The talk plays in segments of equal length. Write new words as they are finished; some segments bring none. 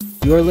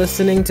You're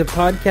listening to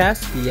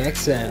Podcast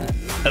PXN,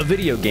 a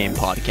video game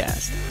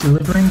podcast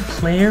delivering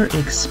player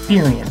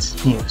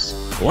experience news.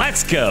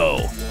 Let's go.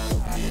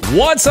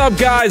 What's up,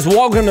 guys?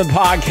 Welcome to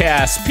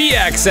Podcast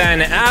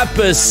PXN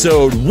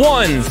episode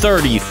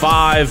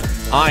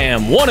 135. I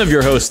am one of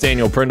your hosts,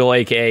 Daniel Prindle,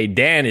 aka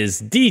Dan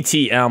is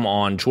DTM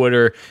on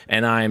Twitter,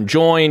 and I am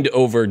joined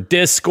over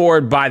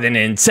Discord by the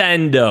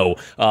Nintendo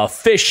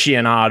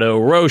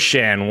aficionado,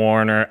 Roshan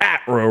Warner,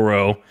 at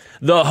Roro,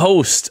 the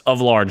host of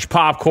Large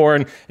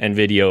Popcorn, and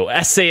video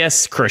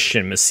essayist,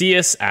 Christian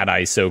Macias, at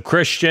ISO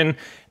Christian,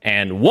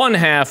 and one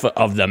half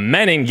of the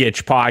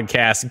Menengich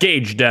podcast,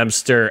 Gage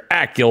Dempster,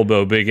 at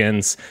Gilbo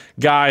Biggins.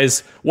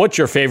 Guys, what's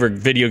your favorite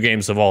video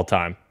games of all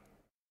time?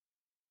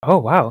 Oh,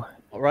 wow.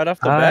 Right off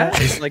the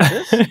bat, it's like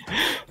this.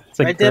 It's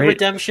Red Dead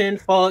Redemption,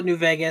 Fallout New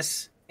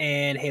Vegas,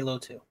 and Halo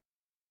 2.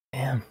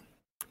 Damn.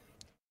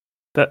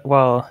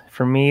 Well,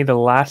 for me, The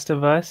Last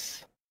of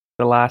Us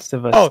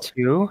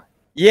 2.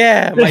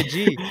 Yeah, my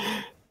G.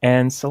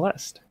 And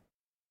Celeste.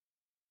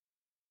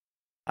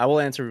 I will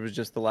answer it was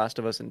just The Last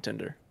of Us and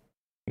Tinder.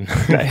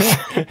 Nice.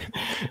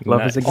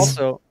 Love is a game.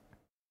 Also,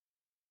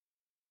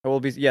 I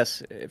will be,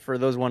 yes, for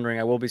those wondering,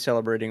 I will be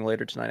celebrating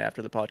later tonight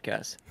after the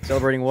podcast.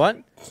 Celebrating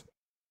what?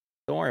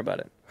 Don't worry about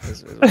it.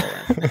 This is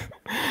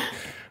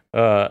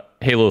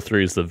Halo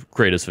 3 is the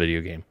greatest video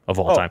game of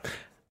all time.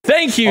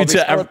 Thank you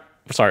to...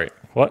 Sorry,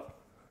 what?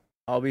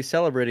 I'll be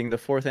celebrating the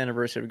 4th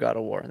anniversary of God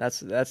of War.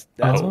 That's what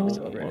we're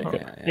celebrating.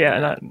 Okay.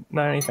 Yeah,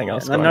 not anything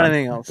else. Not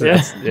anything else.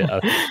 That's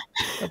fair.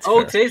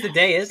 Today's the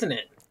day, isn't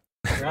it?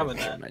 Forgot about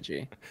that. My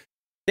G.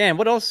 Dan,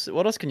 what else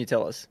can you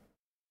tell us?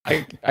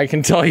 I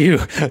can tell you,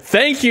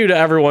 thank you to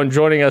everyone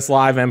joining us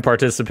live and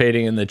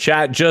participating in the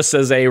chat. Just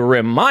as a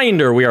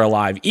reminder, we are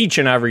live each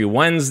and every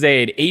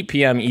Wednesday at 8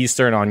 p.m.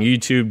 Eastern on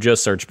YouTube.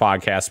 Just search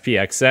Podcast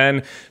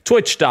PXN,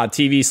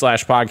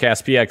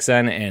 twitch.tv/Podcast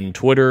PXN, and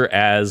Twitter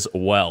as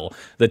well.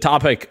 The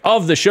topic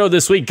of the show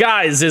this week,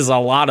 guys, is a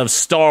lot of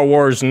Star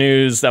Wars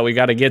news that we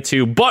got to get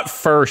to. But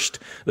first,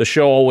 the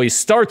show always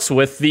starts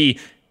with the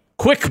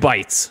quick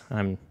bites.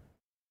 I'm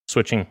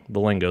switching the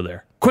lingo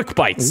there. Quick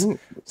bites. Ooh.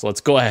 So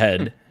let's go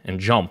ahead and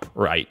jump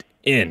right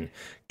in.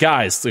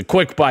 Guys, the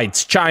quick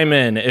bites, chime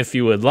in if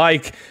you would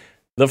like.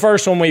 The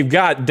first one we've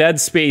got, Dead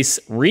Space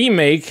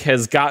Remake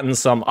has gotten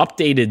some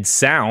updated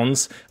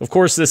sounds. Of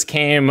course, this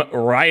came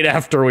right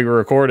after we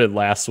recorded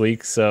last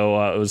week,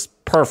 so it was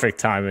perfect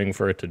timing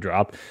for it to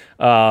drop.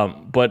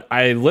 But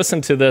I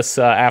listened to this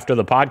after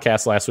the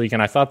podcast last week,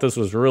 and I thought this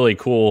was really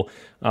cool,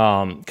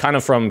 kind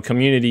of from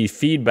community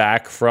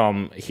feedback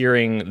from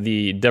hearing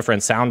the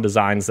different sound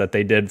designs that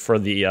they did for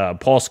the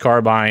pulse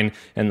carbine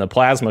and the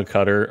plasma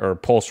cutter, or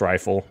pulse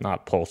rifle,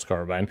 not pulse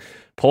carbine.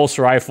 Pulse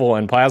rifle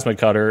and plasma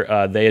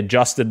cutter, they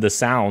adjusted the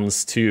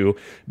sounds to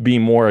be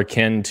more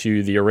akin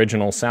to the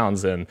original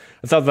sounds. And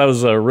I thought that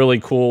was a really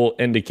cool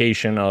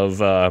indication of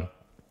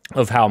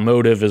how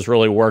Motive is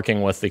really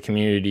working with the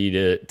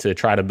community to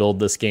try to build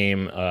this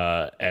game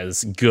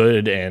as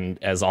good and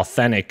as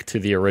authentic to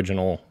the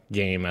original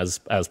game as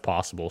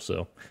possible.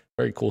 So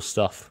very cool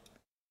stuff.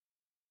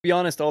 To be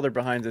honest, all the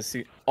behind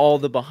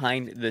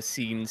the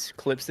scenes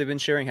clips they've been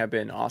sharing have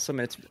been awesome.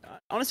 And it's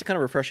honestly kind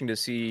of refreshing to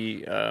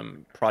see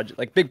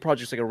big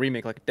projects like a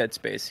remake like Dead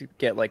Space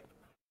get like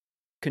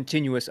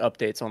continuous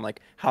updates on like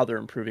how they're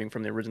improving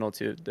from the original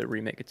to the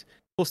remake. It's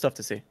cool stuff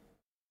to see.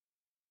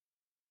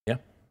 Yeah,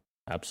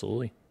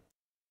 absolutely.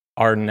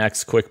 Our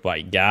next quick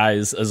bite,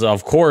 guys, is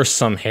of course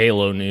some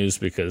Halo news,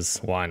 because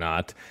why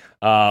not?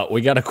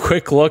 We got a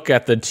quick look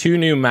at the 2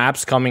 new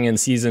maps coming in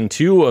Season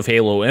 2 of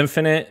Halo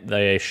Infinite.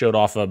 They showed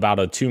off about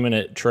a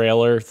 3-minute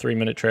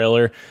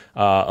trailer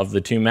of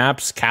the 2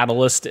 maps,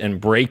 Catalyst and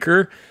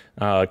Breaker.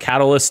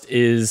 Catalyst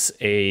is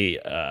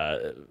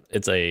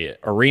it's a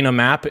arena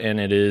map, and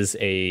it is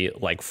a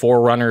like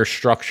Forerunner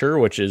structure,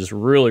 which is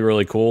really,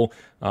 really cool.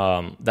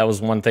 That was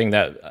one thing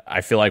that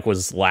I feel like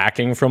was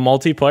lacking from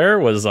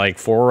multiplayer, was like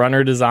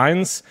Forerunner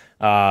designs.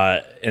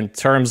 In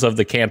terms of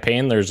the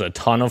campaign, there's a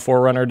ton of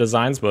Forerunner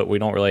designs, but we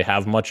don't really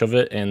have much of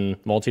it in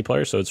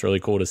multiplayer, so it's really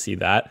cool to see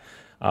that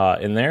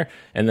in there.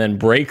 And then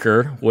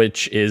Breaker,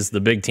 which is the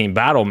big team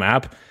battle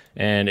map,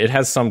 and it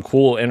has some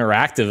cool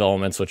interactive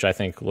elements, which I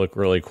think look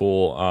really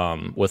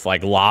cool, with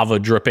like lava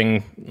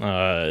dripping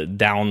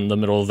down the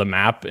middle of the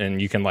map,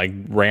 and you can like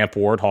ramp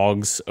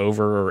warthogs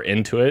over or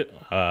into it.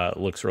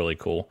 Looks really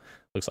cool.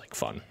 Looks like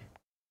fun.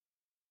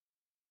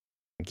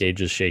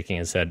 Gage is shaking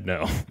his head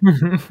no.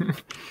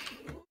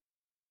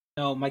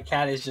 No, my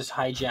cat is just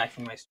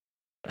hijacking my...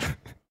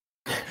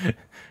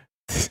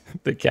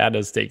 The cat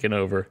has taken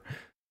over.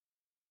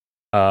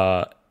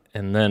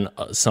 And then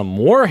some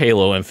more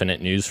Halo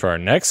Infinite news for our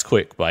next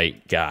quick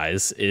bite,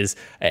 guys, is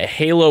a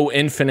Halo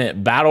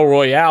Infinite Battle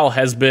Royale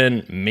has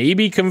been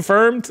maybe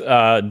confirmed.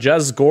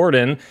 Jez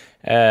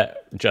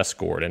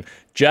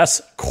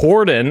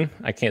Corden,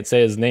 I can't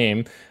say his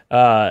name,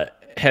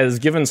 has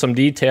given some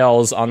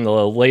details on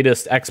the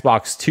latest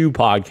Xbox 2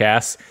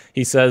 podcast.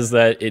 He says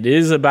that it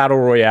is a battle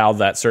royale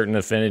that Certain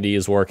Affinity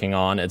is working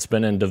on. It's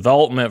been in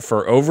development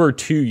for over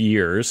 2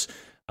 years.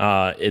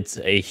 It's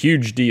a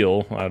huge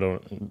deal.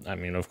 I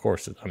mean, of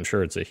course, I'm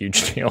sure it's a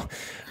huge deal.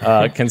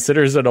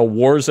 Considers it a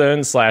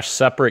Warzone /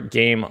 separate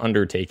game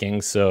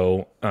undertaking.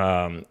 So,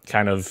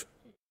 kind of,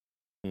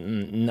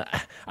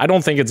 I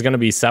don't think it's going to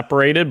be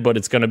separated, but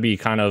it's going to be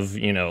kind of,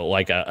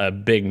 like a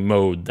big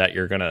mode that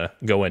you're going to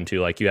go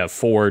into. Like you have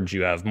Forge,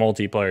 you have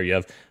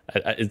multiplayer,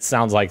 it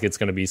sounds like it's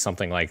going to be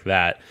something like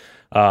that.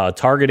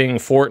 Targeting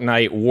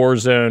Fortnite,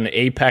 Warzone,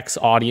 Apex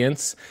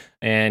audience.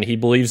 And he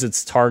believes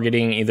it's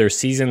targeting either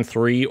Season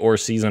 3 or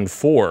Season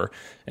 4.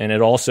 And it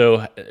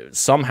also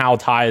somehow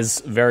ties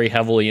very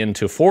heavily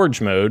into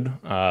Forge mode,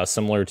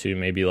 similar to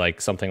maybe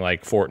like something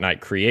like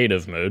Fortnite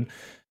Creative mode.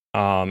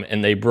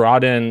 And they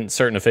brought in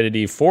Certain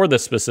Affinity for the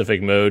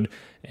specific mode,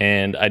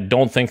 and I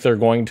don't think they're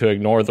going to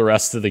ignore the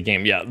rest of the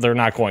game. Yeah, they're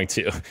not going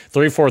to.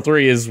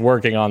 343 is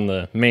working on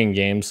the main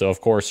game, so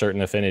of course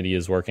Certain Affinity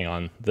is working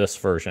on this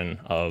version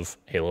of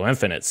Halo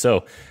Infinite.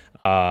 So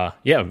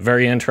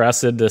very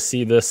interested to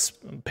see this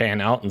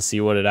pan out and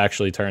see what it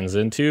actually turns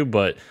into.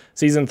 But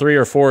Season 3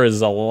 or 4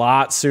 is a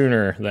lot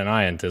sooner than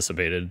I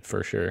anticipated,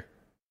 for sure.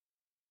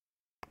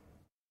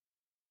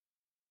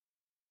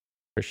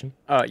 Christian?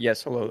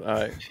 Yes,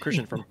 hello.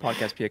 Christian from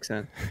Podcast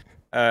PXN.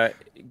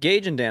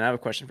 Gage and Dan, I have a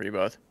question for you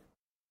both.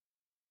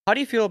 How do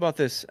you feel about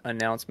this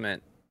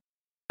announcement?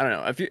 I don't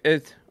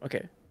know.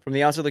 Okay, from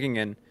the outside looking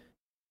in, I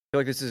feel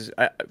like this is...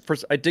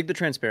 First, I dig the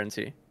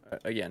transparency.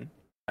 Again,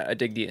 I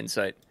dig the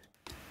insight.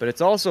 But it's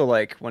also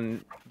like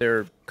when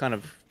they're kind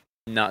of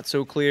not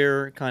so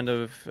clear kind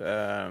of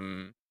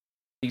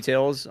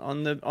details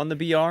on the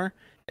BR.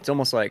 It's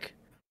almost like,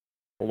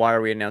 well, why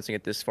are we announcing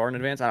it this far in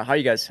advance? I don't know, how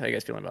you guys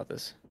feeling about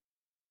this?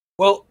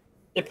 Well,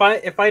 if I,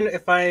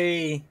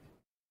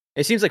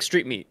 it seems like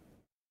street meat.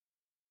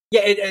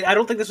 Yeah, I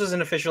don't think this was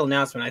an official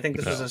announcement. I think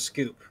this was a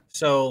scoop.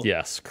 So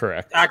yes,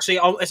 correct. Actually,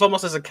 it's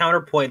almost as a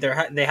counterpoint.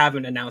 They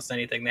haven't announced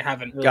anything. They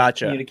haven't really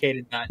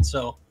communicated that.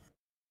 So,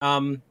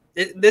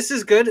 this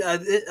is good.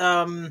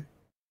 I'm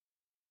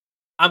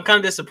kind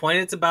of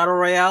disappointed it's a battle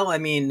royale. I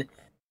mean,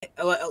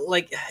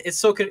 like it's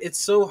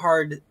so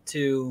hard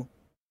to.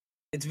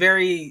 It's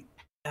very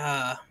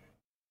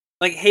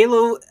like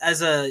Halo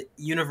as a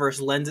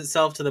universe lends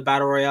itself to the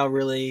battle royale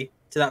really,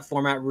 to that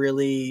format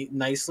really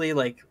nicely.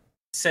 Like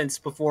since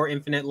before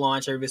Infinite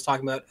launch, everybody's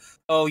talking about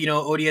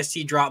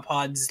ODST drop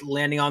pods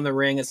landing on the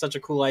ring. It's such a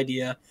cool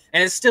idea,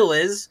 and it still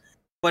is.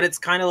 But it's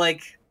kind of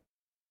like.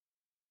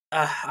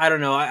 I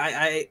don't know.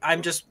 I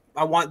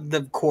want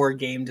the core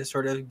game to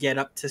sort of get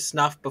up to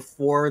snuff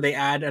before they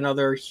add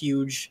another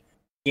huge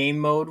game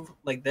mode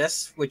like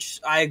this,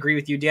 which I agree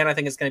with you, Dan. I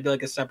think it's going to be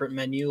like a separate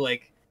menu,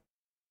 like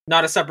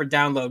not a separate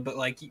download, but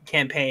like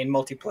campaign,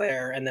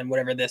 multiplayer, and then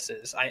whatever this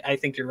is. I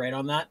think you're right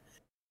on that.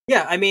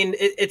 Yeah, I mean,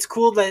 it's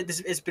cool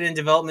that it's been in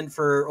development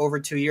for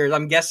over 2 years.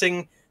 I'm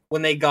guessing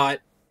when they got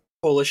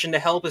Coalition to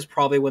help is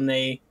probably when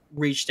they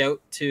reached out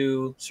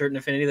to Certain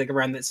Affinity, like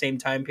around that same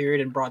time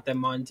period, and brought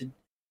them on to...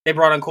 They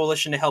brought on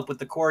Coalition to help with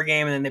the core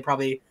game, and then they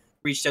probably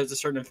reached out to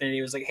Certain Affinity.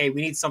 It was like, hey,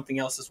 we need something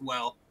else as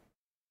well.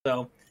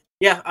 So,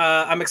 yeah,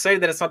 I'm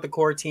excited that it's not the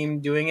core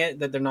team doing it,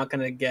 that they're not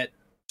going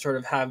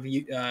to have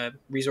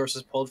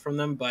resources pulled from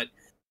them. But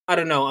I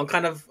don't know. I'm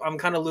kind of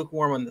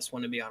lukewarm on this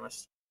one, to be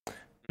honest.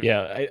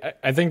 Yeah,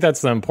 I think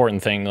that's the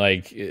important thing.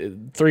 Like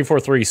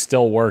 343 is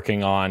still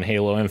working on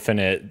Halo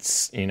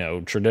Infinite's,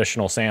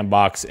 traditional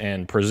sandbox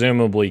and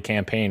presumably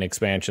campaign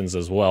expansions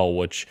as well,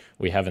 which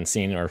we haven't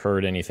seen or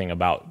heard anything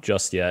about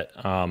just yet.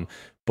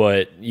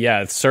 But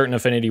yeah, it's Certain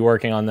Affinity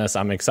working on this.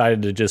 I'm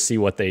excited to just see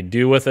what they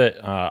do with it.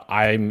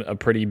 I'm a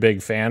pretty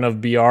big fan of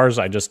BRs.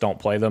 I just don't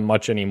play them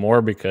much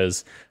anymore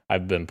because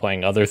I've been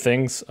playing other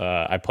things.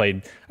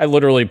 I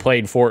literally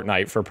played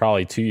Fortnite for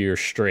probably 2 years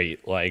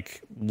straight,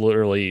 like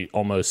literally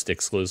almost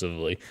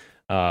exclusively.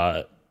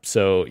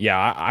 So yeah,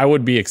 I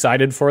would be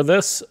excited for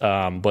this.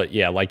 But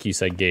yeah, like you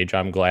said, Gage,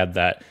 I'm glad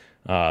that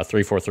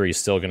 343 is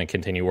still going to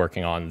continue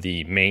working on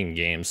the main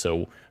game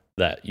so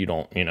that you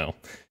don't,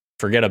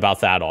 forget about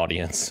that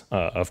audience,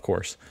 of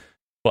course.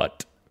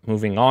 But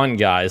moving on,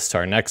 guys, to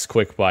our next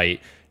quick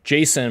bite.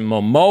 Jason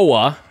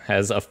Momoa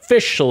has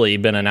officially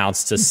been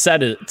announced to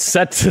set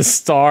to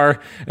star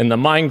in the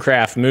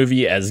Minecraft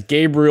movie as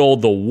Gabriel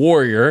the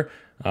Warrior,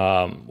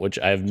 which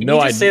I have no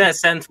idea. Can you just say that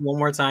sentence one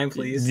more time,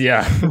 please?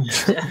 Yeah.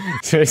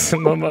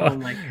 Jason Momoa. Oh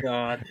my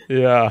god.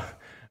 Yeah.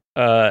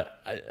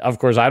 Of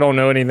course, I don't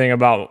know anything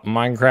about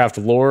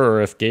Minecraft lore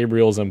or if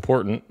Gabriel's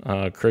important.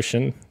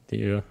 Christian, do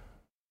you...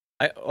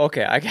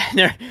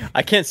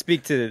 I can't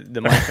speak to the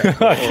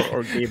Minecraft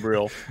or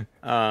Gabriel.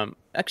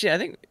 Actually, I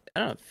don't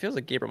know. It feels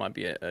like Gabriel might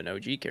be an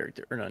OG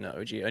character, or no, OG, a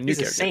new character.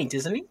 He's a saint,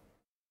 isn't he?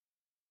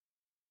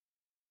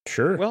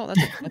 Sure. Well,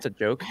 that's a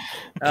joke.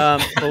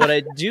 But what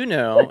I do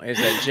know is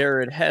that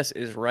Jared Hess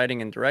is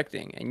writing and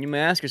directing, and you may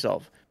ask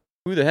yourself,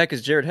 who the heck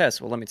is Jared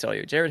Hess? Well, let me tell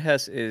you. Jared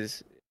Hess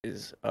is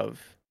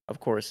of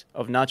course,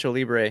 of Nacho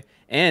Libre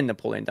and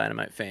Napoleon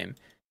Dynamite fame.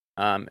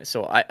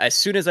 So as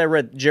soon as I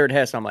read Jared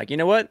Hess, I'm like, you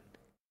know what?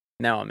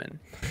 Now I'm in.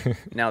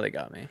 Now they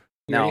got me.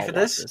 You ready for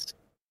this?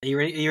 Are you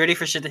ready? Are you ready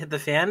for shit to hit the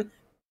fan?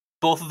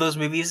 Both of those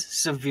movies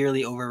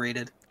severely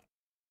overrated.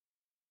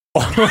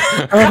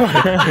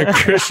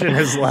 Christian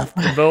has left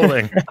the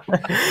building.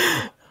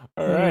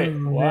 All right.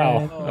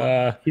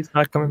 Wow. He's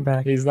not coming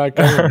back. He's not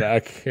coming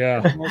back.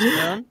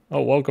 Yeah.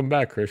 Oh, welcome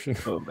back, Christian.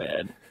 Oh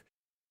man.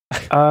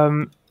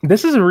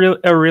 This is a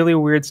really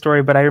weird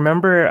story, but I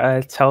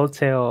remember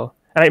Telltale.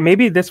 And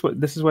maybe this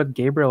is what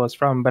Gabriel is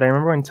from, but I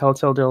remember when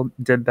Telltale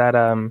did that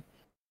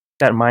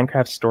that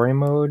Minecraft story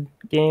mode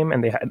game,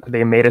 and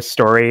they made a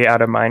story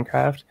out of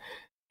Minecraft.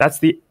 That's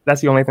the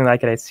only thing that I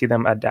could see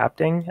them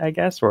adapting, I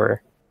guess,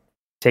 or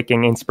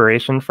taking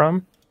inspiration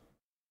from.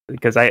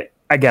 Because I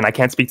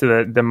can't speak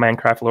to the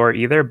Minecraft lore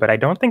either, but I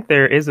don't think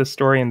there is a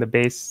story in the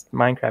base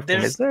Minecraft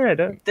game. Is there?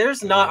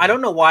 There's not. I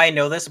don't know why I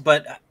know this,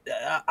 but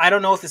I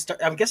don't know if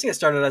I'm guessing it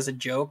started as a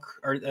joke,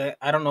 or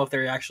I don't know if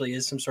there actually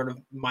is some sort of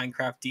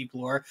Minecraft deep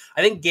lore.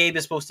 I think Gabe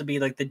is supposed to be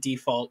like the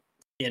default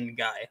skin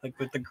guy, like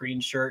with the green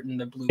shirt and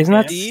the blue. Isn't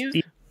that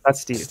Steve? That's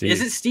Steve.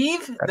 Is it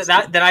Steve?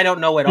 That I don't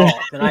know at all.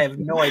 Then I have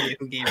no idea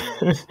who Gabriel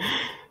is.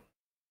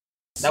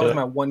 That was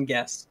my one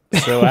guess.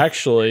 So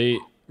actually,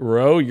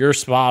 Ro, you're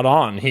spot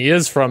on. He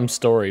is from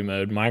story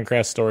mode,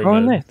 Minecraft story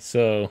mode. Nice.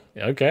 So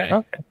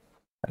okay,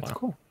 that's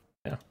cool.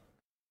 Yeah,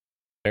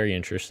 very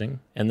interesting.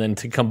 And then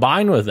to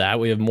combine with that,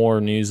 we have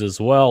more news as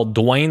well.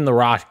 Dwayne "The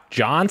Rock"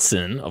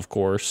 Johnson, of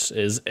course,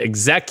 is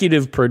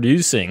executive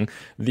producing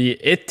the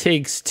It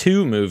Takes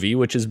Two movie,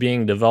 which is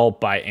being developed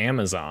by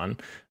Amazon.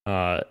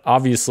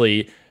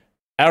 Obviously,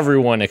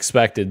 everyone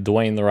expected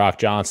Dwayne "The Rock"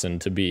 Johnson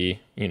to be,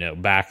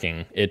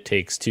 backing It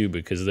Takes Two,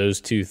 because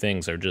those two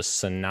things are just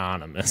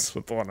synonymous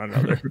with one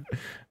another.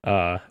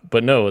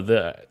 But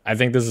no, I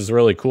think this is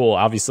really cool.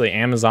 Obviously,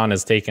 Amazon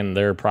has taken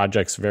their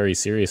projects very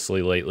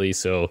seriously lately,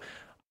 so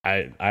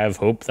I have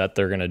hope that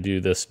they're going to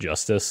do this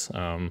justice.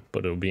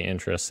 But it'll be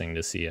interesting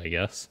to see, I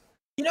guess.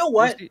 You know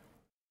what?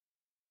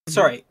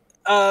 Sorry.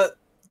 Dwayne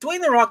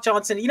 "The Rock"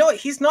 Johnson, you know what?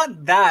 He's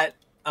not that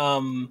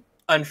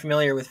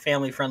unfamiliar with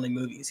family-friendly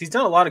movies. He's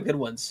done a lot of good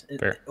ones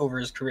over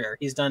his career.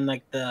 He's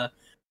done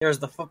there's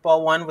the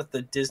football one with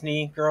the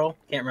Disney girl.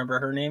 Can't remember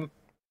her name.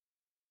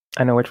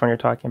 I know which one you're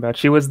talking about.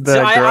 She was the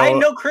girl. I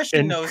know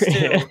Christian knows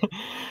too.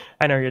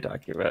 I know who you're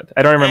talking about.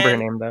 I don't remember her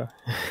name though.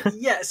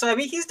 Yeah, so I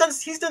mean, he's done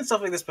stuff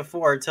like this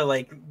before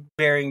to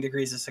varying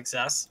degrees of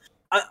success.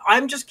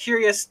 I'm just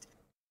curious.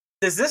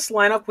 Does this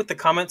line up with the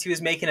comments he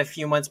was making a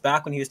few months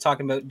back when he was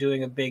talking about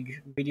doing a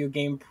big video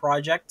game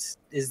project?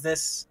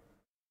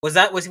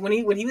 Was when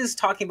he was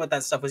talking about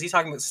that stuff, was he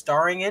talking about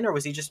starring in, or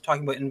was he just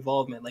talking about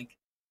involvement?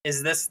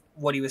 Is this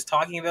what he was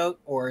talking about,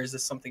 or is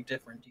this something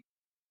different?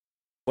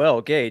 Well,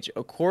 Gage,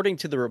 according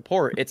to the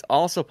report, it's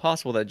also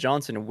possible that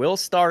Johnson will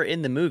star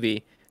in the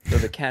movie, though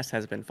the cast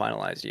hasn't been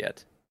finalized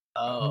yet.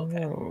 Oh,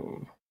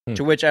 okay.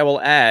 To which I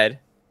will add,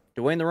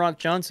 Dwayne "The Rock"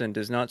 Johnson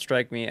does not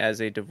strike me as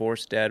a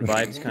divorced dad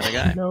vibes kind of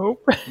guy.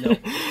 Nope.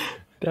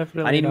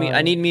 Definitely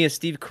I need me a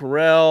Steve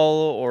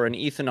Carell or an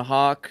Ethan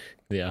Hawke.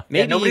 Yeah.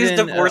 Maybe nobody's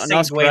even divorcing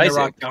Dwayne "The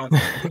Rock" Johnson.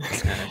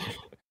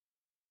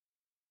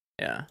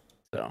 Yeah.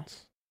 So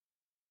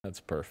that's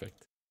perfect.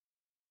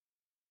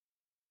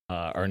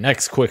 Our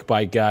next quick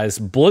bite, guys.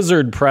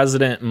 Blizzard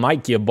president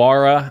Mike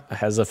Ybarra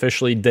has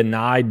officially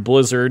denied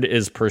Blizzard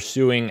is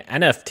pursuing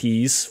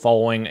NFTs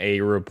following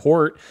a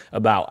report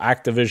about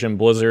Activision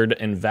Blizzard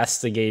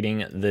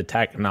investigating the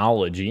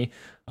technology.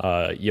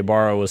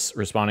 Ybarra was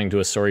responding to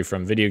a story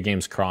from Video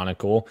Games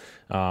Chronicle.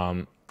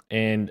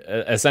 And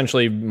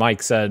essentially,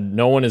 Mike said,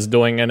 no one is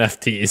doing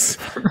NFTs.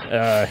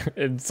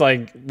 It's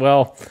like,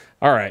 well,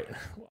 all right.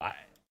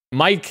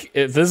 Mike,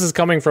 if this is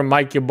coming from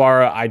Mike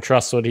Ybarra, I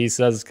trust what he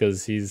says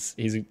because he's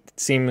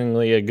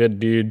seemingly a good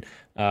dude.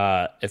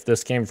 If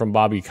this came from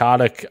Bobby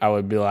Kotick, I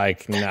would be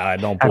like, no, I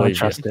don't believe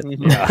trust it.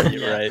 yeah,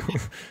 you're right.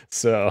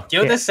 So, do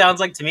you know what this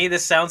sounds like to me?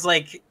 This sounds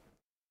like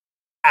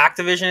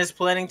Activision is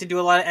planning to do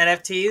a lot of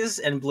NFTs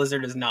and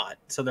Blizzard is not.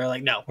 So they're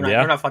like, no,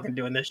 we're not fucking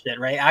doing this shit,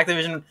 right?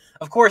 Activision,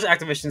 of course,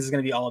 Activision is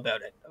going to be all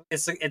about it.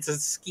 It's a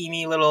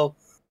schemy little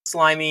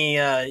slimy,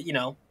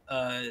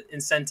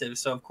 incentive.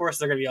 So of course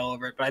they're going to be all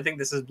over it. But I think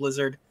this is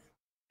Blizzard.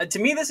 To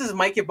me, this is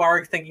Mike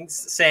Ybarra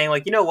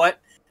saying you know what,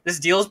 this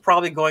deal is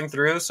probably going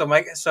through. So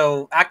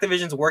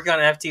Activision's working on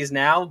NFTs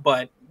now,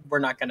 but we're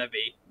not going to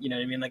be. You know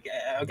what I mean?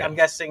 I'm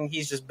guessing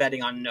he's just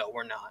betting on no,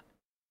 we're not.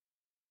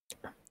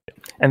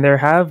 And there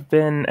have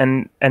been,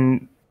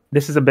 and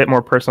this is a bit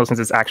more personal since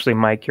it's actually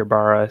Mike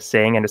Ybarra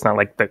saying, and it's not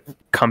like the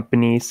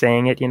company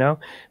saying it,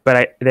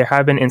 But there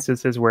have been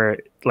instances where,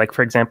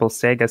 for example,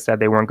 Sega said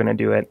they weren't going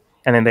to do it,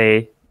 and then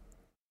they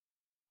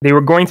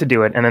were going to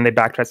do it, and then they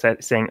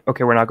backtracked saying,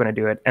 okay, we're not going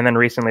to do it. And then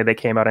recently they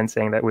came out and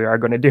saying that we are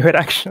going to do it,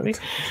 actually.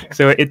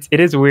 So it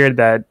is weird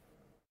that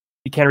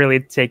you can't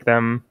really take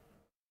them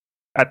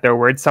at their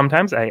word.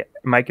 Sometimes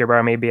Mike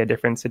Ybarra may be a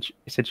different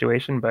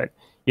situation, but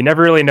you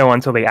never really know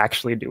until they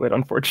actually do it,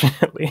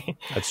 unfortunately.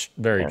 That's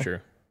very true.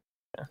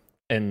 Yeah.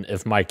 And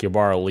if Mike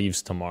Ybarra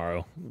leaves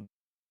tomorrow,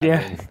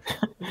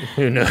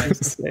 who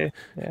knows?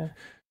 Yeah.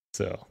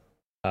 So,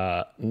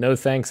 no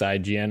thanks,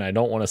 IGN. I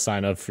don't want to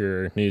sign up for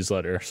your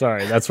newsletter.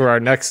 Sorry, that's where our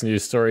next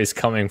news story is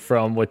coming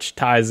from, which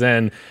ties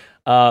in.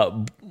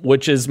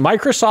 which is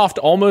Microsoft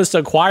almost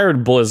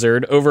acquired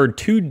Blizzard over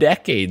 2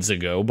 decades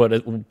ago,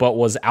 but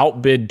was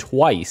outbid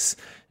twice.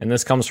 And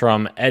this comes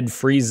from Ed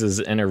Freeze's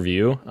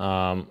interview,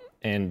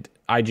 and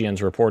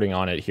IGN's reporting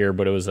on it here,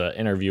 but it was an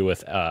interview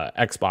with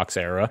Xbox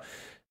Era.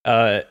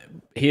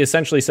 He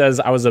essentially says,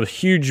 I was a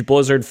huge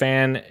Blizzard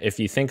fan. If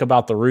you think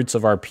about the roots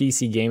of our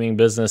PC gaming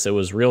business, it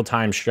was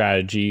real-time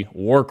strategy.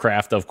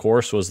 Warcraft, of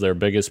course, was their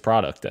biggest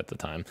product at the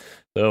time.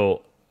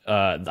 So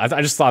I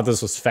just thought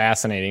this was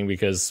fascinating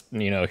because,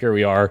 here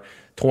we are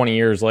 20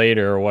 years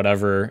later or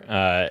whatever,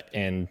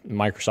 and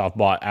Microsoft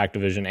bought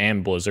Activision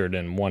and Blizzard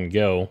in one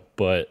go.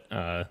 But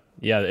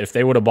if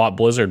they would have bought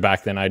Blizzard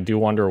back then, I do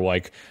wonder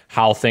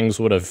how things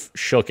would have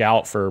shook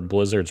out for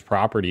Blizzard's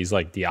properties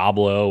like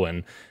Diablo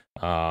and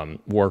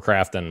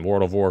Warcraft and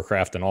World of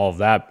Warcraft and all of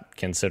that,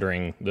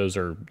 considering those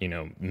are,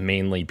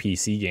 mainly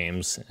PC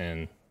games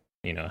and,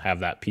 have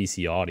that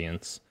PC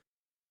audience.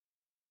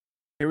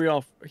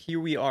 Here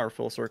we are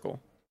full circle.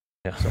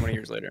 Yeah. So many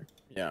years later.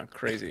 Yeah,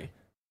 crazy.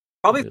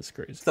 Probably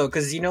crazy though,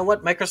 because you know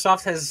what?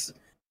 Microsoft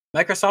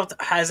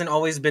hasn't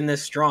always been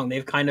this strong.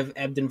 They've kind of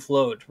ebbed and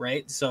flowed,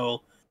 right?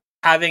 So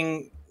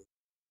who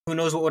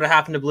knows what would have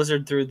happened to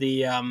Blizzard through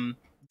the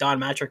Don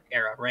Matrick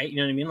era, right? You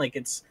know what I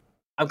mean?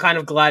 I'm kind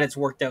of glad it's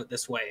worked out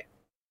this way,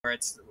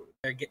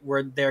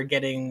 where they're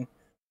getting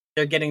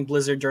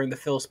Blizzard during the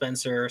Phil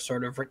Spencer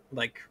sort of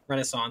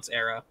Renaissance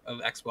era of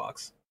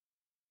Xbox.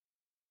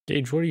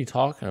 Gage, what are you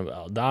talking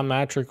about? Don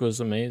Matrick was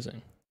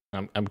amazing.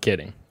 I'm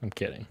kidding.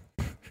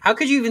 How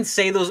could you even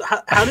say those?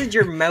 How did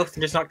your mouth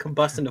just not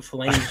combust into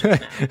flames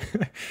just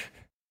now?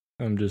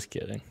 I'm just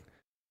kidding.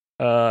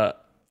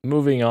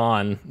 Moving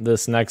on.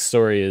 This next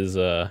story is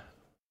a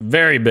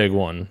very big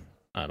one.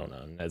 I don't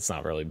know. It's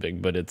not really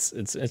big, but it's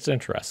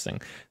interesting.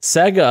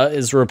 Sega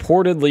is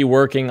reportedly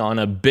working on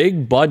a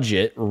big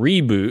budget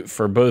reboot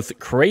for both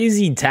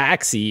Crazy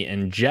Taxi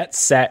and Jet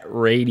Set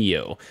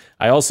Radio.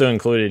 I also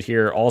included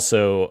here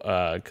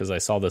because I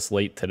saw this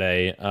late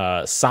today,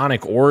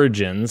 Sonic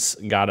Origins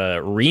got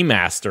a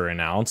remaster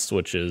announced,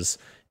 which is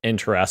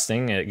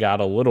interesting. It got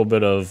a little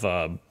bit of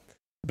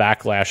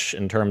backlash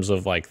in terms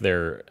of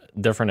their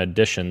different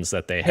editions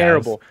that they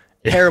have.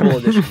 Terrible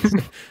editions.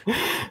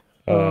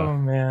 Oh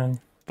man!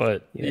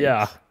 But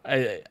yes.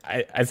 Yeah,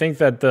 I think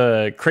that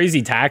the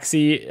Crazy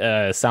Taxi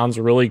sounds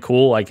really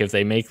cool. If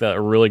they make a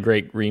really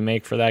great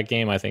remake for that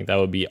game, I think that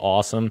would be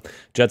awesome.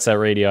 Jet Set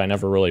Radio I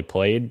never really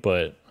played,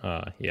 but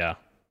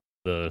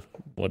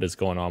what is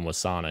going on with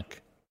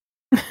Sonic?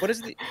 What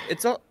is the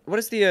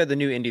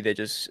new indie that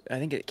just, I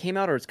think it came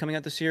out or it's coming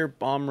out this year?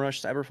 Bomb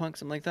Rush Cyberpunk,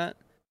 something like that,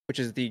 which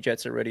is the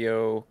Jet Set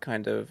Radio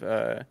kind of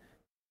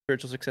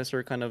spiritual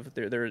successor, kind of.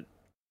 They're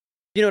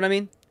you know what I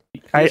mean?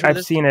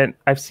 I've seen it.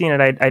 I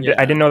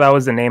didn't know that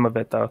was the name of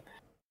it though.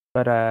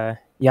 But I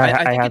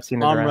have seen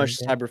it. Bomb Rush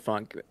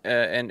Cyberpunk,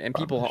 and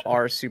people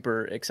are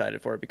super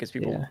excited for it because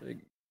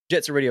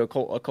Jet Set Radio,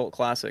 a cult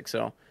classic.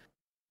 So,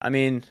 I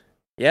mean,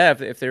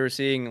 if they were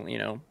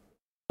seeing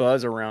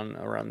buzz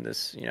around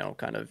this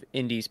kind of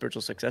indie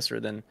spiritual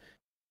successor, then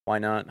why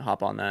not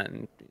hop on that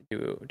and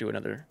do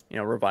another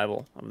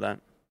revival of that?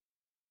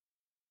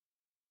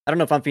 I don't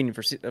know if I'm feeding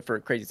for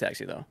Crazy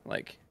Taxi though.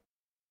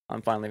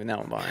 I'm fine leaving that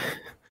one behind.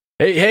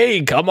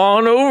 Hey, come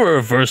on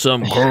over for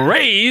some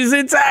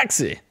Crazy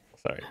Taxi.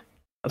 Sorry.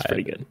 That's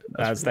pretty good.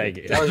 Thank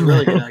you. That was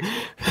really good,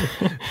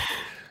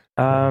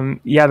 actually.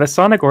 The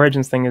Sonic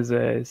Origins thing is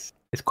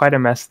quite a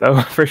mess,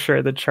 though, for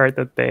sure. The chart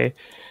that they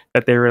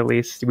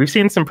released. We've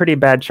seen some pretty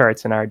bad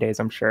charts in our days,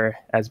 I'm sure,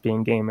 as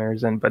being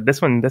gamers, but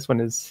this one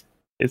is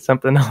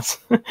something else.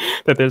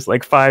 That there's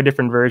 5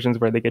 different versions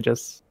where they could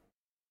just,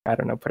 I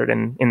don't know, put it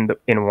in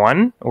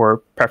one, or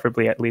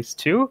preferably at least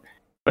 2.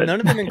 But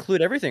none of them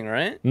include everything,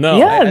 right? No.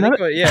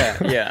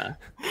 Yeah,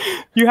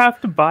 You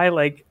have to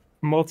buy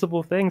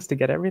multiple things to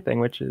get everything,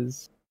 which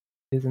is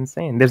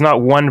insane. There's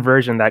not one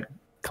version that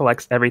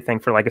collects everything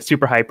for a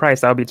super high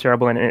price. That would be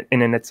terrible in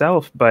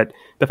itself. But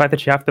the fact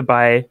that you have to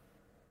buy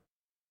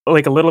a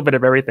little bit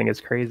of everything is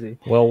crazy.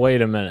 Well,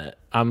 wait a minute.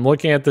 I'm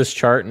looking at this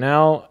chart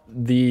now.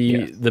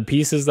 The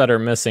pieces that are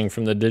missing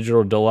from the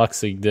digital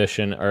deluxe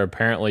edition are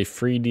apparently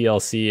free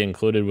DLC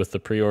included with the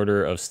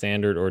pre-order of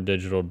standard or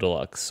digital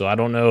deluxe. So I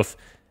don't know if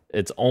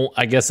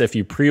I guess if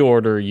you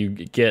pre-order, you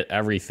get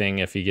everything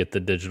if you get the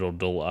digital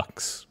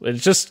deluxe.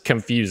 It's just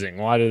confusing.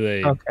 Why do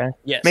they? Okay.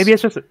 Yes. Maybe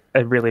it's just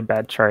a really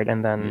bad chart,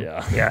 and then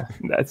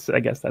I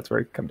guess that's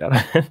where it comes out.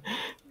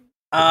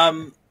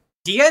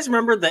 Do you guys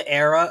remember the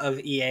era of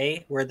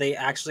EA where they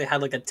actually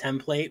had a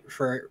template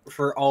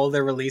for all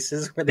their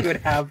releases, where they would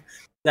have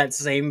that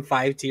same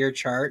 5-tier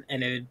chart,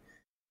 and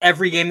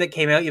every game that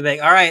came out, you'd be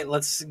like, all right,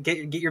 let's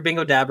get your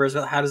bingo dabbers.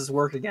 How does this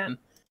work again?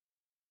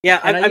 Yeah,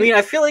 I mean,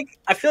 I feel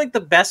like the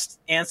best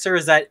answer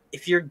is that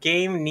if your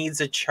game needs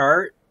a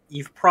chart,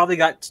 you're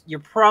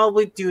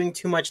probably doing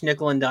too much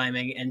nickel and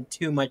diming and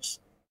too much,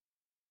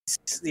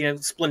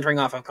 splintering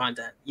off of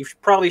content. You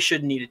probably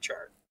should need a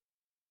chart.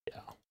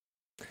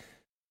 Yeah.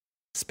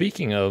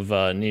 Speaking of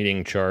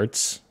needing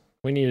charts,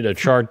 we needed a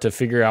chart to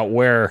figure out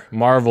where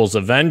Marvel's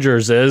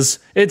Avengers is.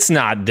 It's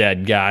not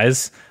dead,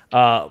 guys.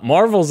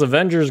 Marvel's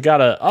Avengers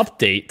got an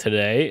update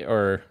today,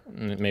 or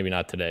maybe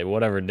not today,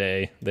 whatever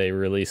day they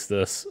released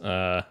this.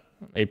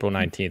 April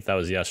 19th, that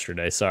was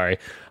yesterday, sorry.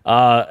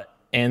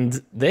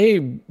 And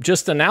they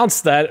just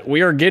announced that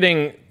we are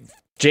getting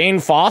Jane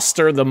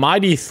Foster, the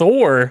Mighty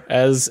Thor,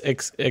 as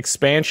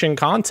expansion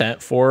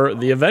content for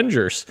the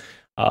Avengers.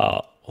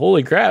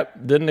 Holy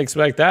crap, didn't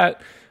expect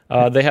that.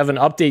 They have an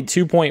update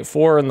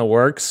 2.4 in the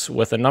works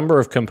with a number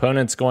of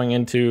components going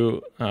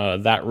into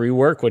that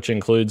rework, which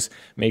includes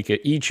make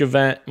each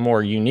event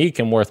more unique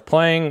and worth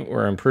playing.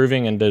 We're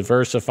improving and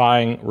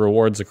diversifying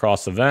rewards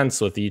across events,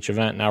 with each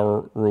event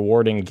now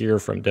rewarding gear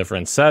from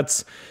different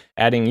sets,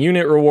 adding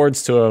unit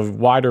rewards to a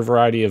wider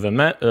variety of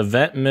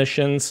event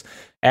missions,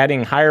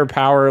 adding higher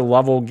power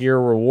level gear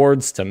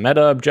rewards to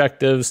meta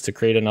objectives to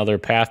create another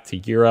path to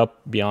gear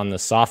up beyond the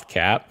soft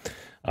cap.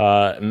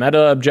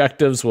 Meta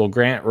objectives will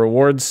grant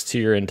rewards to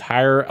your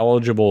entire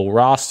eligible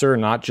roster,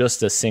 not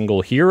just a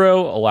single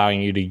hero,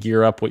 allowing you to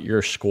gear up with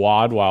your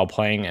squad while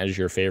playing as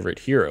your favorite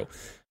hero.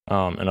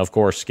 And of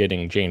course,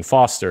 getting Jane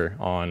Foster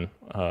on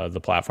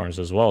the platforms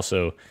as well.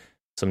 So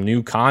some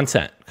new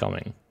content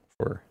coming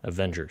for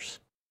Avengers.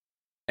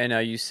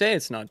 And you say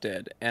it's not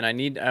dead, and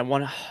I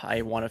want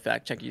to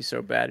fact check you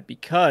so bad,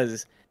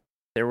 because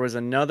there was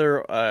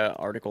another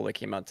article that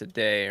came out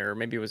today, or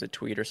maybe it was a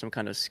tweet or some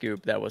kind of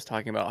scoop that was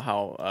talking about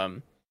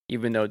how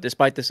even though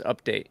despite this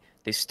update,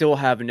 they still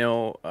have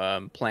no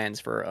plans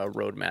for a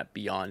roadmap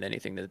beyond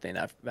anything that they've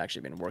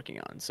actually been working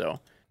on. So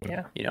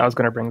yeah, I was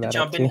going to bring that up.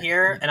 Jump in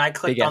here, and I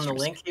clicked on the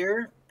link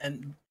here,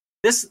 and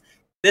this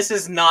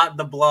is not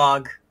the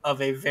blog of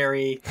a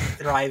very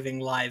thriving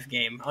live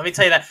game. Let me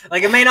tell you that.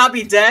 Like, it may not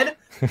be dead,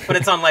 but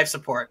it's on life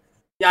support.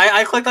 Yeah,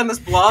 I clicked on this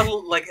blog,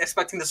 like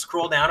expecting to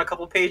scroll down a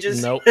couple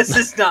pages. Nope. This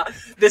is not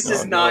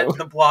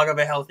the blog of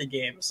a healthy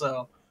game.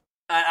 So,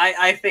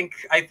 I think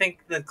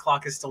the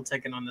clock is still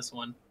ticking on this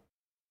one.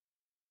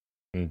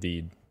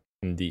 Indeed.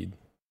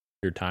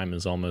 Your time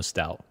is almost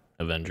out,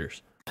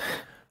 Avengers.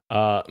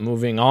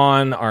 Moving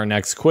on, our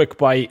next quick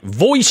bite.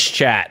 Voice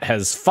chat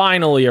has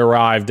finally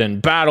arrived in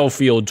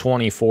Battlefield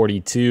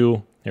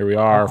 2042. Here we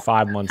are,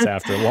 5 months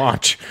after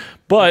launch.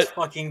 But let's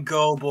fucking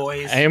go,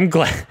 boys. I am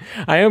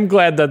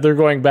glad that they're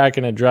going back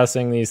and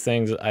addressing these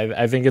things.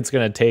 I think it's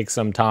going to take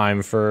some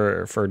time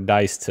for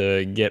DICE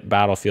to get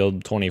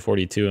Battlefield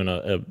 2042 in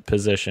a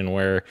position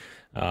where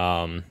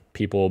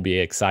people will be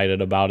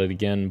excited about it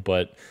again.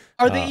 But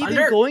are they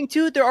even going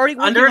to? They're already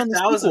under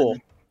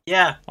 1,000.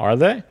 Yeah. Are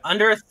they?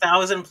 Under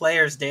 1,000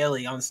 players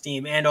daily on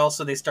Steam, and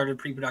also they started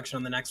pre-production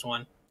on the next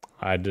one.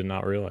 I did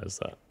not realize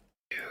that.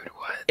 Dude,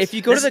 what? If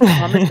you go to the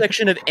comment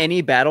section of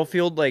any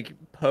Battlefield like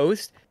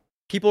post,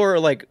 people are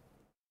like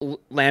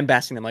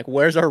lambasting them, like,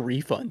 "Where's our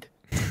refund?"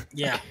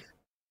 Yeah,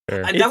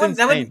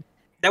 that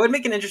would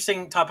make an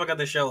interesting topic of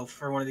the show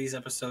for one of these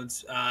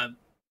episodes.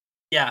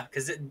 Yeah,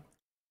 because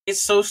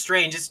it's so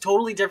strange. It's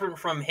totally different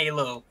from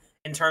Halo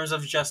in terms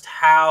of just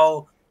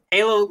how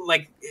Halo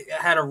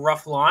had a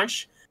rough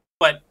launch,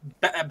 but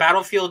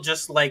Battlefield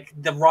just like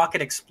the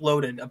rocket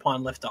exploded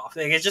upon liftoff.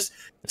 Like, it's just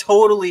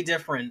totally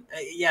different.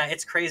 Yeah,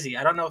 it's crazy.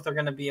 I don't know if they're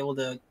going to be able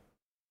to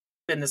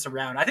spin this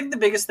around. I think the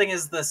biggest thing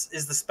is the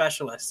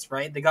specialists,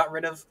 right? They got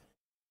rid of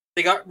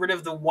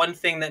the one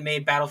thing that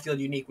made Battlefield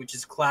unique, which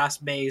is class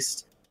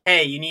based.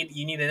 Hey, you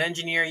need an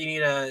engineer, you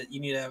need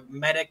a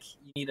medic,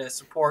 you need a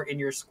support in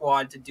your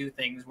squad to do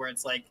things. Where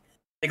it's like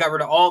they got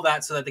rid of all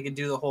that so that they could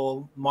do the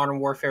whole Modern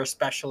Warfare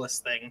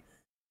specialist thing.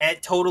 And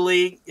it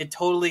totally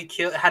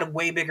had a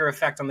way bigger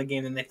effect on the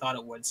game than they thought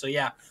it would. So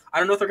yeah, I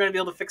don't know if they're going to be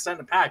able to fix that in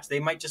a patch. They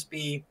might just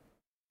be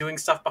doing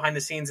stuff behind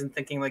the scenes and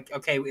thinking like,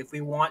 okay, if we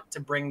want to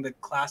bring the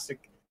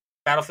classic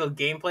Battlefield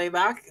gameplay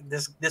back,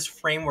 this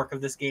framework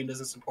of this game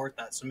doesn't support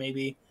that. So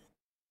maybe,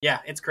 yeah,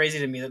 it's crazy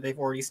to me that they've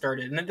already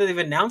started and that they've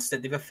announced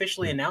it. They've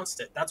officially announced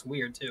it. That's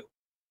weird too.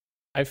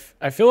 I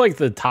feel like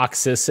the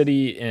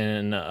toxicity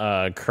in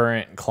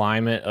current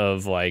climate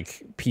of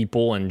like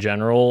people in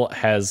general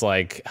has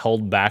like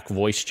held back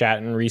voice chat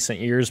in recent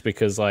years,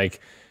 because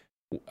like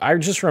I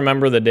just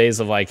remember the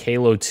days of like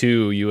Halo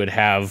 2, you would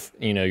have,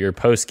 your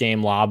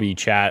post-game lobby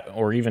chat,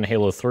 or even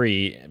Halo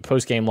 3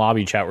 post-game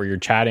lobby chat where you're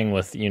chatting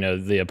with,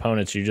 the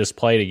opponents you just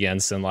played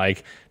against and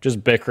like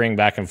just bickering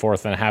back and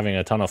forth and having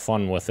a ton of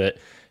fun with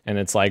it. And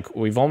it's like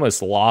we've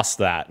almost lost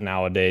that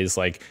nowadays.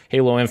 Like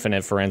Halo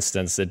Infinite, for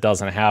instance, it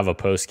doesn't have a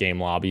post-game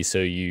lobby, so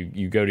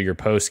you go to your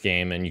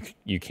post-game and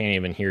you can't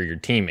even hear your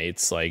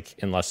teammates, like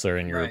unless they're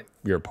in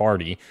your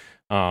party.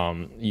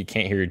 You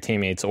can't hear your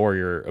teammates or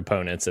your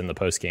opponents in the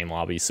post-game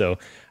lobby. So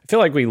I feel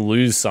like we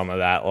lose some of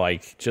that,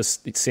 like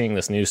just seeing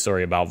this news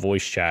story about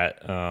voice chat.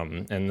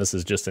 And this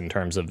is just in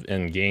terms of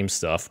in-game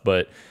stuff,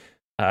 but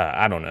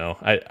I don't know.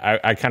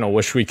 I kind of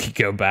wish we could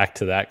go back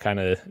to that kind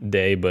of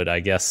day, but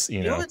I guess,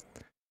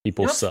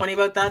 people what's funny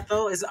about that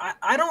though is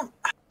I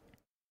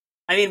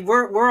mean,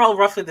 we're all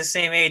roughly the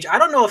same age. I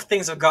don't know if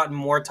things have gotten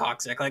more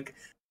toxic. Like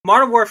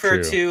Modern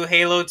Warfare 2,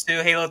 Halo 2,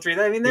 Halo 3.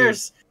 I mean,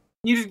 there's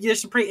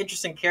some pretty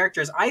interesting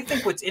characters. I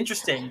think what's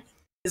interesting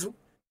is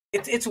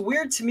it's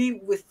weird to me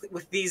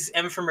with these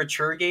M for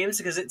Mature games,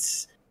 because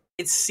it's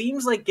it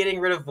seems like getting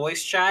rid of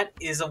voice chat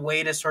is a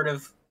way to sort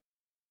of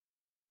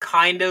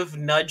kind of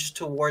nudge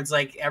towards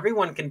like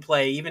everyone can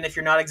play, even if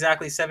you're not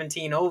exactly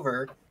 17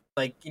 over.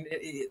 Like,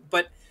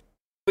 but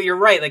you're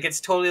right. Like,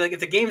 it's totally like if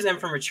the game's M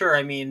for mature,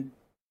 I mean,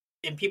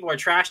 and people are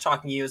trash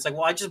talking you, it's like,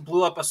 well, I just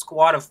blew up a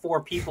squad of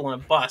 4 people in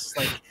a bus.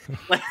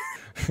 Like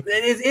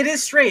it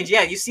is strange.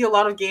 Yeah, you see a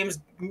lot of games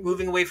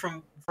moving away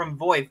from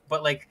VoIP,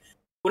 but like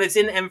when it's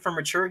in M for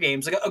mature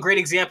games, like a great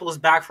example is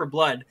Back 4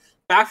 Blood.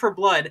 Back 4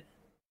 Blood,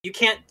 you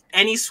can't,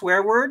 any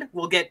swear word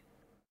will get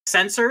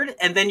censored,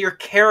 and then your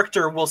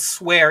character will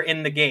swear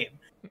in the game.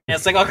 And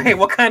it's like, okay,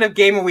 what kind of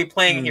game are we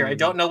playing here? I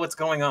don't know what's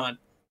going on.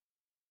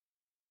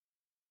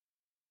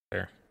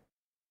 Fair.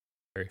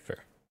 Very fair.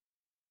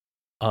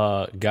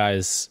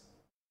 Guys,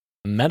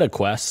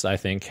 MetaQuest, I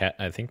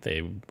think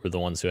they were the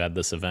ones who had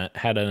this event,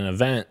 had an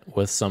event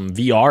with some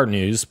VR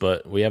news,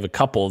 but we have a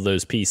couple of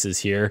those pieces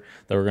here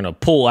that we're going to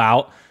pull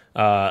out.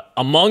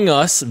 Among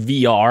Us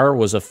VR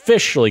was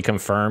officially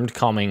confirmed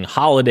coming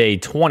holiday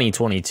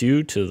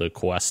 2022 to the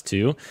Quest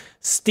 2,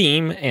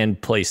 Steam, and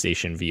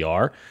PlayStation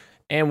VR.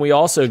 And we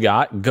also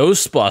got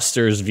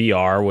Ghostbusters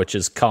VR, which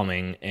is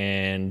coming,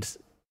 and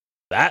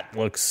that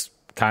looks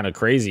kind of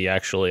crazy,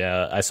 actually.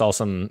 I saw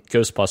some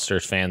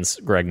Ghostbusters fans,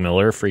 Greg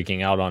Miller,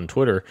 freaking out on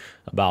Twitter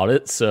about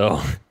it.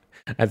 So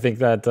I think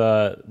that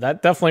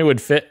that definitely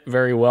would fit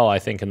very well, I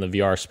think, in the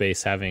VR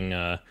space, having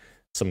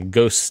some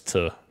ghosts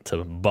to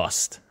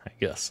bust, I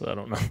guess. I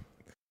don't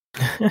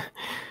know.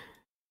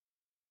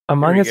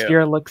 Among Us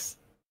VR looks...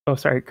 Oh,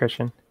 sorry,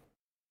 Christian.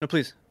 No,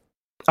 please.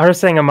 I was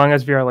saying Among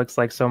Us VR looks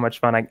like so much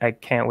fun. I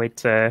can't wait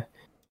to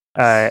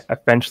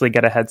eventually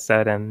get a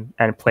headset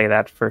and play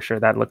that for sure.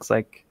 That looks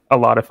like a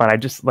lot of fun. I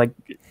just like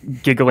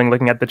giggling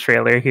looking at the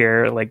trailer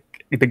here, like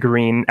the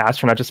green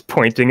astronaut just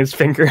pointing his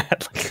finger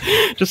at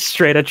like, just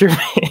straight at your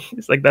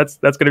face. Like that's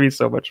going to be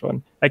so much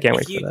fun. I can't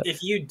wait for that.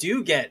 If you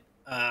do get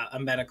a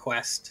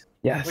MetaQuest,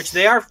 yes, which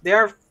they are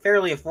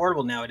fairly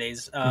affordable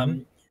nowadays.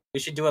 We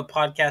should do a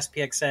podcast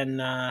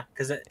PXN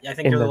because I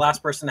think you're the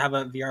last person to have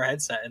a VR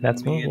headset. And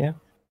that's me. Yeah,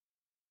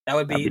 that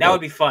would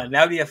be fun.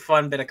 That would be a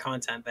fun bit of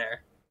content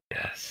there.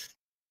 Yes,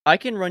 I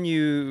can run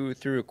you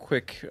through a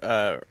quick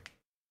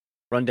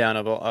rundown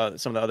of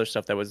some of the other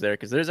stuff that was there,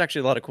 because there's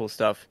actually a lot of cool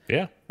stuff.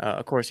 Yeah.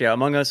 Of course, yeah.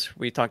 Among Us,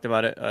 we talked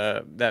about it.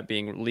 That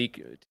being leaked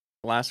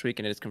last week,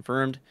 and it is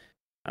confirmed.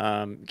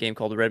 Game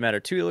called Red Matter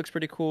 2. It looks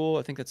pretty cool.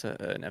 I think that's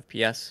an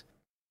FPS.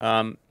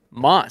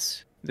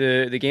 Moss,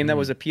 the game that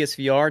was a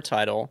PSVR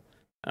title,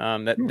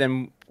 that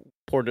then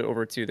ported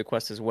over to the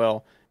Quest as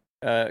well.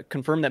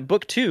 Confirmed that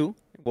Book 2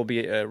 will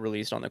be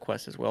released on the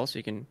Quest as well, so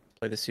you can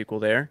play the sequel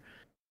there.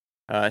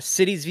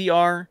 Cities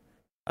VR.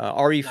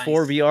 RE4 nice.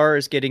 VR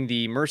is getting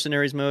the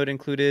Mercenaries mode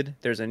included.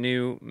 There's a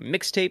new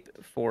mixtape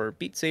for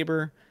Beat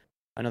Saber,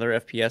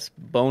 another FPS,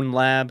 Bone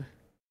Lab.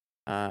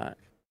 Yeah,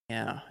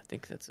 I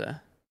think that's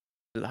the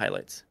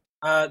highlights.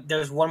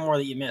 There's one more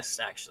that you missed,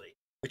 actually.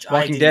 Which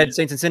Walking Dead,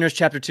 Saints and Sinners,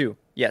 Chapter 2.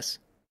 Yes.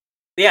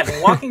 Yeah, The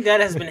Walking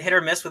Dead has been hit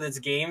or miss with its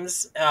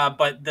games,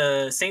 but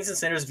the Saints and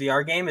Sinners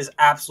VR game is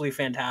absolutely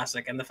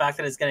fantastic. And the fact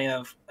that it's getting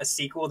a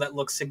sequel that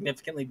looks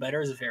significantly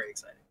better is very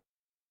exciting.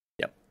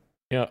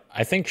 Yeah,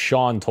 I think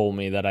Sean told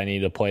me that I need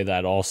to play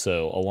that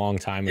also a long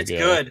time ago.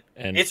 It's good.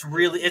 And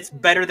it's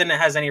better than it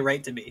has any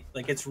right to be.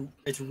 Like it's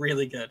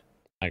really good.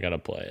 I gotta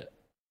play it.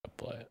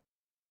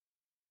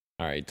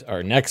 All right,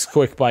 our next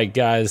quick bite,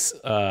 guys.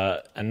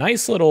 A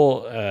nice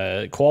little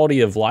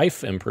quality of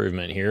life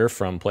improvement here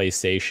from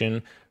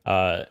PlayStation.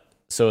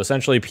 So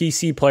essentially,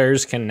 PC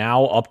players can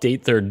now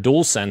update their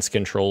DualSense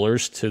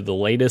controllers to the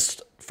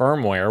latest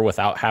firmware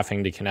without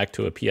having to connect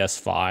to a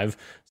PS5.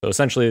 So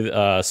essentially,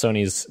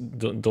 Sony's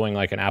doing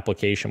like an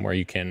application where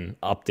you can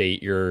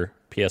update your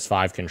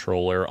PS5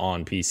 controller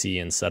on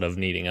PC instead of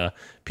needing a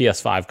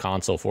PS5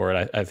 console for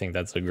it. I think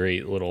that's a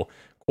great little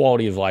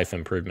quality of life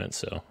improvement.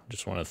 So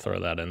just want to throw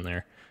that in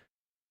there.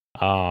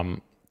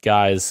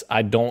 Guys,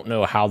 I don't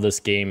know how this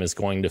game is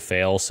going to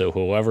fail. So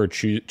whoever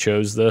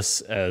chose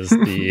this as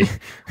the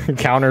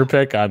counter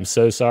pick, I'm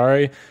so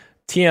sorry.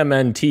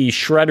 TMNT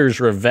Shredder's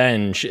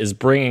Revenge is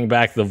bringing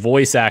back the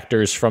voice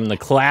actors from the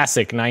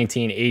classic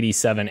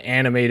 1987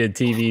 animated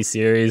TV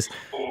series,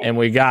 and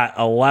we got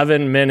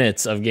 11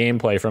 minutes of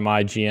gameplay from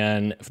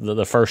IGN for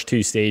the first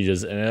 2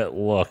 stages, and it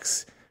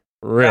looks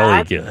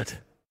really good.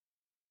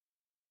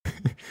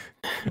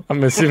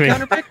 I'm assuming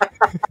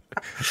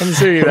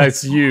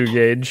that's you,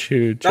 Gage.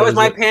 That was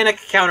my panic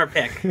counter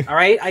pick. All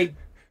right, I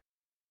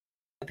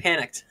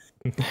panicked.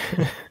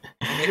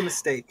 I made a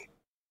mistake.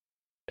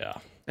 Yeah.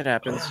 It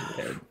happens.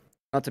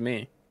 Not to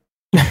me.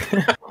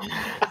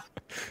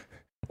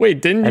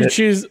 Wait, didn't you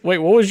choose? Wait,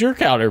 what was your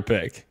counter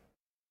pick?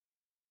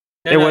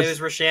 No, it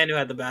was Roshan who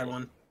had the bad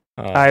one.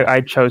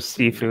 I chose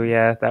Sifu.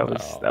 Yeah, that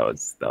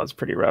was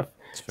pretty rough.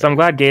 So I'm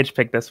glad Gage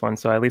picked this one.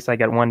 So at least I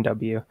get 1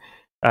 W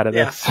out of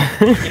this.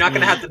 You're not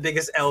gonna have the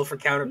biggest L for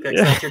counter picks.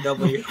 Yeah. That's your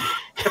W.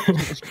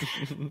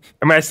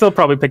 I mean, I still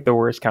probably picked the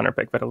worst counter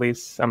pick, but at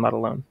least I'm not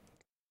alone.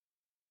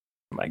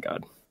 Oh my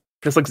God,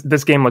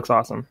 this game looks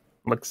awesome.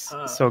 Looks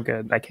so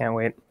good. I can't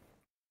wait.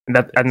 And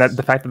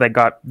the fact that they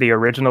got the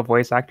original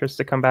voice actors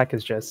to come back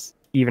is just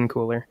even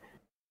cooler.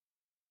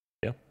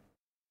 Yeah.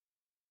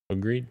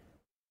 Agreed.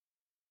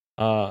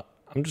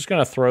 I'm just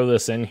going to throw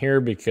this in here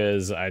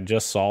because I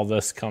just saw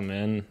this come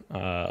in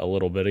a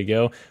little bit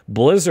ago.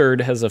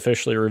 Blizzard has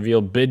officially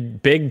revealed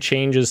big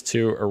changes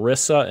to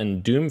Orisa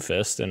and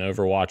Doomfist in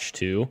Overwatch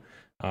 2.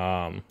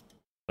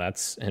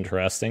 That's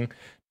interesting.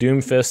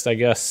 Doomfist, I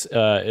guess,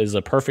 is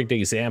a perfect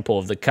example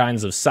of the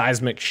kinds of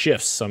seismic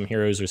shifts some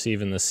heroes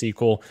receive in the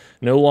sequel.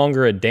 No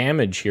longer a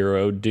damage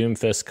hero,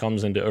 Doomfist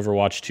comes into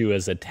Overwatch 2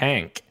 as a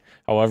tank.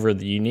 However,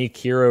 the unique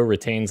hero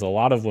retains a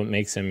lot of what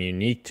makes him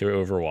unique to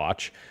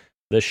Overwatch.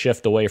 This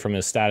shift away from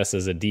his status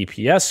as a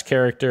DPS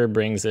character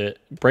brings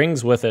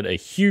with it a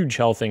huge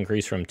health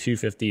increase from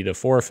 250 to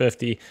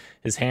 450.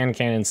 His hand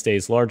cannon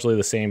stays largely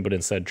the same, but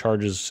instead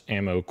charges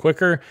ammo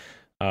quicker.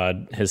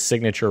 His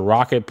signature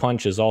rocket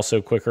punch is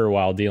also quicker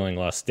while dealing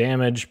less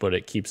damage, but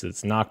it keeps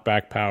its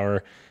knockback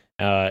power.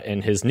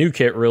 And his new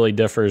kit really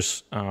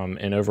differs in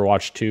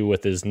Overwatch 2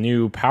 with his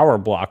new power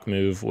block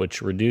move,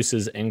 which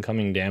reduces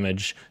incoming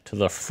damage to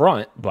the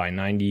front by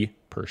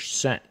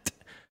 90%.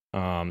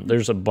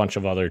 There's a bunch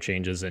of other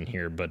changes in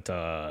here, but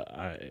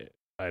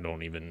I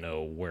don't even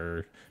know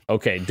where.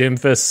 Okay,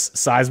 Doomfist's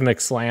Seismic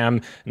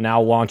Slam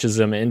now launches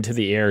him into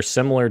the air,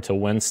 similar to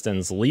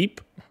Winston's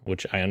Leap,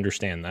 which I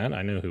understand that.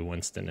 I know who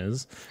Winston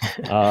is.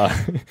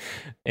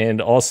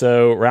 And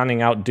also,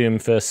 rounding out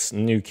Doomfist's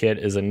new kit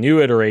is a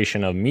new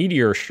iteration of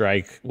Meteor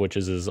Strike, which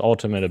is his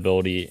ultimate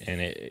ability,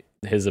 and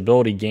his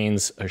ability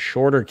gains a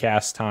shorter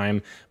cast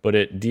time, but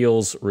it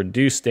deals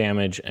reduced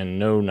damage and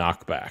no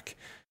knockback.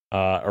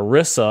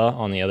 Orisa,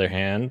 on the other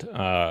hand,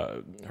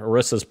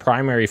 Orisa's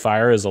primary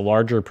fire is a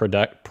larger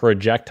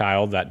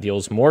projectile that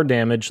deals more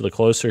damage the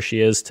closer she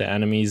is to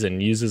enemies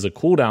and uses a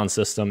cooldown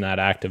system that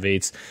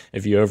activates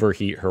if you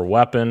overheat her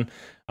weapon.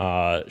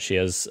 She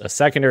has a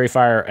secondary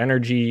fire,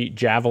 Energy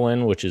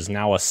Javelin, which is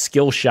now a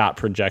skill shot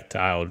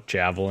projectile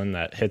javelin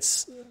that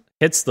hits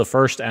the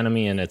first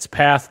enemy in its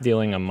path,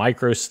 dealing a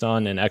micro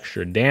stun and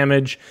extra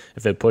damage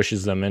if it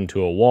pushes them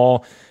into a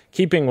wall.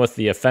 Keeping with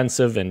the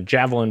offensive and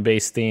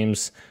javelin-based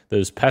themes,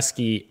 those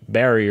pesky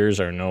barriers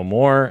are no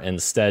more.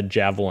 Instead,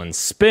 Javelin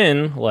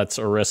Spin lets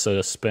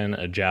Orisa spin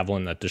a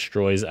javelin that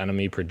destroys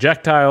enemy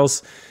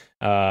projectiles,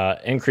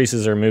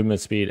 increases her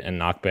movement speed,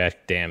 and knockback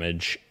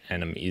damage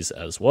enemies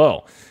as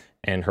well.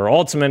 And her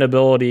ultimate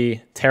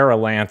ability, Terra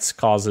Lance,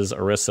 causes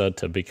Orisa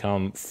to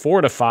become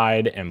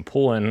fortified and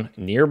pull in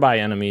nearby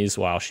enemies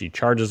while she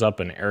charges up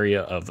an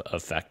area of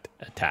effect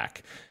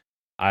attack.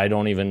 I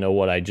don't even know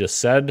what I just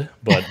said,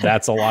 but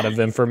that's a lot of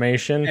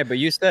information. Yeah, but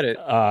you said it.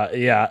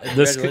 Yeah,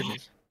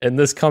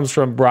 this comes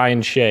from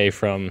Brian Shea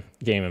from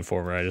Game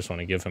Informer. I just want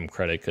to give him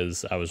credit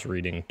because I was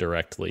reading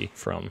directly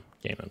from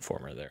Game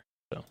Informer there.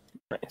 So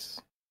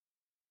nice,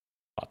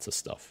 lots of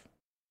stuff.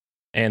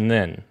 And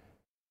then,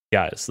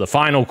 guys, the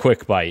final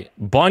quick bite.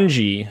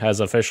 Bungie has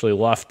officially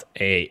left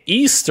a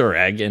Easter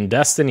egg in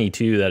Destiny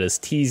 2 that is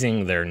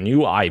teasing their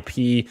new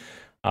IP.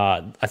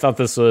 I thought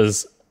this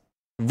was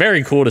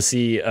very cool to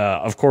see.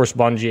 Of course,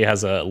 Bungie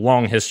has a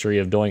long history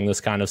of doing this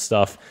kind of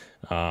stuff.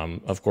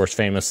 Of course,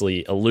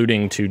 famously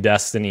alluding to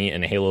Destiny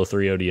and Halo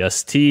 3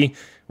 ODST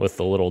with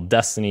the little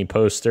Destiny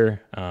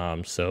poster.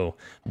 So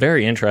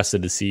very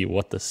interested to see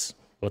what this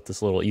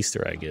little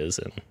Easter egg is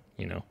and,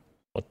 you know,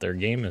 what their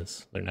game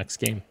is, their next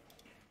game.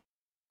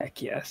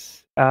 Heck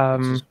yes.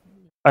 I'm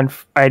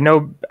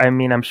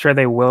sure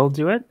they will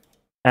do it.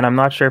 And I'm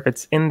not sure if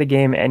it's in the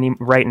game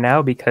right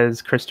now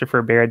because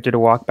Christopher Barrett did a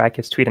walk back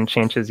his tweet and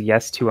changed his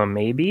yes to a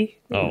maybe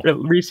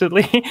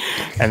recently.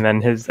 And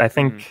then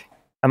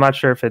I'm not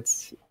sure if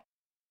it's,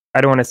 I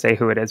don't want to say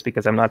who it is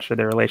because I'm not sure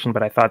their relation,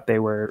 but I thought they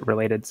were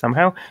related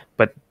somehow.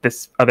 But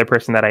this other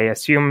person that I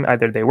assume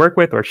either they work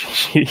with or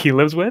he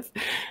lives with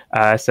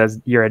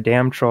says, "You're a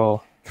damn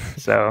troll."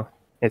 So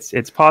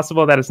it's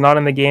possible that it's not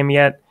in the game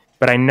yet,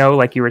 but I know,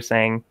 like you were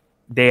saying,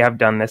 they have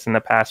done this in the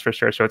past for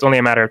sure, so it's only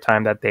a matter of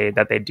time that they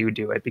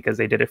do it because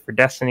they did it for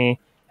Destiny.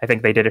 I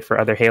think they did it for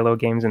other Halo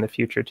games in the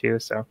future too.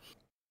 So,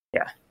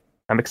 yeah,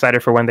 I'm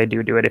excited for when they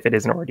do it if it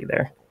isn't already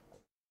there,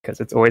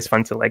 because it's always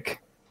fun to like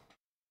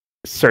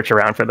search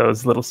around for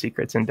those little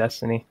secrets in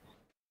Destiny.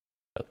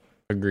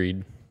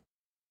 Agreed.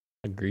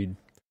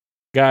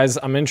 Guys,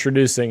 I'm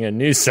introducing a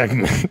new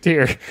segment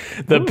here,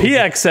 the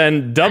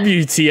PXN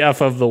WTF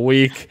of the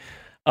week.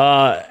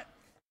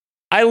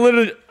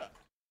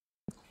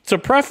 To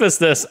preface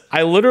this,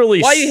 I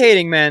literally... Why are you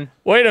hating, man?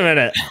 Wait a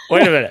minute.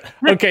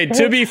 Okay,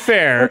 to be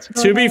fair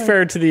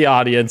to the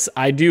audience,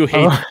 I do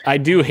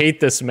hate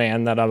this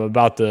man that I'm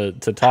about to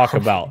talk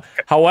about.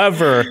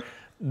 However,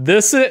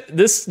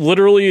 this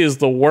literally is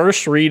the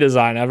worst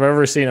redesign I've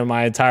ever seen in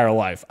my entire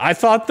life. I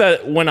thought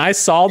that when I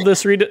saw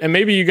this and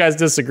maybe you guys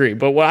disagree,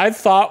 but when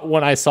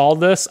I saw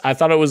this, I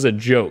thought it was a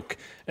joke.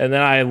 And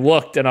then I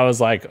looked and I was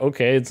like,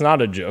 okay, it's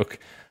not a joke.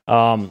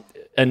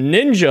 A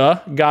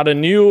Ninja got a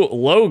new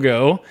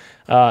logo.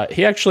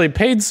 He actually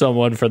paid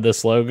someone for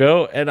this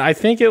logo, and I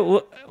think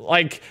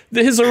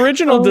his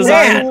original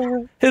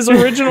design. His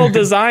original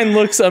design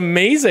looks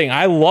amazing.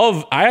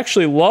 I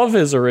actually love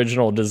his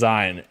original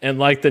design. And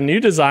like the new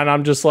design,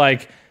 I'm just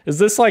like, is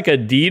this like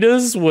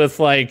Adidas with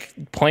like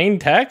plain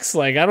text?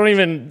 Like, I don't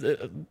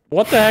even,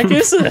 what the heck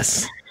is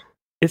this?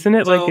 Isn't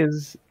it like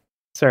his,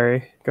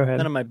 sorry, go ahead.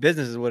 None of my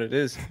business is what it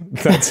is.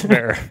 That's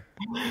fair.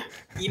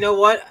 You know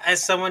what?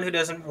 As someone who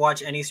doesn't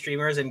watch any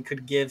streamers and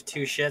could give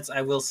two shits,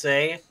 I will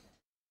say,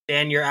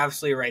 Dan, you're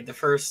absolutely right. The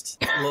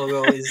first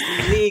logo is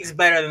leagues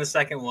better than the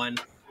second one.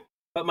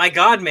 But my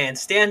God, man,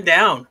 stand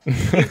down.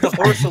 Leave the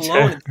horse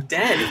alone. It's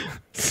dead.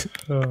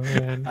 Oh,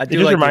 man. I do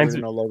like the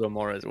original logo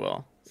more as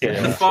well. So.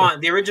 Yeah. The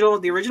font, the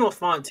original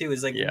font too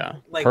is like,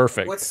 like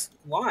perfect.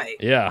 Why?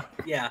 Yeah.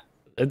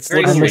 It's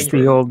very strange.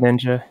 The old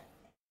Ninja.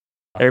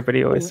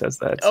 Everybody always says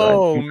that.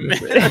 So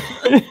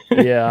man.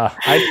 Yeah,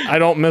 I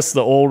don't miss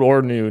the old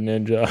or new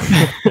Ninja.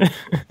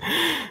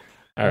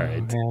 All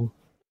right. Man.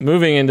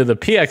 Moving into the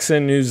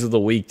PXN news of the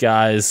week,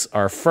 guys.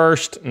 Our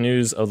first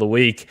news of the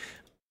week.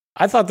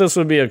 I thought this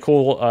would be a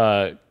cool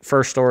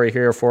first story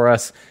here for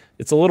us.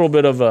 It's a little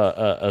bit of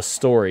a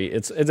story.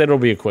 It'll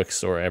be a quick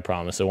story, I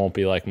promise. It won't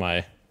be like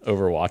my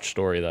Overwatch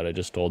story that I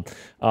just told.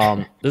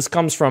 This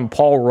comes from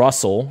Paul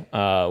Russell,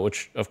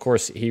 which of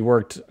course he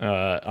worked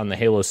on the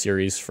Halo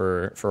series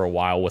for a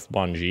while with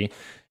Bungie.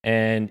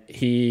 And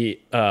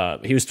he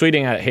was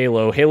tweeting at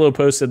Halo. Halo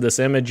posted this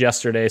image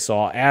yesterday, so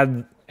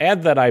I'll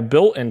add that I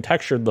built and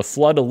textured the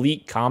Flood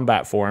Elite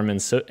combat form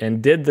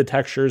and did the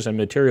textures and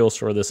materials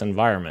for this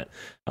environment.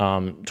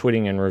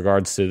 Tweeting in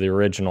regards to the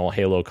original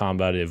Halo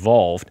Combat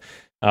Evolved.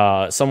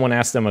 Someone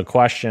asked him a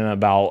question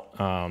about,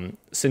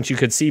 since you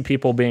could see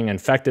people being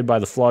infected by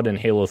the Flood in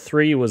Halo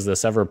 3, was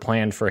this ever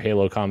planned for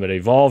Halo Combat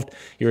Evolved?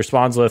 He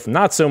responds with,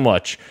 not so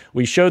much.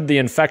 We showed the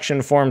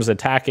infection forms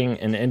attacking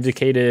and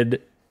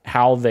indicated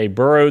how they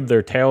burrowed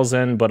their tails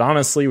in, but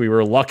honestly, we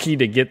were lucky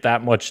to get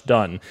that much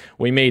done.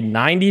 We made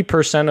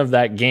 90% of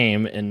that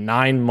game in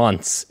 9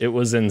 months. It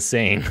was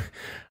insane.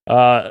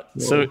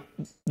 So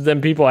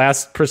then people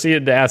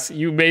proceeded to ask,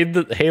 you made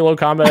the Halo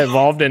Combat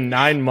Evolved in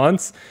 9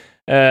 months?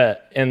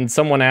 And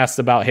someone asked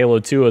about Halo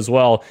 2 as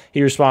well.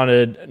 He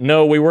responded,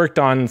 no, we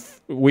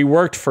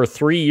worked for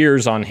 3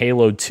 years on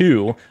Halo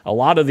 2. A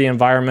lot of the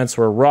environments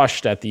were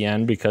rushed at the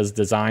end because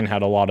design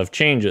had a lot of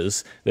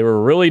changes. They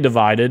were really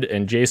divided,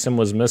 and Jason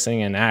was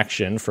missing in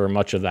action for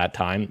much of that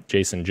time.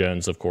 Jason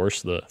Jones, of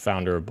course, the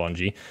founder of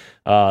Bungie.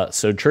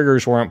 So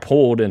triggers weren't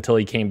pulled until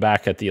he came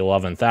back at the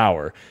 11th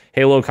hour.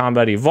 Halo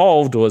Combat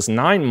Evolved was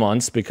 9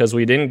 months because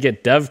we didn't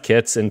get dev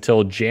kits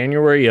until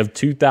January of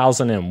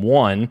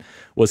 2001.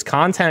 Was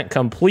content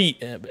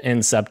complete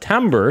in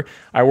September.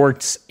 I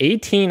worked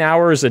 18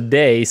 hours a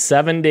day,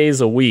 7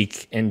 days a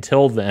week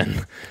until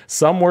then.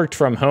 Some worked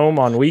from home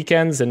on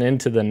weekends and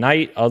into the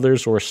night.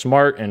 Others were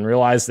smart and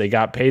realized they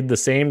got paid the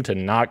same to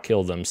not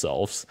kill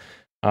themselves.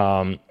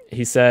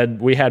 He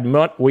said, we had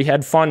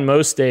fun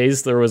most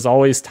days. There was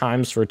always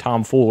times for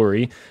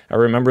tomfoolery. I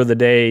remember the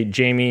day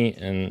Jamie,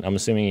 and I'm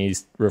assuming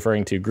he's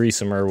referring to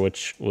Griesemer,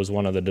 which was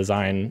one of the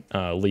design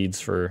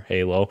leads for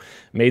Halo,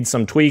 made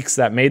some tweaks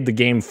that made the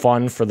game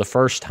fun for the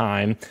first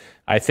time.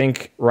 I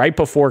think right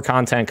before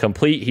content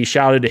complete, he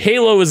shouted,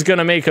 Halo is going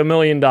to make $1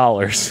 million.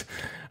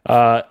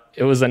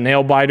 It was a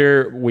nail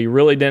biter. We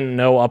really didn't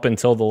know up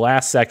until the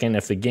last second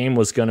if the game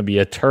was going to be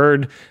a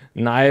turd.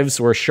 Knives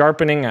were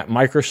sharpening at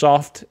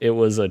Microsoft. It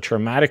was a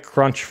traumatic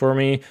crunch for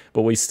me,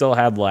 but we still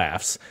had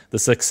laughs. The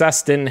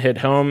success didn't hit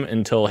home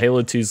until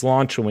Halo 2's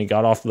launch when we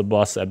got off the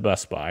bus at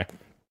Best Buy.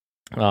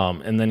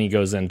 And then he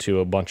goes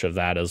into a bunch of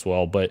that as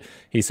well. But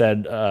he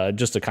said,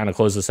 just to kind of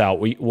close this out,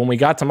 when we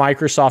got to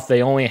Microsoft,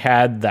 they only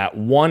had that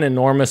one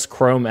enormous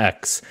Chrome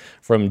X.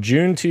 From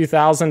June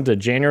 2000 to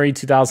January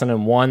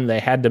 2001, they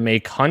had to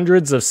make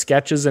hundreds of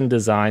sketches and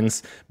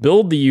designs,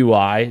 build the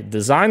UI,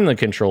 design the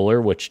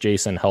controller, which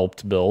Jason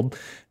helped build,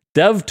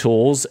 dev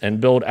tools, and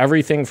build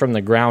everything from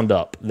the ground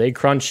up. They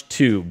crunched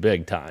too,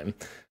 big time.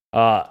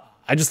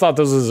 I just thought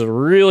this was a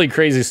really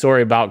crazy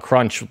story about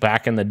crunch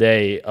back in the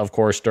day, of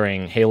course,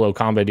 during Halo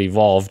Combat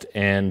Evolved,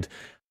 and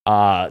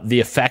the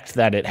effect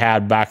that it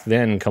had back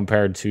then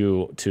compared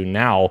to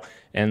now.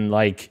 And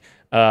like,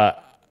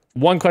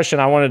 one question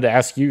I wanted to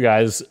ask you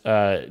guys,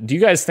 do you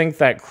guys think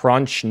that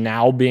crunch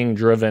now being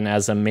driven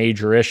as a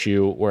major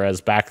issue, whereas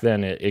back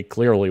then it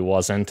clearly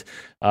wasn't,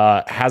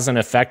 has an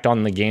effect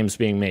on the games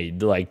being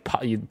made? Like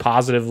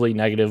positively,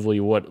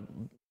 negatively,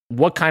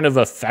 what kind of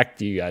effect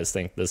do you guys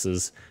think this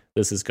is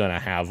going to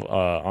have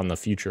on the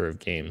future of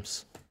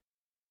games?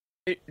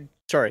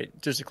 Sorry,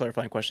 just a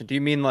clarifying question. Do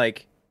you mean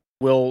like,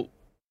 will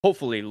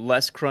hopefully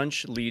less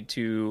crunch lead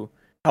to,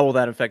 how will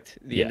that affect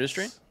the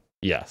industry?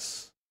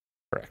 Yes,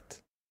 correct.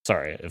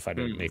 Sorry if I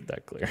didn't make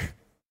that clear.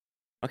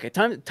 Okay,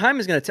 time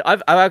is going to...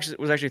 I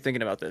was actually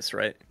thinking about this,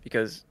 right?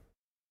 Because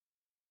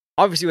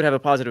obviously it would have a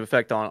positive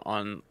effect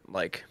on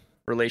like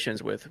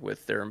relations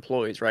with their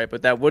employees, right?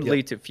 But that would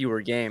lead to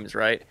fewer games,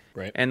 right?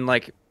 Right. And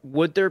like,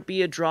 would there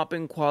be a drop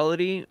in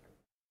quality?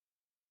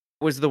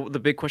 Was the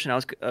big question I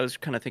was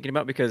kind of thinking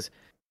about, because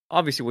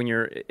obviously when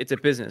it's a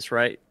business,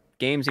 right?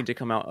 Games need to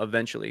come out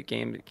eventually.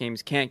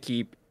 Games can't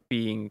keep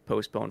being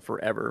postponed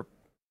forever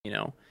you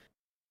know.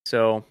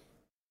 So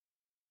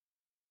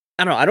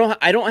I don't know.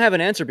 I don't have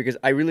an answer because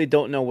I really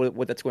don't know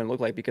what that's going to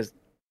look like, because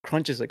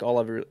crunch is like all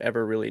I've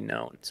ever really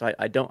known. So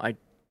I don't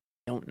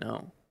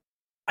know.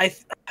 I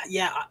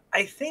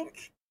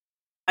think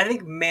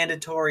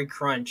mandatory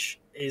crunch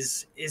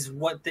is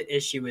what the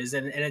issue is,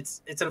 and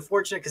it's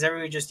unfortunate because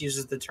everybody just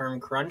uses the term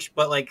crunch,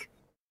 but like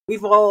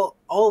we've all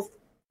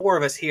 4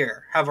 of us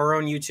here have our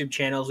own YouTube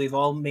channels. We've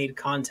all made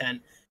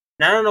content.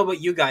 And I don't know about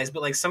you guys,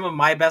 but like some of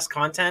my best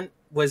content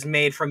was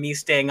made from me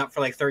staying up for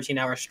like 13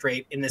 hours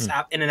straight in this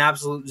in an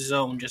absolute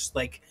zone, just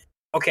like,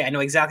 okay, I know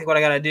exactly what I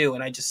gotta do,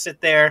 and I just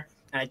sit there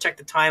and I check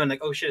the time and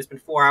like, oh shit, it's been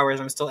 4 hours,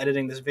 I'm still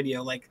editing this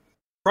video. Like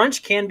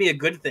crunch can be a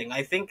good thing.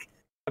 I think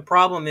the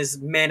problem is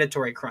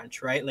mandatory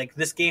crunch, right? Like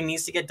this game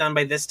needs to get done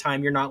by this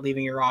time. You're not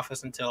leaving your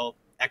office until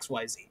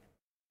XYZ.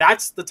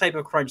 That's the type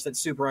of crunch that's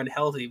super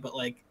unhealthy. But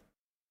like,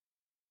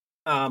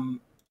 I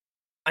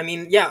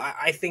mean, yeah,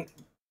 I think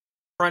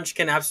crunch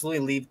can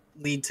absolutely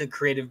lead to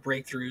creative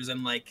breakthroughs,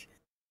 and like,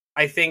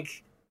 I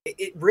think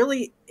it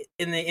really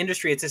in the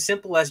industry, it's as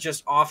simple as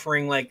just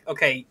offering like,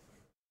 okay,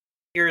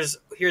 here's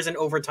an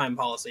overtime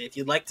policy. If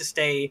you'd like to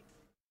stay,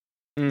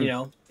 you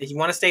know, if you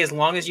want to stay as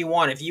long as you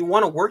want, if you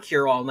want to work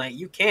here all night,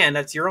 you can.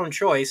 That's your own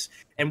choice,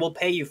 and we'll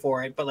pay you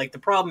for it. But like the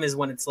problem is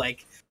when it's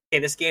like,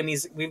 okay, this game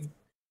needs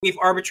we've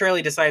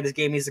arbitrarily decided this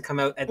game needs to come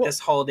out at this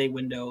holiday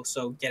window,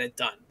 so get it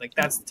done. Like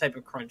that's the type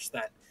of crunch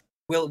that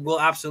will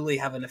absolutely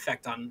have an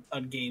effect on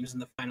games in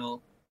the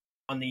final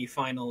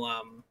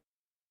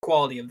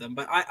quality of them.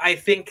 But I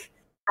think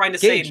trying to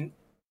say,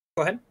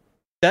 go ahead.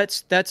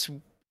 That's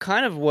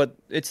kind of what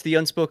it's the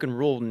unspoken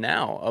rule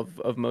now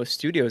of most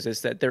studios, is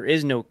that there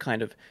is no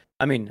kind of,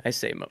 I mean, I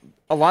say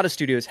a lot of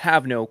studios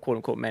have no quote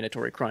unquote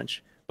mandatory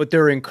crunch, but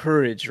they're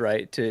encouraged,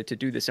 right, to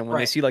do this. And when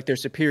they see like their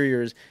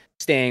superiors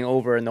staying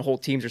over and the whole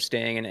teams are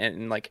staying,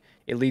 and like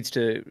it leads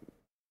to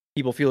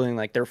people feeling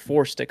like they're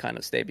forced to kind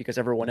of stay because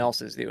everyone else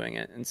is doing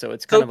it. And so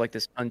it's kind of like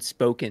this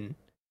unspoken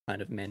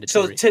kind of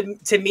mandatory. So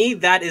to me,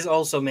 that is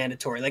also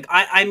mandatory. Like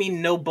I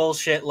mean, no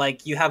bullshit.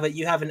 Like you have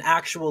an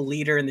actual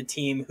leader in the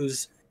team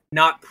who's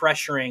not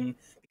pressuring,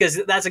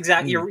 because that's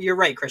exactly you're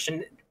right,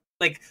 Christian.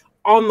 Like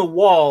on the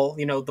wall,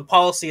 you know, the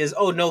policy is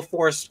no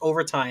forced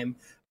overtime,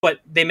 but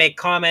they make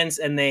comments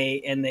and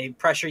they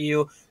pressure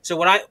you. So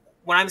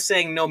when I'm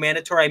saying no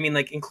mandatory, I mean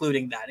like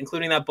including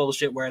that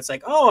bullshit where it's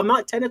like, I'm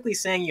not technically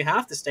saying you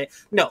have to stay.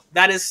 No,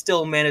 that is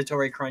still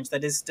mandatory crunch.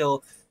 That is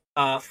still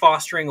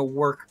fostering a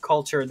work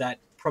culture that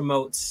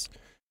promotes,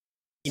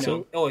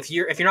 you know, if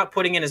you're not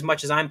putting in as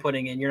much as I'm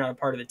putting in, you're not a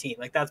part of the team.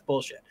 Like that's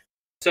bullshit.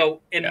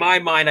 So in my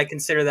mind, I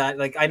consider that,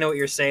 like, I know what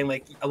you're saying.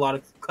 Like a lot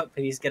of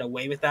companies get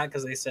away with that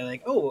because they say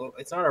like,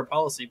 it's not our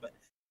policy. But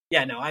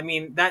yeah, no, I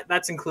mean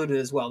that's included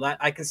as well. That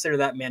I consider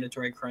that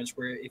mandatory crunch,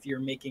 where if you're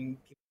making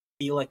people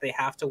feel like they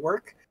have to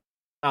work,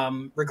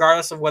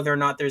 regardless of whether or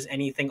not there's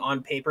anything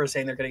on paper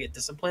saying they're going to get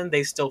disciplined,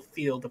 they still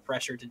feel the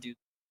pressure to do,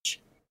 which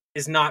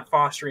is not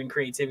fostering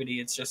creativity.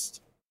 It's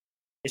just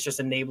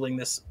enabling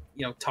this,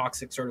 you know,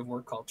 toxic sort of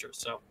work culture.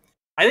 So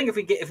I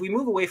think if we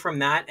move away from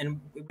that and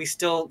we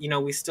still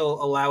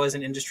allow as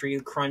an industry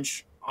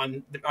crunch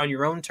on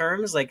your own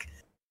terms, like,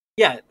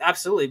 yeah,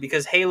 absolutely,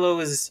 because Halo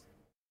is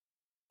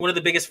one of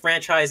the biggest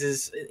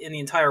franchises in the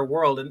entire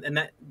world, and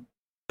that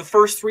the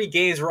first 3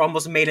 games were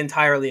almost made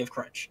entirely of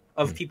crunch,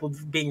 of people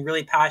being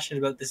really passionate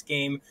about this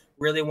game,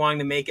 really wanting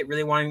to make it,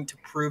 really wanting to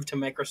prove to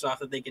Microsoft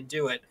that they could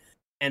do it,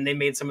 and they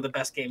made some of the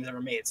best games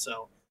ever made.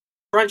 So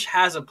crunch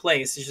has a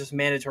place. It's just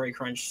mandatory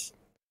crunch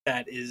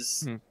that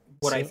is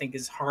what I think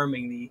is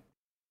harming the.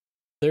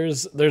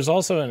 There's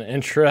also an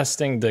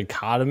interesting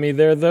dichotomy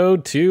there though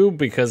too,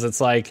 because it's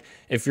like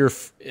if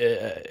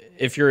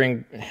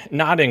you're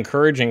not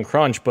encouraging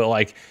crunch, but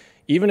like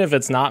even if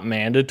it's not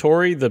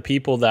mandatory, the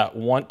people that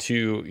want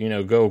to, you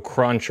know, go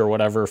crunch or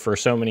whatever for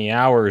so many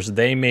hours,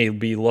 they may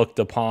be looked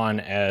upon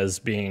as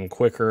being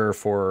quicker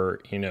for,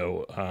 you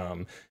know,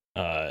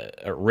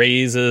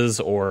 raises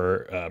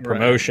or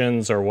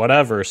promotions or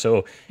whatever.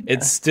 So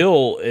it's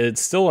still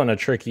in a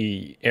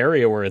tricky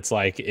area where it's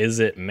like, is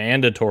it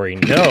mandatory?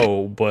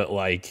 No, but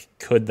like,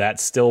 could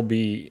that still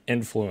be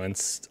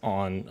influenced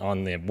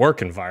on the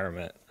work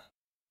environment?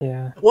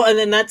 Yeah. Well, and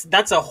then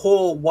that's a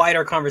whole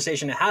wider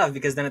conversation to have,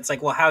 because then it's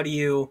like, well, how do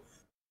you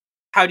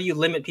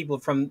limit people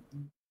from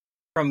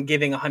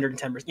giving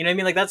 110%? You know what I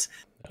mean? Like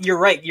you're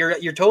right.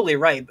 You're totally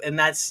right. And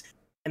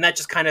that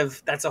just kind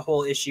of, that's a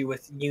whole issue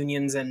with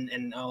unions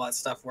and all that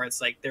stuff, where it's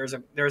like there's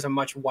a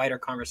much wider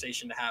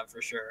conversation to have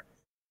for sure.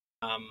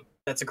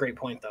 That's a great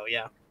point though.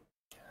 Yeah.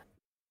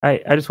 I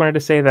just wanted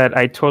to say that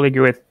I totally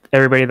agree with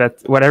everybody,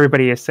 what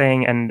everybody is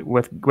saying, and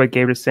with what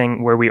Gabe is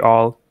saying, where we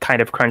all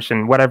kind of crunch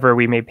in whatever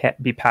we may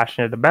be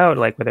passionate about,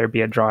 like whether it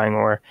be a drawing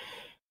or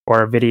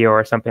a video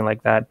or something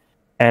like that.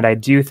 And I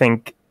do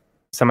think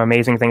some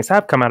amazing things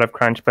have come out of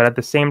crunch, but at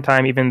the same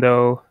time, even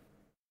though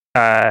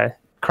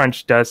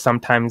crunch does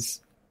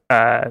sometimes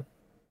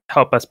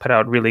help us put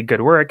out really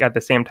good work, at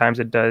the same time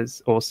it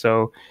does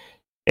also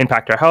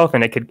impact our health,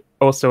 and it could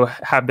also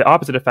have the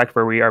opposite effect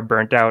where we are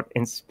burnt out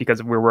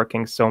because we're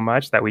working so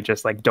much that we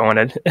just like don't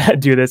want to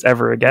do this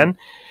ever again.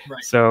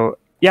 Right. So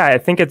yeah, I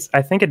think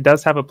it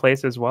does have a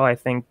place as well. I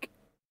think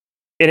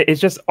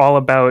it's just all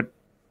about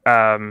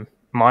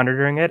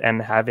monitoring it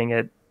and having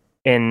it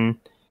in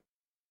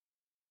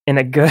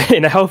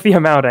a healthy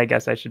amount, I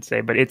guess I should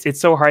say. But it's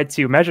so hard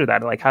to measure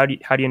that. Like how do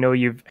you know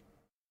you've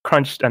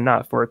crunched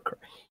enough, or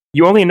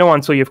you only know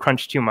until you've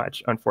crunched too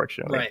much,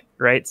 unfortunately.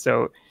 Right.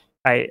 So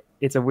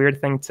it's a weird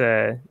thing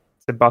to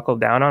buckle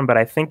down on, but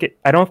I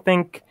don't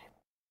think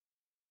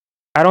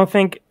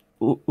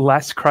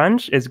less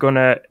crunch is going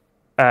to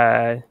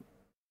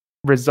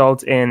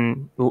result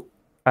in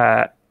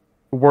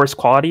worse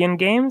quality in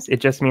games.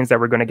 It just means that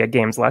we're going to get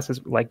games less,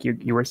 as like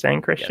you were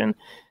saying, Christian. Yeah.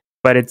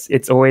 But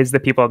it's always the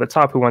people at the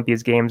top who want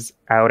these games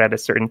out at a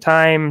certain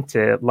time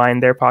to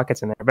line their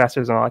pockets and their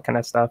investors and all that kind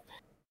of stuff.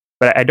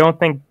 But I don't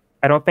think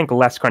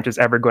less crunch is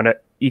ever going to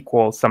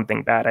equal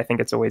something bad. I think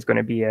it's always going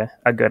to be a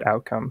good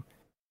outcome.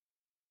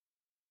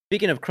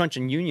 Speaking of crunch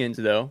and unions,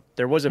 though,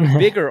 there was a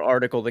bigger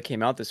article that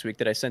came out this week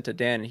that I sent to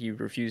Dan, and he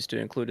refused to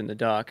include in the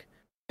doc.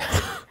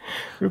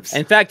 Oops.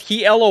 In fact,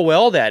 he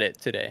LOL'd at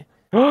it today.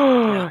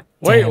 Yeah.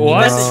 Wait,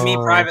 what? He messaged me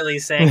privately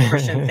saying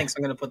Christian thinks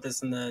I'm going to put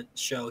this in the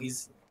show.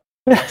 He's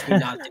watched me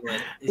not do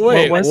it.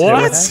 Wait,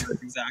 what?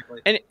 Exactly.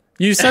 And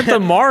you sent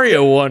the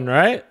Mario one,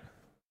 right?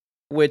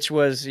 Which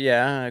was,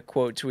 a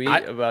quote tweet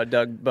about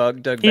Doug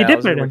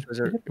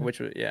Bowser, which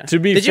was, yeah. To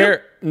be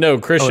fair, no,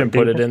 Christian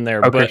put it in there.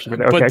 But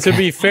to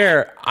be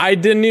fair, I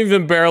didn't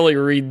even barely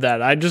read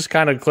that. I just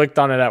kind of clicked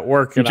on it at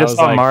work, and I was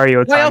like,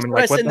 Mario time. And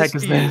like, what the heck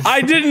is this?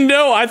 I didn't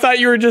know. I thought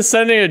you were just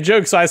sending a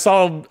joke. So I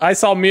saw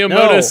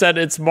Miyamoto said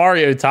it's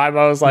Mario time.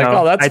 I was like,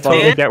 that's funny. I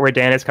totally get where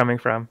Dan is coming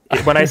from.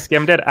 When I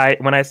skimmed it,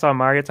 when I saw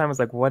Mario time, I was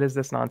like, what is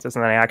this nonsense?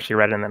 And then I actually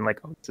read it, and then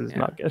like, this is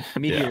not good.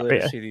 Media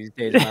literacy these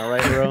days, am I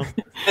right, bro?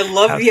 I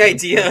love the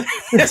idea.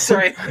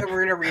 Sorry,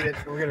 we're gonna read it.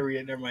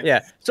 Never mind.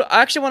 Yeah. So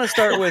I actually want to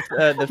start with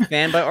the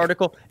Fanbyte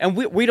article, and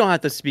we don't have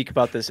to speak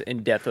about this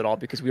in depth at all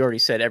because we already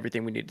said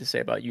everything we needed to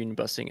say about union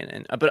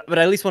busting, but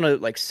I at least want to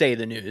like say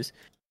the news.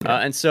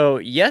 And so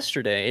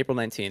yesterday, April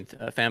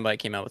 19th, Fanbyte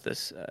came out with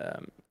this.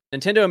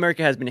 Nintendo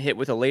America has been hit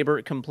with a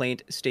labor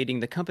complaint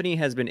stating the company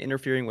has been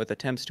interfering with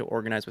attempts to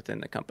organize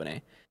within the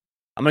company.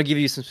 I'm gonna give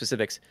you some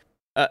specifics.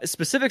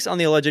 Specifics on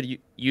the alleged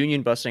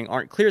union busting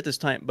aren't clear at this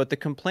time, but the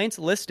complaint's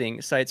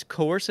listing cites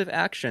coercive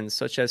actions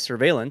such as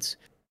surveillance,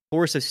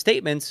 coercive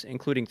statements,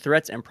 including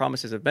threats and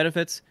promises of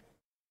benefits,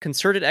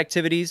 concerted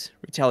activities,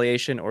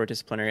 retaliation or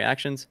disciplinary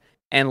actions,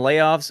 and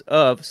layoffs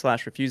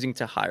of/refusing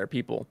to hire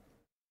people.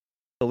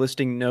 The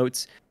listing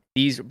notes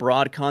these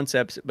broad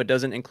concepts, but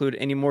doesn't include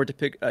any more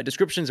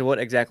descriptions of what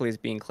exactly is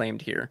being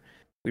claimed here.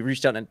 We've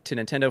reached out to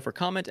Nintendo for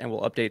comment, and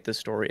we'll update the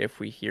story if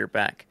we hear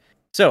back.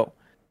 So,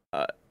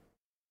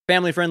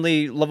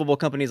 family-friendly, lovable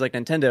companies like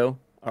Nintendo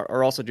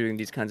are also doing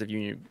these kinds of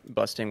union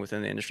busting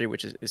within the industry,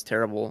 which is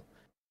terrible,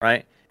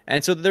 right?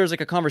 And so there was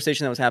like a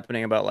conversation that was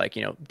happening about like,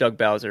 Doug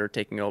Bowser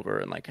taking over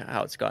and like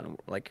how it's gotten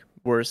like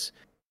worse.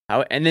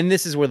 And then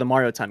this is where the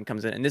Mario time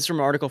comes in. And this is from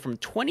an article from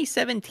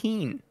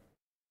 2017.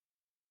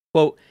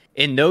 Quote,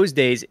 in those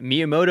days,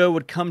 Miyamoto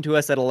would come to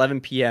us at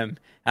 11 p.m.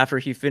 after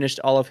he finished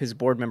all of his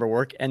board member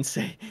work and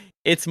say,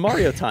 it's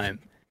Mario time,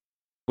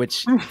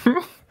 which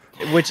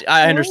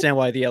I understand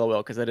why the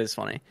LOL, because that is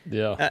funny.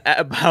 Yeah.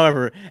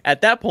 However,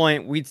 at that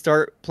point, we'd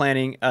start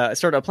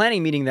a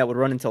planning meeting that would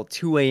run until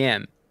 2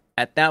 a.m.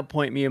 At that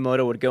point,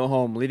 Miyamoto would go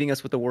home, leaving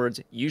us with the words,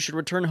 you should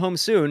return home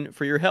soon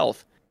for your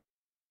health.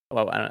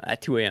 Well, I don't know,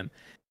 at 2 a.m.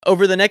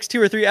 Over the next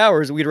 2 or 3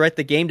 hours, we'd write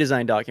the game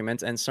design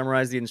documents and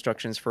summarize the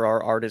instructions for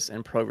our artists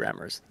and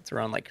programmers. It's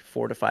around like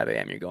 4 to 5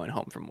 a.m. you're going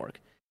home from work.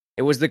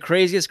 It was the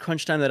craziest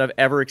crunch time that I've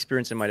ever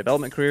experienced in my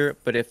development career,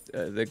 but if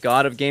the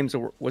god of games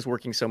was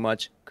working so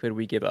much, could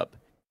we give up?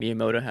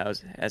 Miyamoto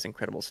has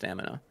incredible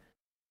stamina.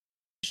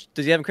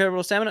 Does he have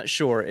incredible stamina?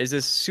 Sure. Is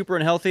this super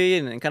unhealthy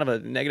and kind of a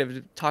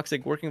negative,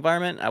 toxic work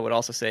environment? I would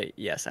also say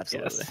yes,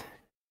 absolutely.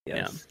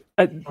 Yes.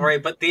 Yeah. All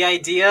right, but the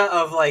idea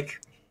of a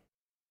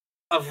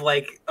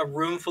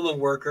room full of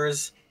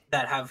workers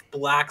that have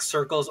black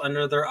circles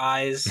under their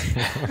eyes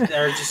that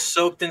are just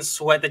soaked in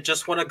sweat that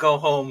just want to go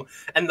home,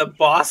 and the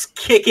boss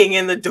kicking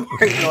in the door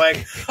and going,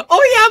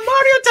 oh yeah,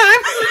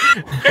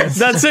 Mario time.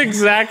 That's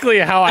exactly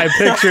how I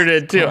pictured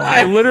it too.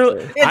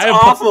 It's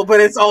awful, but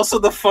it's also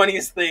the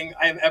funniest thing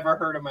I've ever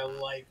heard in my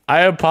life.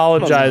 I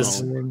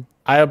apologize.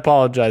 I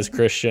apologize,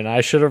 Christian.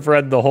 I should have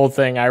read the whole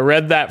thing. I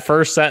read that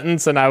first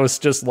sentence and I was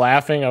just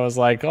laughing. I was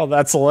like, oh,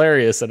 that's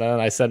hilarious. And then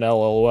I said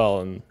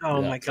LOL. And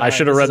my God, I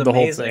should have read the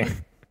whole thing.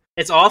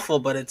 It's awful,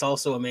 but it's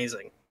also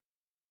amazing.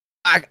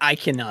 I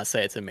cannot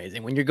say it's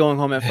amazing. When you're going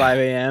home at 5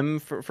 a.m.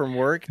 from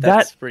work,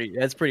 that's pretty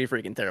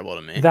freaking terrible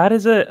to me. That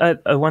is a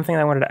one thing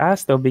I wanted to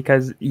ask, though,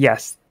 because,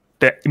 yes,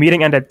 the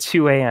meeting ended at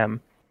 2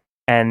 a.m.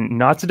 And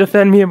not to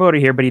defend Miyamoto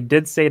here, but he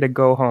did say to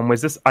go home.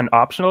 Was this an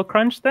optional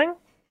crunch thing?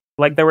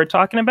 like that we're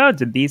talking about?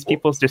 Did these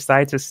people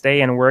decide to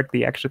stay and work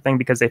the extra thing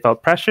because they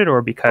felt pressured,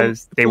 or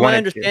because they wanted? My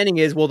understanding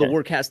is, the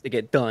work has to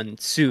get done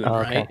soon,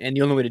 right? And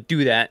the only way to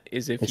do that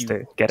is if you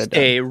get it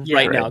stay done.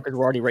 right now, because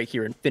we're already right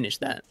here and finish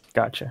that.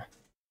 Gotcha.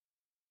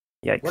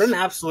 Yikes! What an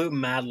absolute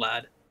mad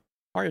lad!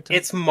 Mario time.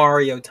 It's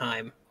Mario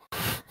time.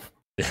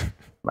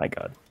 My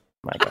God.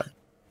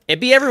 It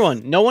be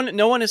everyone. No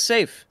one is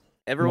safe.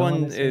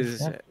 Everyone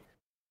is.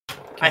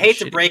 I hate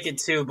to break it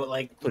too, but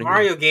like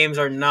Mario games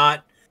are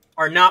not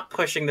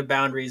pushing the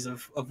boundaries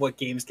of what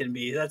games can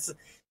be.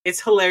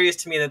 It's hilarious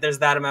to me that there's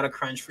that amount of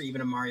crunch for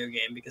even a Mario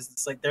game, because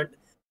it's like I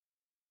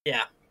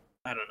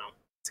don't know.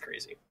 It's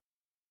crazy.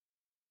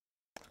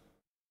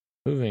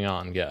 Moving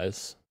on,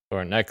 guys, to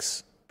our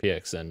next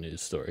PXN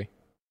news story.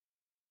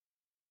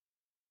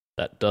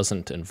 That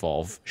doesn't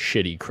involve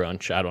shitty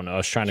crunch. I don't know. I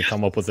was trying to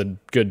come up with a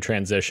good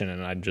transition,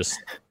 and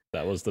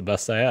that was the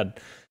best I had.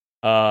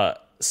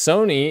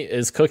 Sony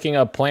is cooking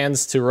up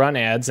plans to run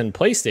ads in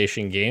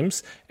PlayStation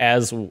games,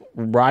 as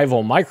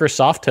rival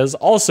Microsoft has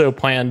also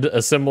planned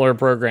a similar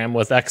program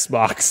with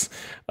Xbox.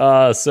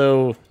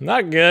 So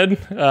not good.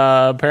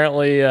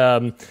 Apparently,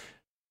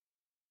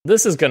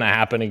 this is going to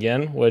happen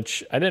again,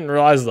 which I didn't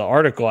realize the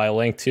article I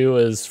linked to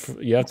is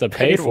you have to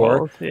pay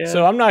for. Yeah.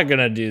 So I'm not going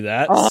to do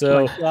that.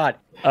 Oh my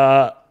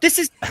God. This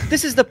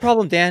is the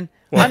problem, Dan.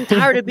 I'm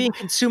tired of being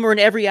consumer in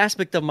every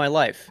aspect of my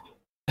life.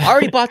 I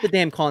already bought the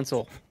damn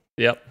console.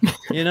 Yep.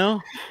 You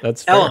know?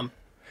 That's fair.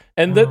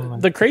 And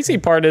the crazy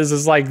part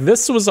is like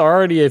this was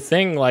already a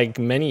thing like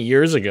many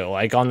years ago.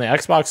 Like on the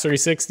Xbox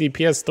 360,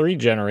 PS3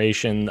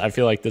 generation, I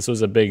feel like this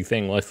was a big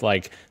thing with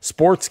like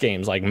sports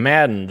games like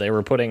Madden. They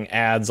were putting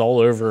ads all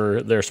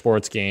over their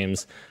sports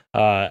games.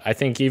 I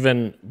think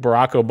even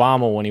Barack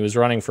Obama, when he was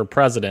running for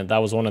president, that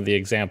was one of the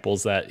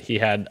examples that he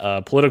had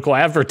political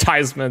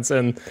advertisements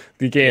in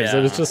the games. Yeah.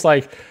 It was just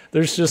like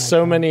there's just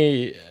so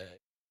many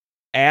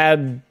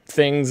ad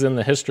things in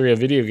the history of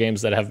video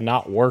games that have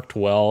not worked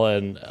well,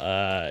 and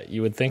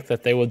you would think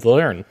that they would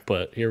learn,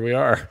 but here we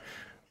are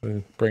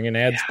bringing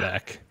ads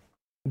back.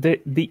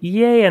 The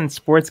EA and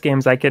sports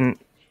games I can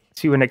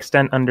to an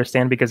extent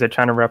understand, because they're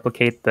trying to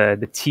replicate the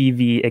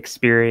TV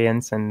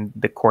experience and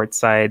the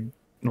courtside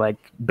like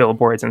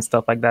billboards and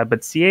stuff like that,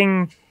 but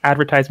seeing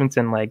advertisements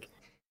in like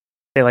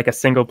say like a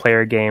single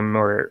player game,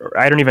 or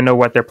I don't even know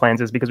what their plans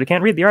is, because we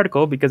can't read the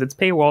article because it's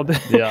paywalled.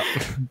 Yeah.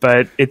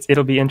 But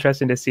it'll be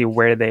interesting to see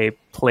where they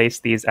place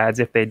these ads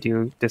if they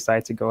do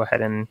decide to go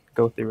ahead and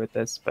go through with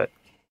this. But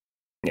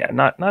yeah,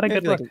 not a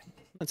good look.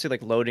 Let's say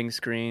like loading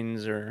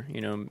screens or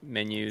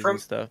menus and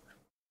stuff.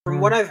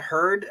 From what I've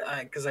heard,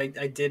 because I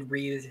did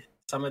read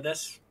some of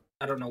this,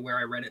 I don't know where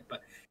I read it,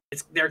 but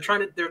they're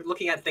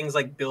looking at things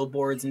like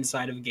billboards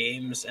inside of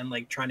games and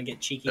like trying to get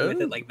cheeky with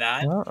it like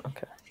that. Oh,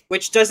 okay.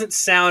 Which doesn't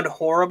sound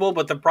horrible,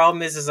 but the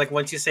problem is like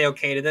once you say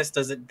okay to this,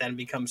 does it then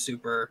become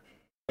super,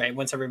 right?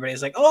 Once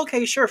everybody's like, oh,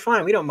 okay, sure,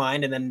 fine, we don't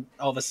mind, and then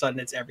all of a sudden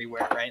it's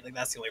everywhere, right? Like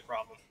that's the only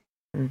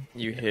problem.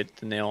 You hit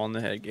the nail on the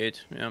head,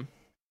 Gage. Yeah.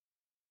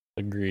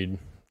 Agreed.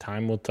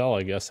 Time will tell,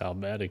 I guess, how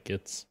bad it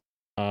gets.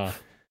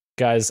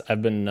 Guys,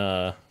 I've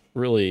been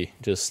really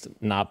just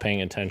not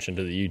paying attention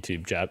to the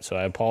YouTube chat, so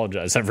I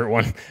apologize,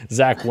 everyone.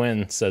 Zach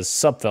Wynn says,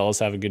 sup, fellas,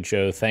 have a good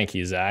show. Thank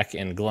you, Zach.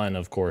 And Glenn,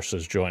 of course,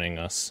 is joining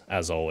us,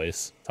 as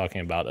always,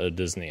 talking about a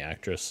Disney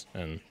actress,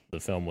 and the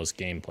film was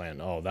Game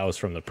Plan. Oh, that was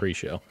from the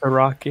pre-show. The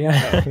Rock,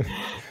 yeah.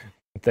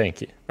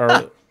 Thank you.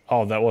 That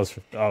was...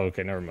 Oh,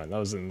 okay, never mind. That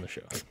was in the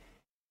show.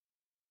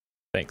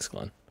 Thanks,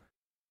 Glenn.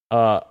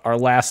 Our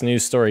last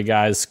news story,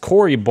 guys.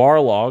 Cory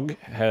Barlog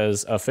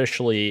has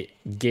officially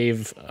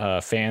gave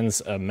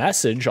fans a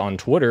message on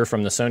Twitter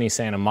from the Sony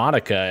Santa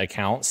Monica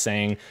account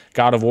saying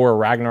God of War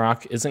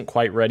Ragnarok isn't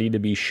quite ready to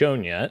be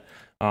shown yet.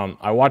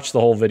 I watched the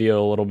whole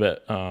video a little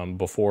bit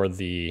before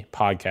the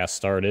podcast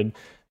started,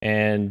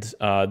 and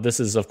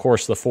this is, of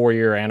course, the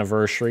 4-year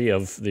anniversary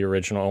of the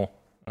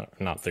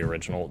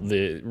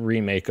the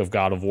remake of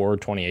God of War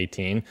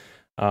 2018.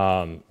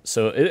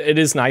 So it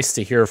is nice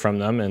to hear from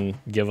them and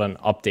give an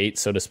update,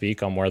 so to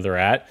speak, on where they're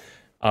at.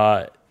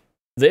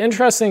 The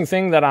interesting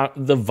thing the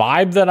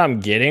vibe that I'm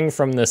getting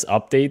from this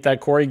update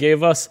that Cory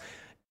gave us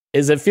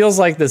is it feels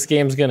like this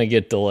game's going to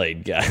get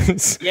delayed,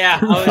 guys. Yeah,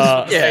 I was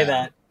going to say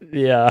that.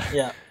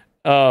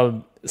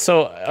 Yeah.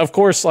 So of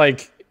course,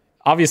 like,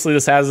 obviously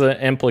this has an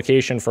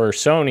implication for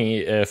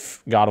Sony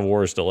if God of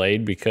War is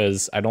delayed,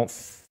 because I don't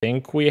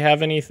think we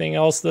have anything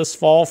else this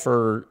fall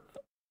for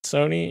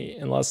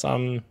Sony, unless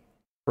I'm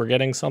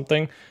forgetting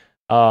something.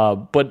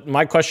 But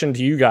my question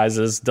to you guys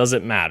is, does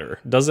it matter?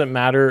 Does it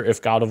matter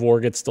if God of War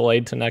gets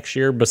delayed to next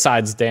year,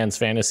 besides Dan's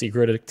fantasy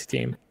critic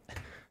team?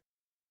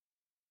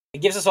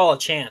 It gives us all a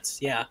chance,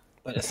 yeah.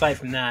 But aside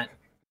from that,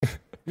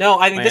 no,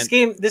 I think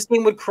this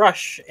game would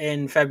crush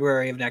in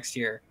February of next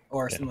year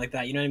or something like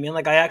that. You know what I mean?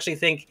 Like, I actually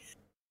think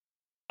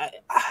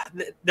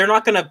they're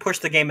not going to push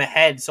the game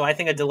ahead, so I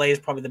think a delay is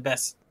probably the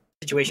best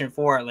situation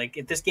for it. Like,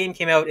 if this game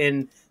came out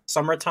in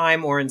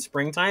summertime or in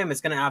springtime,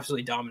 it's going to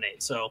absolutely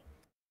dominate. So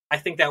I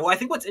think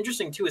what's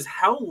interesting too is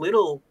how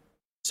little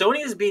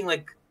Sony is being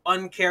like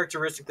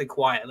uncharacteristically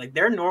quiet. Like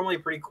they're normally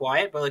pretty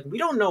quiet, but like we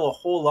don't know a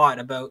whole lot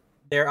about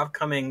their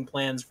upcoming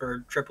plans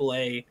for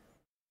AAA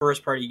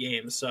first party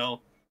games.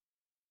 So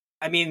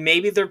I mean,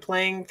 maybe they're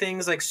playing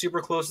things like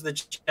super close to the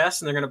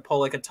chest and they're going to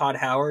pull like a Todd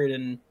Howard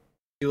and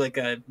do like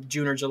a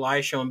June or July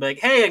show and be like,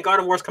 hey,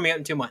 God of War's coming out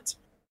in 2 months.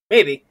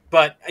 Maybe.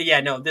 But yeah,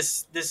 no,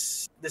 this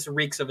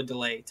reeks of a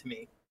delay to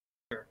me.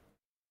 Sure.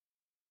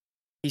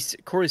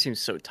 Corey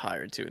seems so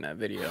tired too in that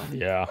video.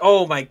 Yeah.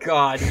 Oh my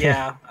God.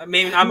 Yeah. I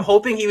mean, I'm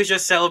hoping he was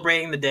just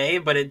celebrating the day,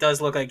 but it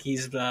does look like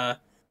he's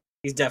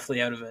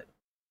definitely out of it.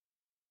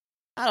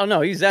 I don't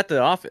know. He's at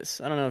the office.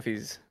 I don't know if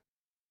he's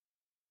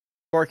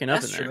working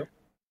up That's in there. True.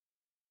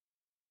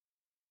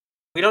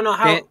 We don't know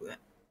how.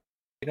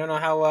 We don't know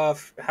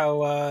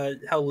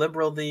how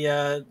liberal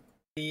the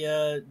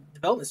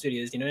development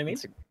studio is. You know what I mean?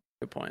 That's a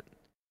good point.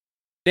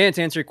 Dan,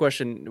 to answer your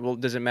question, well,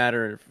 does it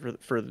matter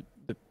for the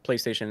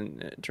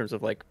PlayStation in terms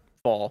of like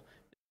fall?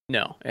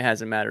 No, it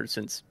hasn't mattered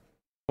since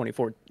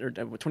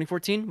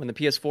 2014 when the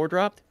PS4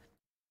 dropped,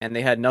 and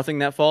they had nothing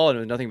that fall, and it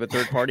was nothing but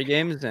third-party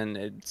games, and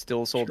it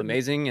still sold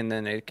amazing, and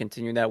then it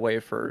continued that way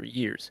for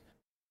years.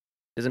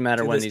 Doesn't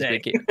matter when these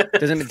big games.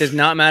 Does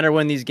not matter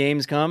when these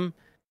games come.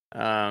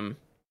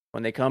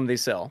 When they come, they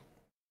sell.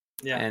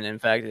 Yeah. And in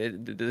fact,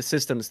 the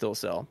systems still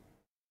sell.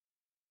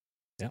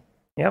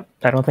 Yep.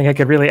 I don't think I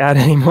could really add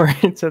any more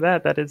to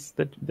that. That is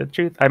the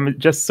truth. I'm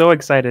just so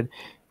excited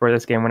for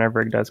this game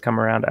whenever it does come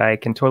around. I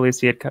can totally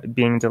see it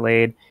being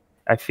delayed.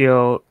 I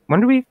feel,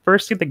 when did we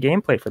first see the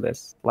gameplay for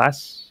this?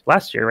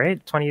 Last year,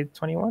 right?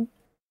 2021? I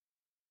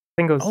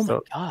think it was. Oh my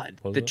God.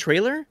 The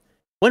trailer?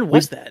 When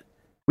was that?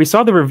 We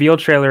saw the reveal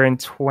trailer in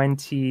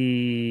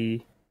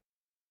 20...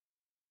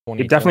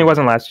 It definitely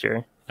wasn't last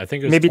year. I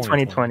think it was maybe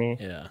 2020.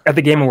 Yeah. At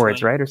the Game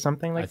Awards, right? Or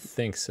something like that? I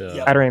think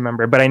so. I don't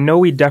remember. But I know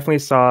we definitely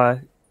saw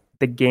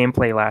the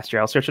gameplay last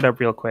year. I'll search it up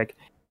real quick.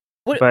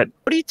 What are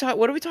we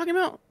talking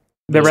about?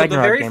 The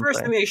very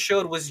first thing they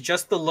showed was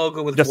just the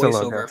logo with just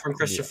voiceover from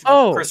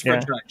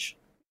Christopher Judge.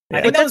 Yeah.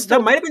 I think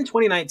that might have been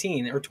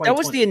 2019 or 2020. That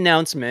was the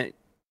announcement.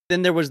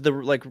 Then there was the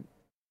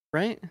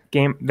right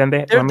game. Then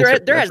there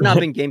has not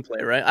been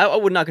gameplay, right? I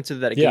would not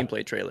consider that a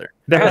gameplay trailer.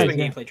 There has been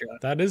gameplay trailer.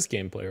 That is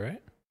gameplay,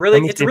 right?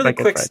 Really, it's really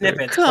quick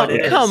snippets.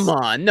 Come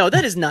on, no,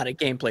 that is not a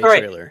gameplay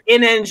trailer.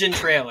 In-engine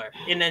trailer,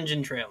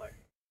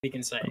 we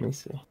can say. Let me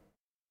see.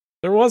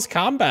 There was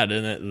combat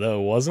in it, though,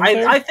 wasn't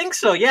there? I think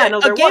so. Yeah,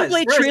 no, there was. A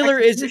gameplay trailer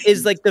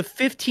is like the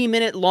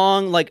 15-minute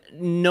long, like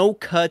no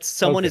cuts.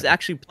 Someone is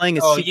actually playing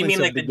a sequence of the game. Oh, you mean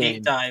like the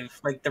deep dive,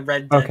 like the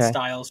Red Dead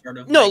style sort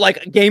of? No,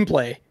 like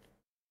gameplay.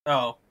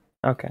 Oh,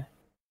 okay.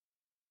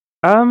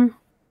 I'm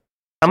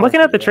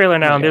looking at the trailer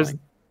now, and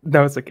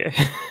it's okay.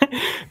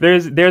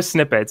 there's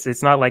snippets.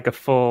 It's not like a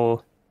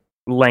full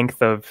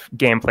length of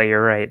gameplay.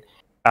 You're right.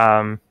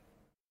 But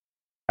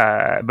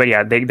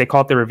yeah, they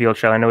call it the reveal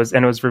trailer, and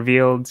it was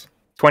revealed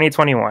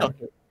 2021.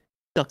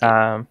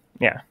 Okay.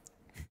 Yeah.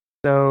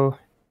 So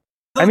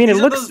I mean, it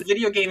looks those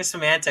video game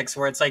semantics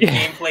where it's like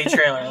gameplay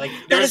trailer. Like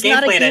there's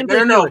gameplay in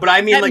it. No, but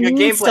I mean that like a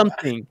gameplay.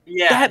 Something.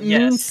 Yeah, that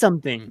means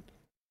something.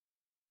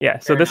 Yeah.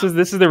 So this is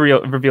the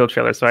real reveal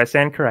trailer. So I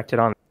stand corrected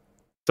on.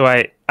 So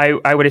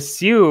I would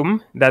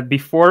assume that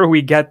before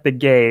we get the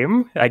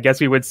game, I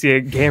guess we would see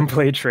a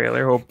gameplay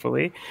trailer,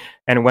 hopefully.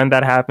 And when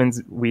that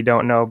happens, we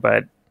don't know.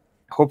 But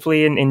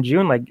hopefully in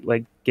June,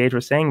 like Gage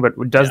was saying.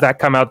 But does that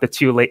come out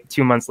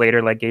 2 months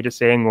later, like Gage is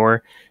saying,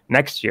 or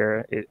next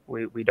year?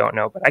 We don't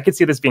know. But I could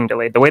see this being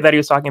delayed. The way that he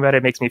was talking about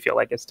it makes me feel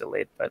like it's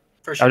delayed. But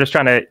for sure. I was just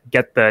trying to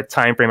get the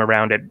time frame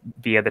around it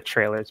via the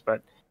trailers.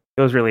 But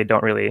those really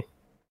don't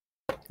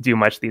do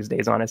much these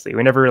days, honestly.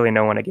 We never really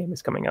know when a game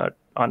is coming out,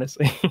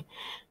 honestly.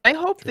 I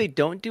hope they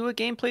don't do a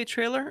gameplay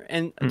trailer,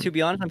 and to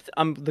be honest,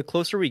 I'm the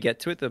closer we get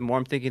to it, the more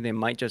I'm thinking they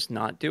might just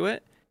not do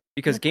it,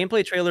 because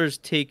gameplay trailers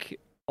take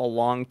a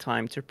long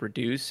time to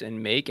produce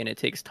and make, and it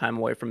takes time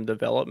away from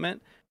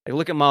development. Like,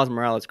 look at Miles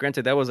Morales.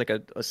 Granted, that was like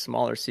a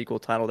smaller sequel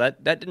title.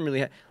 That didn't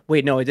really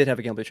wait, no, it did have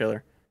a gameplay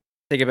trailer.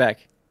 Take it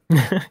back.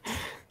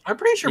 I'm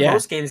pretty sure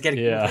most games get a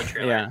gameplay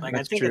trailer. Yeah, like,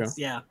 I think true. It's,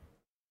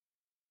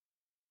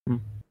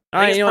 All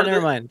right, you know what?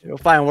 Never mind.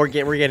 Fine, we're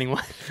getting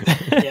one.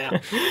 Yeah.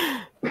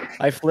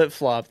 I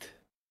flip-flopped.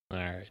 All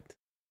right.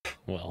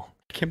 Well,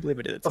 I can't believe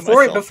I did it.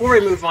 Before we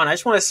move on, I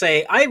just want to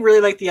say I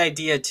really like the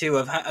idea too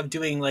of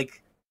doing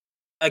like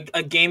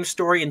a game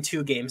story in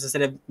 2 games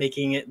instead of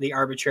making it the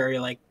arbitrary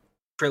like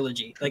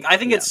trilogy. Like I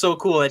think it's so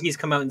cool that he's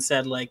come out and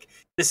said like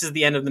this is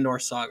the end of the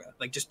Norse saga.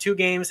 Like just 2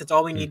 games, that's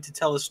all we need to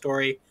tell the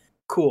story.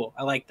 Cool.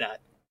 I like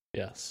that.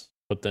 Yes.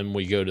 But then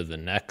we go to the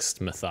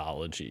next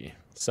mythology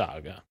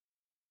saga.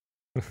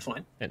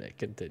 Fine. And it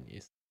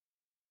continues.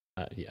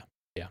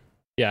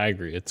 Yeah, I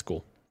agree. It's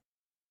cool.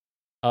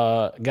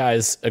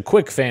 Guys, a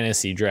quick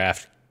fantasy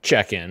draft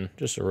check-in.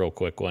 Just a real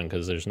quick one,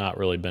 because there's not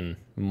really been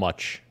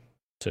much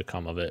to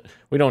come of it.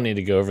 We don't need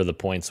to go over the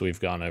points. We've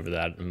gone over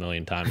that a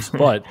million times.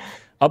 But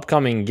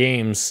upcoming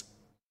games,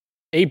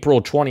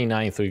 April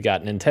 29th, we've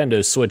got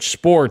Nintendo Switch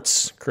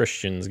Sports.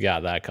 Christian's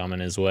got that coming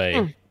his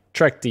way.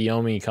 Trek to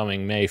Yomi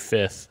coming May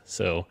 5th.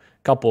 So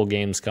a couple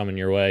games coming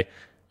your way.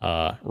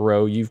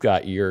 Ro, you've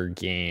got your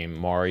game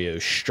Mario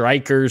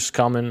Strikers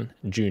coming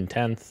June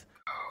 10th.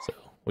 So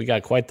we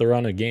got quite the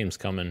run of games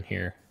coming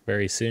here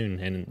very soon,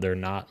 and they're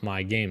not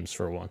my games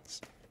for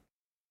once.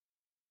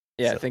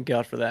 Yeah, so. Thank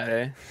God for that,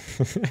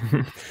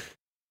 eh?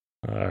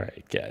 All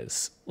right,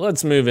 guys.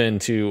 Let's move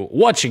into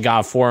what you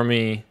got for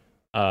me.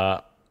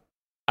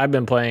 I've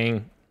been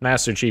playing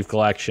Master Chief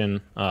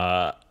Collection.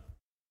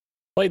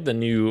 Played the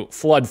new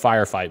Flood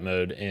Firefight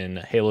mode in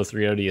Halo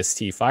 3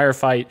 ODST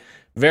Firefight.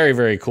 Very,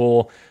 very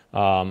cool.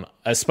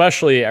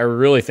 Especially, I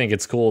really think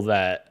it's cool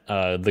that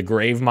the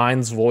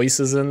Gravemind's voice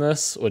is in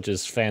this, which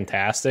is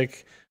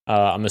fantastic.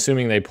 I'm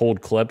assuming they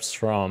pulled clips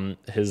from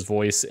his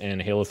voice in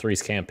Halo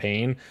 3's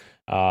campaign.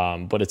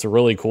 But it's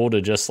really cool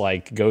to just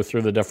like go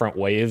through the different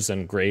waves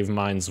and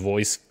Gravemind's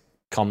voice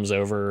comes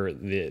over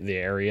the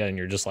area and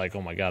you're just like,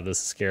 oh my God, this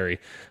is scary.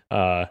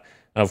 And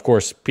of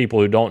course, people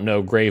who don't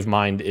know,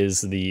 Gravemind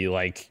is the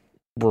like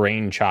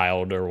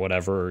brainchild or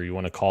whatever you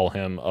want to call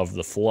him of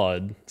the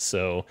Flood.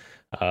 So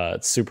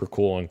it's super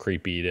cool and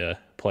creepy to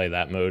play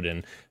that mode,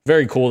 and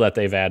very cool that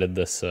they've added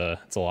this.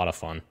 It's a lot of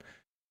fun.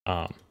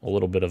 A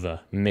little bit of a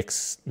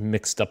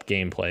mixed up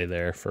gameplay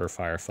there for a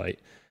Firefight.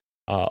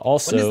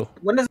 Also,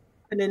 when does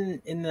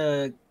in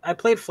the I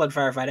played Flood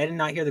Firefight. I did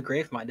not hear the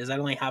Gravemind. Does that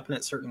only happen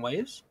at certain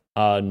waves?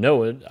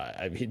 No,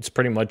 it's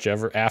pretty much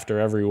after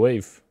every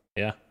wave.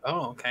 Yeah.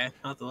 Oh, okay.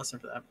 I'll have to listen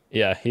for that.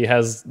 Yeah, he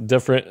has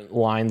different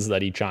lines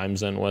that he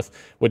chimes in with,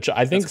 which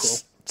I think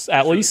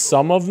at least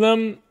some of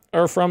them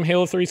are from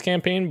Halo 3's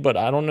campaign, but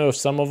I don't know if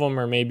some of them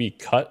are maybe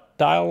cut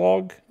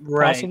dialogue,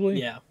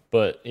 possibly. Yeah.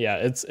 But yeah,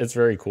 it's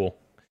very cool.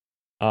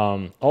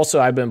 Also,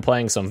 I've been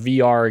playing some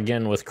VR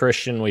again with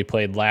Christian. We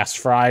played last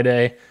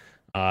Friday.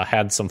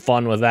 Had some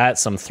fun with that,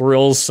 some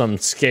thrills, some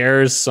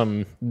scares,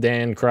 some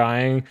Dan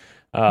crying,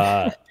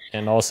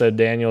 and also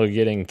Daniel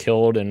getting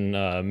killed in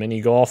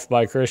mini golf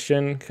by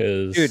Christian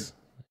because, you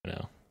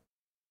know.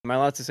 Am I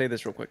allowed to say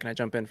this real quick? Can I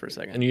jump in for a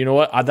second? And you know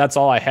what? That's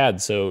all I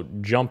had, so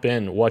jump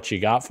in. What you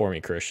got for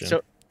me, Christian?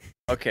 So,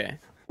 okay.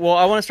 Well,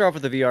 I want to start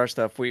off with the VR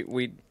stuff.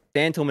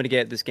 Dan told me to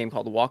get this game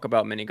called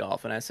Walkabout Mini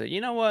Golf, and I said, you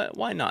know what?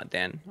 Why not,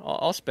 Dan?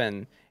 I'll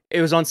spend... It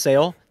was on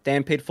sale.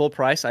 Dan paid full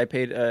price. I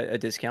paid a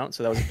discount,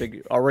 so that was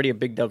already a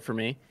big dub for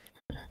me.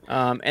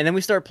 And then we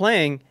start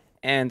playing,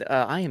 and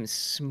I am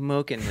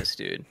smoking this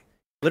dude,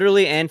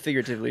 literally and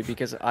figuratively,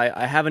 because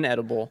I have an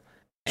edible,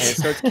 and it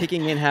starts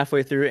kicking in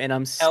halfway through, and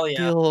I'm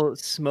still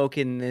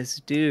smoking this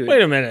dude.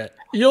 Wait a minute,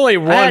 you only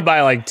won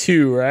by like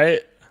 2, right?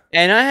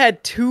 And I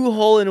had 2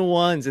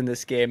 hole-in-ones in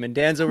this game, and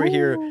Dan's over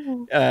here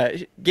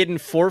getting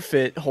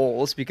forfeit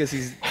holes because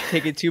he's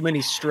taking too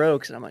many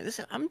strokes. And I'm like,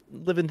 I'm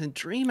living the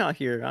dream out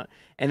here.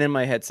 And then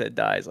my headset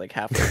dies like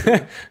halfway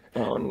through.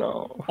 Oh,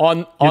 no.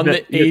 On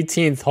the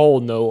 18th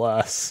hole, no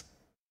less.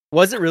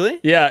 Was it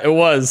really? Yeah, it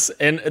was.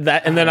 And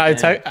then I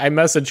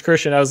messaged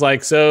Christian. I was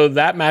like, so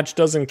that match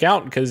doesn't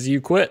count because you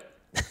quit.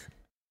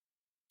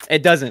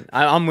 It doesn't.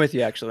 I'm with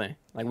you, actually.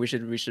 Like, we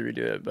should redo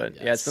it. But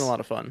yes. Yeah, it's been a lot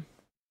of fun.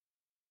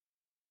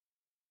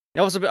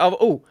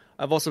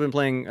 I've also been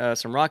playing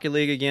some Rocket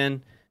League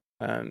again.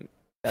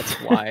 That's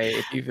why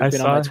if you've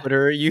been on my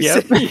Twitter, you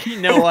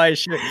know why I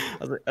should.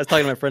 I was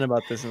talking to my friend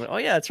about this, and like, oh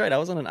yeah, that's right. I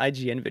was on an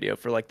IGN video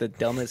for like the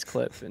dumbest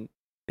clip, and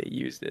they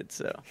used it.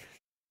 So,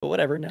 but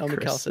whatever. Now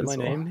Mikal said my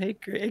name. Hey,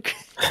 Greg.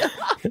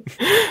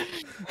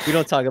 We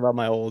don't talk about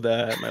my old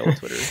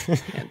Twitter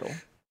handle.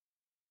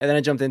 And then I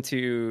jumped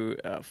into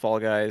Fall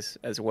Guys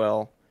as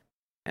well,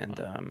 and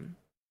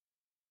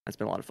that's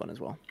been a lot of fun as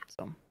well.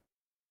 So.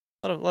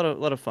 A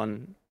lot of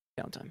fun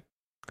downtime.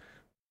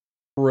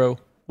 Bro,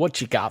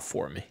 what you got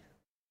for me?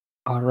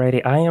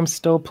 Alrighty, I am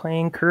still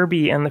playing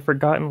Kirby and the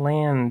Forgotten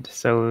Land.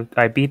 So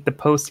I beat the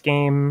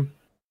post-game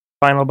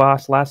final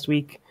boss last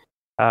week.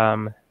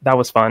 That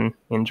was fun.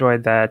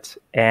 Enjoyed that.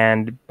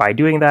 And by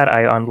doing that,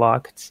 I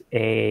unlocked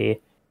I'm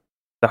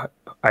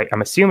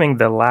assuming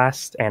the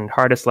last and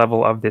hardest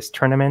level of this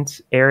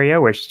tournament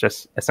area, which is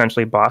just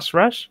essentially boss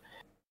rush.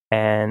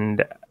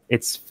 And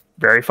it's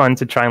very fun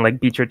to try and like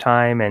beat your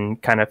time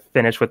and kind of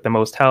finish with the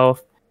most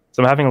health.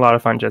 So I'm having a lot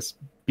of fun just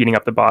beating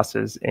up the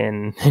bosses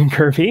in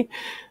Kirby.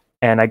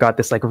 And I got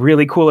this like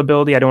really cool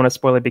ability. I don't want to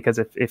spoil it because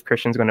if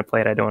Christian's going to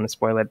play it, I don't want to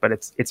spoil it. But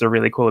it's a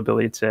really cool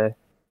ability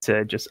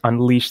to just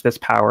unleash this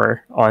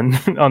power on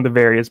on the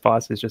various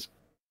bosses, just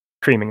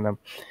creaming them.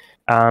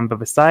 But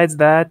besides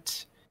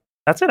that,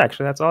 that's it.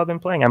 Actually, that's all I've been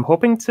playing. I'm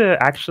hoping to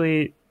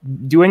actually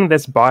doing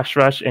this boss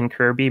rush in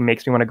Kirby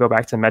makes me want to go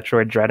back to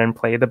Metroid Dread and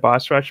play the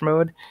boss rush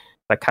mode.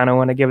 I kind of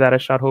want to give that a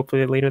shot,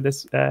 hopefully later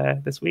this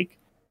week.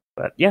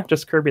 But yeah,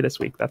 just Kirby this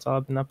week. That's all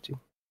I've been up to.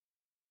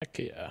 Heck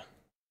yeah.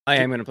 I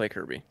am going to play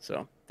Kirby,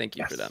 so thank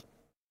you for that.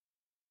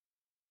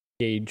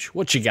 Gage,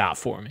 what you got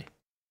for me?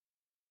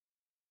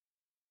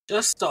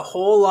 Just a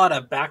whole lot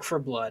of Back 4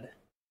 Blood.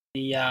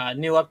 The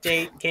new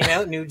update came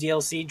out, new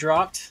DLC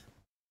dropped,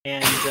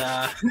 and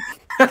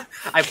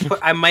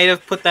I might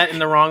have put that in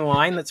the wrong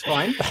line. That's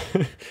fine.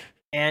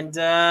 And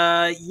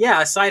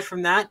aside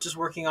from that, just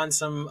working on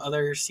some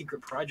other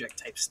secret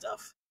project type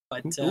stuff.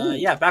 But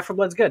Back 4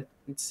 Blood's good.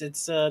 It's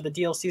the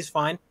DLC's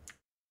fine.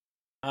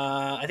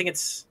 I think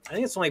it's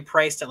only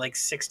priced at like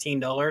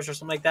 $16 or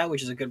something like that,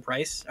 which is a good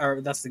price.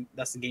 Or that's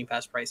the Game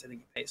Pass price I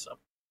think you pay. So,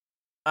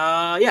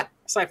 yeah.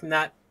 Aside from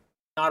that,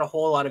 not a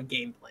whole lot of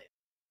gameplay.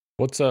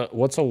 What's a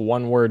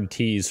 1-word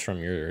tease from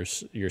your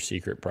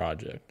secret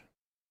project?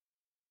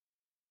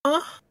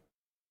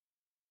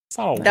 It's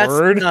not a word.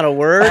 That's not a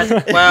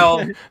word.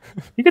 Well,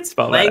 you could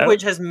spell that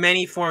language has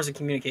many forms of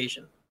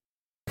communication.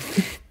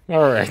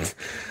 All right.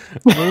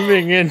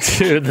 Moving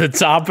into the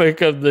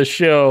topic of the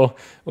show,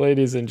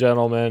 ladies and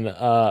gentlemen,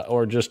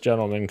 or just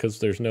gentlemen, because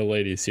there's no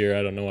ladies here.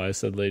 I don't know why I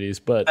said ladies,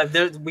 but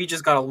we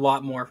just got a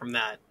lot more from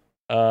that.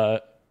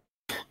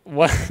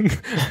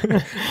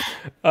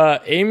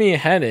 Amy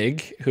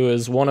Hennig, who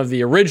is one of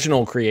the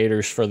original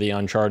creators for the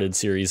Uncharted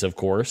series, of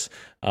course,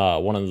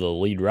 one of the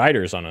lead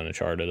writers on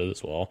Uncharted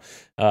as well,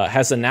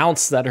 has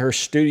announced that her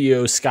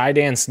studio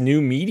Skydance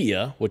New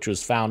Media, which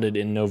was founded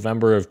in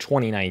November of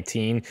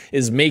 2019,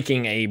 is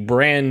making a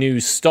brand new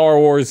Star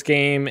Wars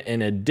game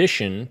in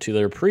addition to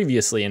their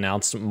previously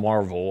announced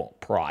Marvel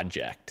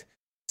project.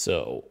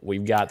 So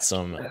we've got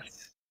some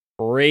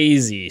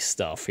crazy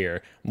stuff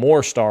here.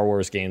 More Star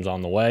Wars games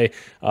on the way.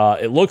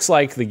 It looks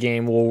like the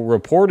game will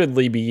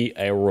reportedly be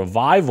a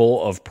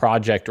revival of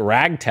Project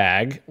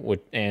Ragtag,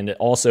 and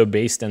also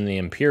based in the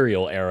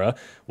Imperial era,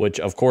 which,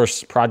 of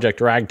course,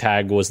 Project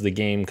Ragtag was the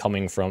game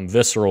coming from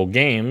Visceral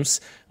Games,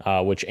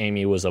 which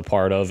Amy was a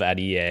part of at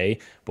EA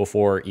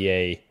before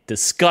EA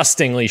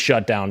disgustingly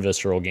shut down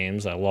Visceral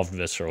Games. I loved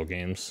Visceral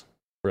Games.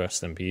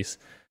 Rest in peace.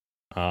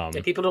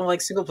 People don't like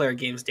single-player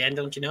games, Dan,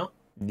 don't you know?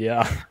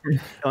 Yeah.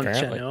 Don't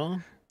you know?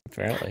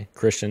 Apparently.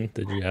 Christian,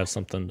 did you have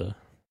something to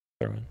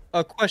throw in?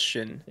 A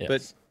question, Yes.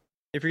 but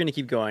if you're going to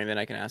keep going, then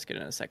I can ask it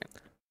in a second.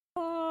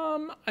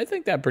 I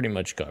think that pretty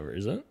much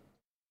covers it.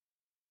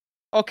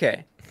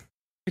 Okay.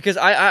 Because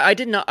I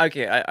did not...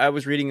 Okay, I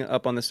was reading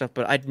up on this stuff,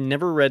 but I'd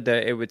never read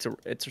that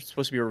it's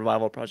supposed to be a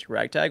revival of Project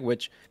Ragtag,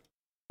 which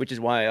is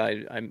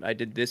why I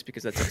did this,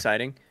 because that's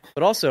exciting.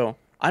 But also,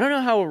 I don't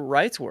know how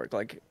rights work.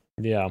 Like,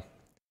 Yeah.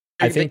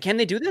 can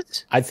they do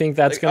this? I think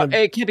that's like, going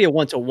to... It can't be a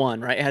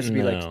one-to-one, right? It has to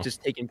be No. like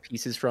just taking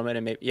pieces from it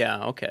and maybe...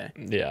 Yeah, okay.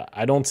 Yeah,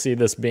 I don't see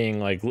this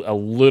being like a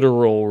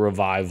literal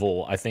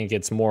revival. I think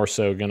it's more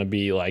so going to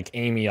be like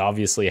Amy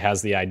obviously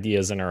has the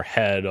ideas in her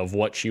head of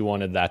what she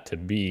wanted that to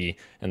be,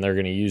 and they're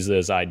going to use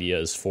those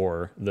ideas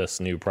for this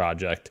new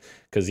project.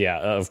 Because, yeah,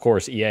 of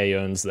course, EA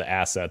owns the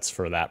assets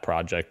for that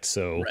project.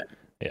 So, Right.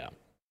 Yeah.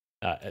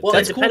 Well,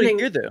 That's cool to depending-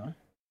 hear, though.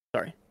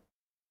 Sorry.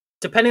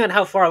 Depending on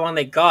how far along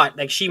they got,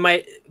 like she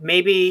might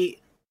maybe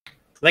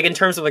like in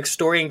terms of like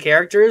story and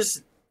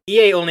characters,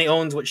 EA only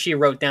owns what she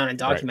wrote down and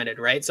documented,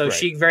 right? So Right.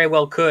 she very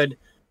well could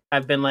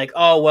have been like,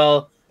 oh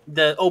well,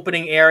 the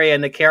opening area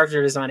and the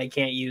character design I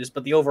can't use,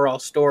 but the overall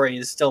story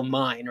is still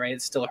mine, right?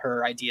 It's still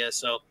her idea.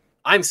 So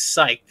I'm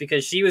psyched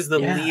because she was the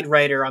lead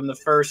writer on the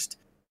first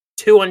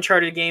 2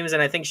 Uncharted games,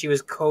 and I think she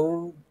was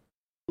co-writer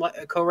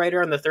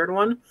on the third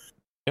one.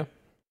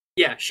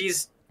 Yeah,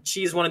 she's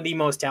one of the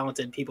most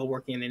talented people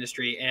working in the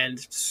industry,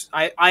 and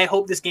I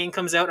hope this game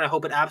comes out, and I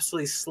hope it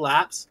absolutely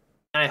slaps,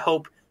 and I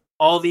hope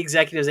all the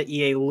executives at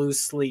EA lose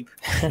sleep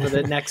for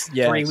the next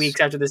 3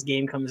 weeks after this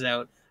game comes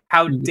out.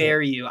 How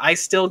dare you? I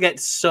still get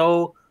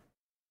so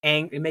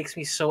angry. It makes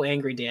me so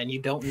angry, Dan. You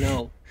don't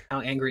know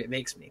how angry it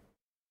makes me.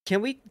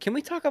 Can we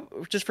talk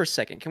about, just for a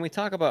second, can we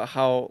talk about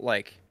how,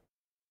 like,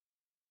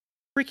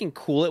 freaking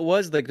cool it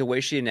was, like the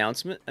way she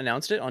announced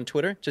it on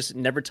Twitter? Just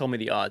never tell me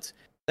the odds.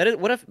 That is,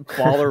 what a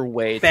baller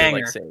way to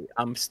like say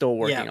I'm still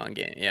working on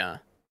game. Yeah.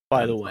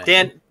 By the way,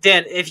 Dan,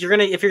 if you're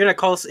gonna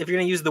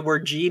use the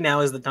word G,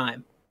 now is the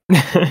time.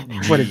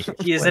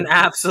 He is an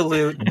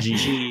absolute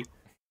G.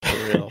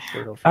 For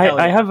real.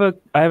 I have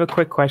a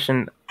quick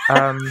question.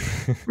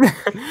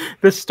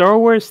 The Star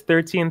Wars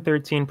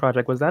 1313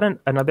 project, was that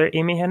another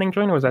Amy Hennig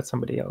joint, or was that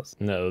somebody else?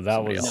 No,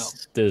 that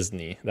was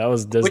Disney. That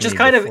was Disney. Which is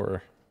kind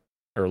of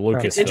or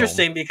Lucasfilm. It's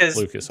interesting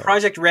because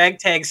Project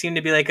Ragtag seemed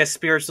to be like a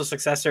spiritual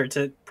successor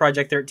to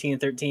Project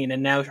 1313,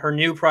 and now her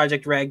new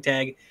Project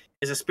Ragtag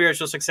is a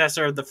spiritual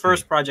successor of the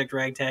first Project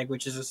Ragtag,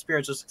 which is a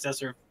spiritual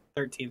successor of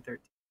 1313.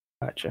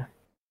 Gotcha.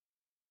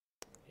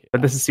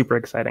 But this is super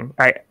exciting.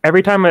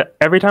 Every time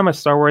a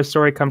Star Wars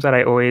story comes out,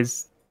 I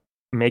always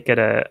make it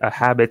a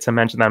habit to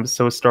mention that I'm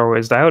so Star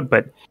Warsed out.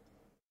 But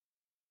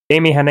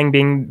Amy Hennig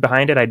being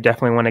behind it, I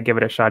definitely want to give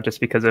it a shot, just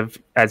because of,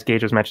 as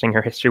Gage was mentioning,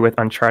 her history with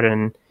Uncharted,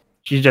 and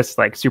she's just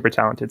like super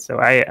talented. So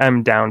I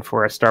am down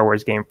for a Star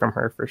Wars game from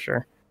her for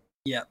sure.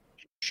 Yeah,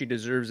 she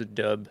deserves a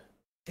dub.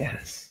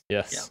 Yes.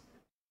 Yeah.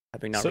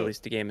 Having not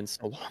released a game in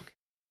so long.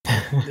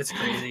 That's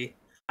crazy.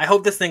 I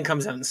hope this thing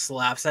comes out and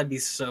slaps. That'd be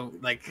so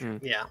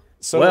yeah.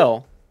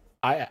 So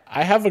I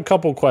have a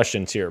couple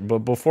questions here, but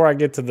before I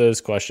get to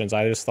those questions,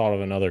 I just thought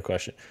of another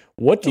question.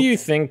 What do you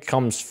think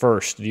comes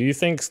first? Do you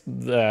think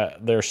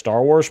their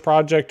Star Wars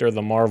project or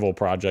the Marvel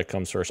project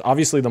comes first?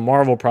 Obviously, the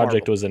Marvel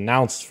project was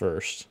announced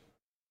first.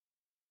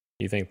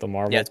 You think the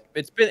Marvel? Yeah,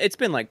 it's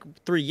been like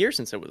 3 years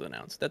since it was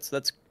announced. That's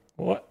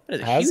what? That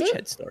is a huge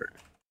head start.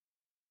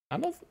 I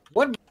don't.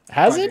 What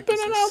has it been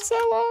announced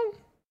that long?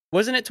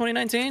 Wasn't it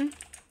 2019?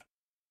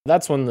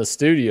 that's when the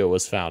studio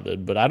was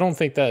founded, but I don't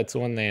think that's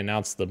when they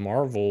announced the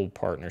Marvel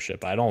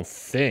partnership. I don't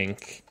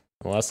think,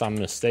 unless I'm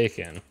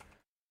mistaken.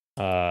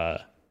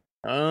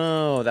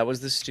 Oh, that was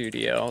the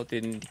studio.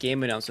 The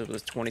game announcement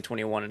was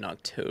 2021 in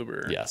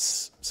October.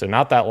 Yes, so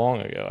not that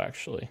long ago,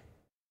 actually.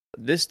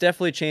 This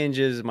definitely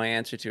changes my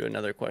answer to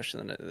another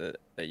question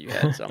that you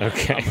had. So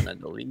okay. I'm gonna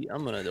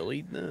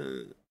delete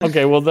that.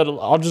 Okay, well then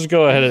I'll just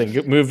go ahead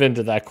and move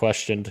into that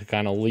question to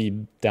kind of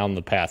lead down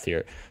the path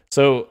here.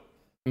 So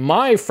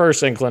my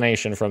first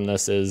inclination from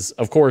this is,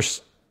 of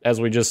course,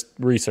 as we just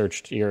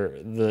researched here,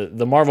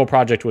 the Marvel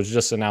project was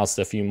just announced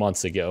a few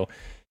months ago.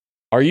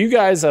 Are you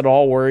guys at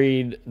all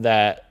worried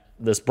that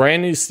this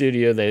brand new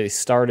studio they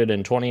started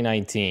in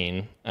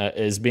 2019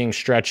 is being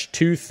stretched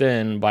too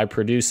thin by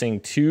producing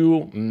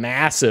two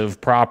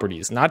massive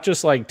properties, not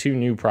just like two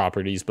new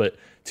properties, but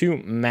two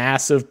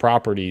massive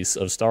properties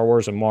of Star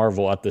Wars and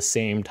Marvel at the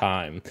same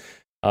time?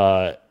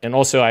 And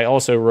also, I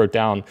also wrote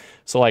down,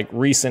 so like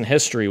recent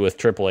history with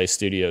AAA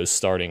studios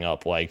starting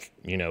up, like,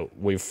 you know,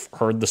 we've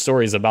heard the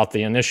stories about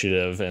the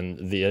Initiative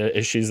and the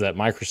issues that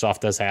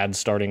Microsoft has had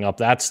starting up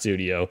that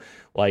studio.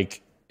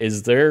 Like,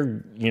 is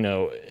there, you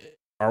know,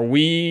 are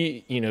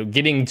we, you know,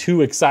 getting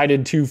too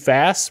excited too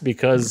fast?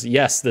 Because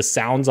yes, this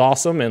sounds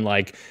awesome. And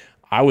like,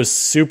 I was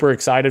super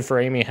excited for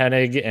Amy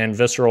Hennig and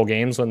Visceral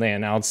Games when they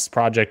announced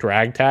Project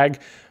Ragtag,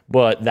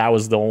 but that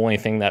was the only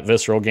thing that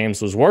Visceral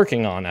Games was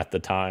working on at the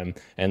time.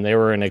 And they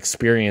were an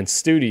experienced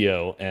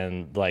studio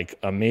and like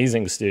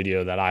amazing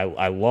studio that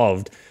I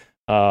loved.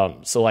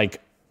 So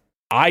like,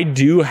 I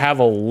do have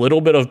a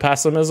little bit of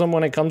pessimism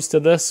when it comes to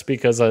this,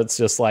 because it's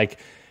just like,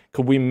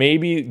 could we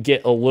maybe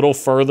get a little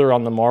further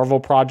on the Marvel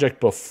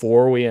project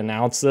before we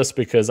announce this?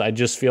 Because I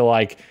just feel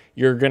like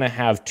you're going to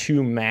have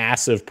two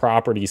massive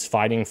properties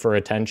fighting for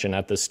attention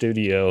at the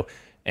studio.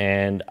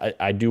 And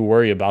I do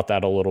worry about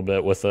that a little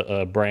bit with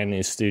a brand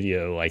new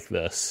studio like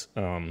this.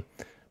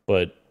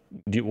 But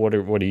what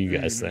do you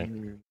guys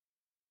think?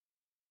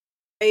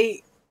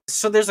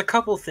 So there's a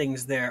couple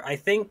things there. I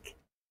think,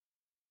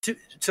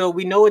 so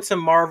we know it's a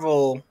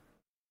Marvel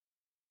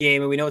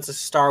game and we know it's a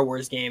Star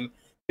Wars game.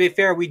 To be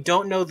fair, we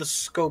don't know the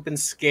scope and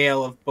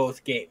scale of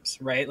both games,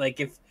 right? Like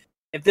if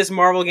this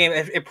Marvel game,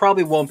 it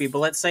probably won't be, but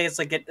let's say it's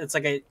like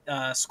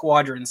a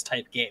Squadrons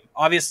type game.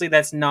 Obviously,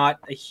 that's not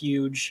a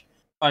huge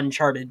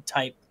Uncharted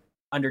type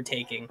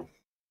undertaking.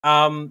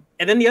 And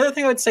then the other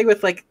thing I would say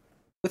with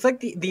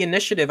the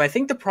Initiative, I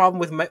think the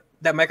problem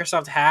that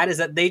Microsoft had is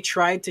that they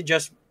tried to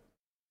just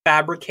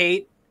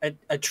fabricate a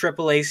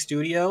AAA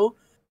studio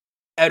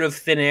out of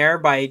thin air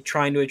by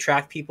trying to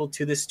attract people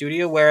to the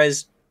studio,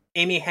 whereas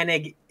Amy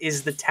Hennig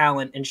is the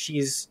talent and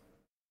she's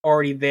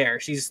already there.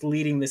 She's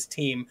leading this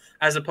team,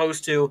 as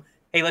opposed to,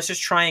 hey, let's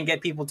just try and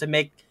get people to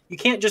make. You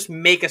can't just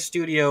make a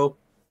studio,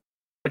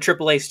 a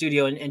AAA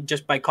studio, and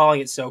just by calling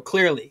it so,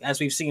 clearly,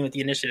 as we've seen with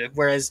the Initiative.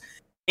 Whereas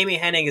Amy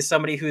Hennig is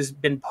somebody who's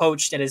been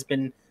poached and has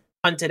been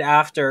hunted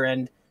after,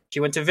 and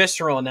she went to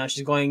Visceral, and now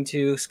she's going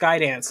to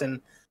Skydance.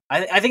 And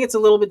I think it's a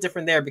little bit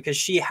different there because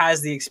she has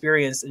the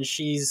experience and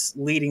she's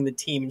leading the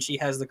team and she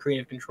has the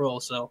creative control.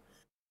 So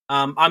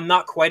I'm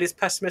not quite as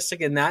pessimistic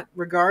in that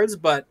regards,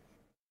 but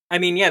I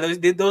mean, yeah,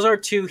 those are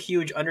two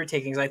huge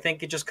undertakings. I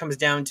think it just comes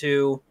down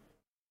to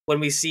when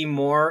we see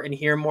more and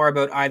hear more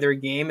about either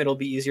game, it'll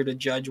be easier to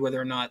judge whether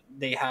or not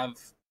they've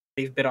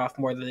bit off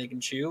more than they can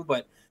chew.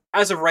 But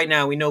as of right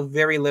now, we know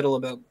very little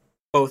about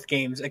both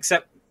games,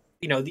 except,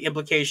 you know, the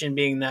implication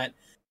being that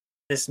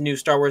this new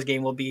Star Wars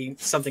game will be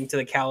something to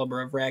the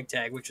caliber of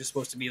Ragtag, which is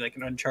supposed to be like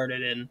an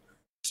Uncharted in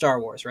Star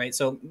Wars, right?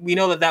 So we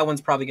know that one's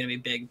probably going to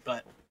be big,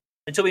 but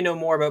until we know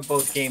more about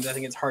both games, I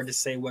think it's hard to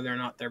say whether or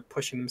not they're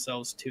pushing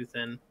themselves too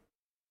thin.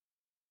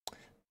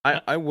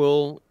 I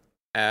will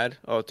add.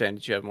 Oh, Dan,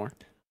 did you have more?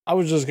 I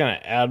was just going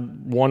to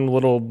add one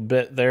little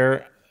bit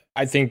there.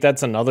 I think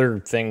that's another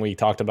thing we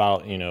talked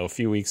about, you know, a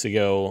few weeks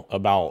ago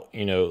about,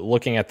 you know,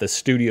 looking at the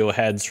studio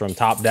heads from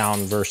top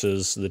down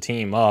versus the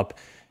team up.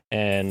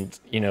 And,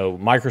 you know,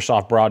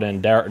 Microsoft brought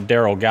in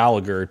Daryl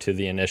Gallagher to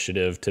the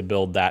Initiative to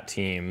build that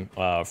team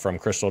from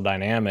Crystal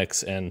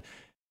Dynamics. And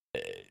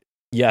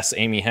yes,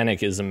 Amy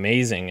Hennig is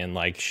amazing and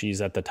like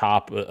she's at the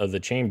top of the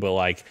chain, but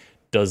like,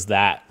 does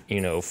that, you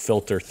know,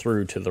 filter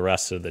through to the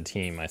rest of the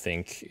team? I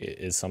think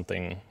is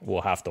something we'll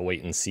have to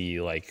wait and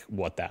see, like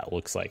what that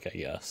looks like, I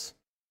guess.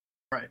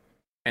 Right.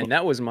 And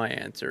that was my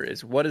answer,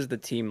 is what does the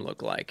team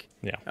look like?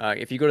 Yeah.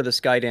 If you go to the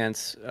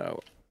Skydance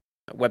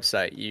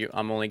website,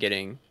 I'm only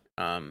getting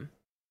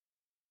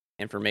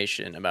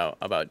information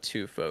about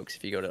two folks.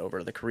 If you go over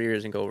to the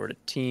careers and go over to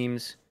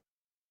teams,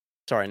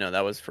 sorry, no,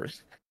 that's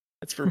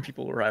for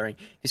people who are hiring.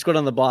 If you scroll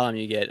down the bottom,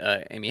 you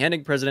get Amy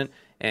Hennig, president,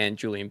 and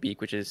Julian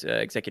Beek, which is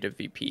executive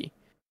VP.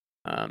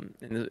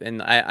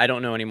 And I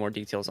don't know any more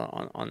details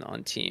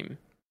on team.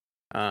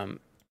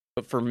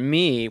 But for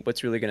me,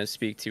 what's really going to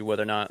speak to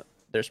whether or not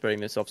they're spreading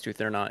themselves too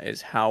thin or not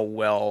is how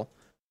well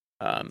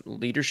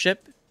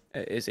leadership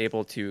is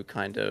able to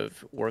kind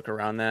of work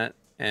around that.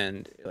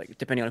 And like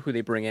depending on who they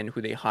bring in, who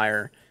they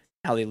hire,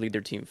 how they lead their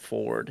team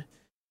forward,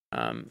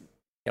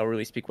 it'll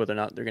really speak whether or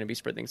not they're going to be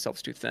spreading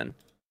themselves too thin.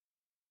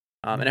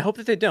 And I hope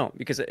that they don't,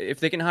 because if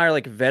they can hire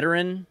like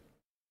veteran,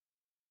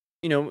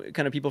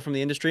 kind of people from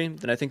the industry,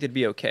 then I think they'd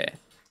be okay.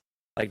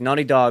 Like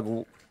Naughty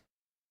Dog,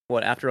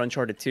 after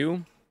Uncharted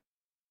 2,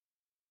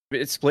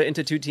 it split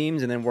into 2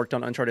 teams and then worked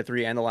on Uncharted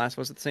 3 and The Last of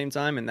Us at the same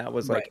time, and that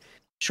was like,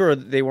 sure,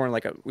 they weren't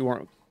like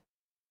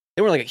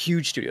a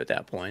huge studio at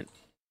that point.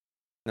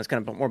 That's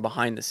kind of more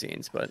behind the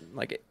scenes, but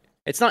like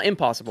it's not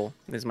impossible,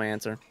 is my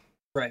answer.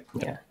 Right.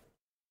 Yeah.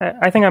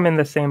 I think I'm in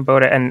the same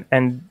boat,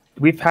 and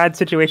we've had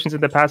situations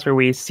in the past where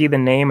we see the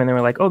name and then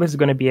we're like, oh, this is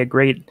going to be a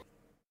great,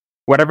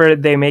 whatever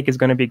they make is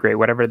going to be great.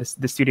 Whatever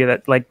the studio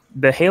that, like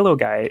the Halo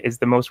guy is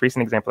the most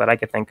recent example that I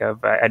could think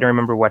of. I don't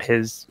remember what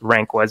his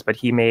rank was, but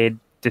he made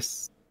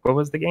what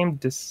was the game?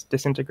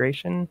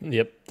 Disintegration?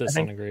 Yep,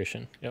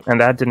 Disintegration. Yep. And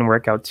that didn't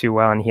work out too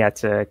well, and he had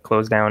to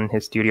close down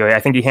his studio.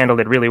 I think he handled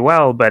it really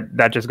well, but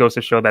that just goes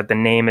to show that the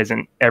name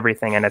isn't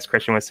everything. And as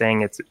Christian was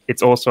saying,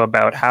 it's also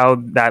about how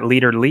that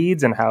leader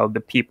leads and how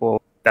the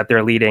people that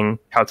they're leading,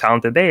 how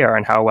talented they are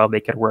and how well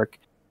they could work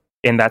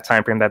in that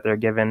time frame that they're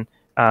given.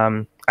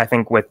 I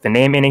think with the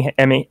name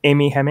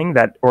Amy Hemming,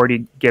 that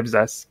already gives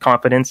us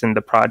confidence in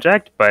the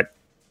project, but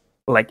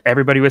like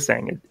everybody was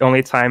saying,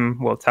 only time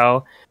will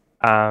tell.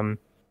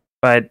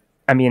 But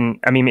I mean,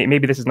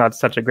 maybe this is not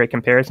such a great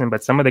comparison,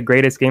 but some of the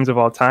greatest games of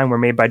all time were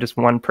made by just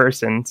one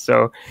person.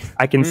 So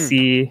I can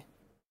see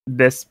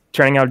this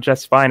turning out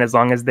just fine as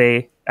long as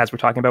they, as we're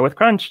talking about with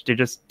Crunch, to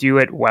just do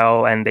it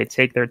well and they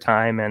take their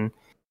time, and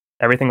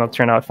everything will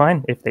turn out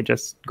fine if they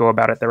just go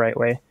about it the right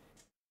way.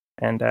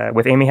 And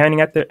with Amy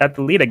Hennig at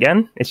the lead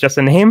again, it's just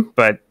a name,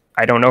 but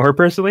I don't know her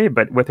personally.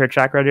 But with her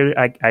track record,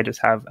 I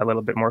just have a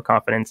little bit more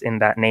confidence in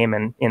that name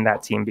and in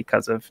that team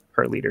because of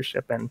her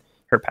leadership and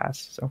her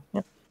past. So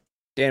yeah.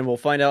 Dan, we'll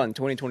find out in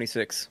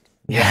 2026.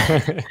 Yeah.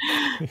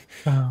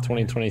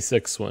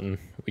 2026 when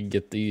we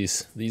get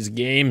these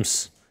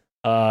games.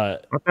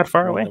 Not that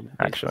far away,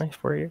 actually.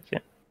 4 years, yeah.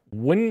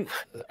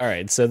 All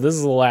right, so this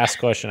is the last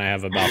question I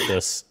have about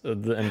this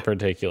in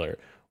particular.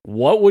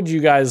 What would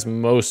you guys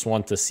most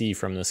want to see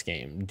from this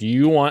game? Do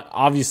you want,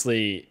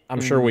 obviously,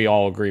 I'm sure we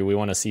all agree we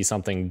want to see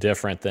something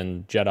different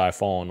than Jedi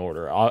Fallen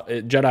Order.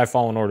 Jedi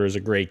Fallen Order is a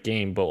great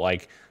game, but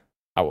like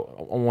I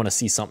want to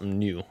see something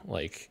new,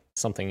 like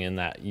something in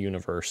that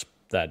universe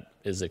that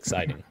is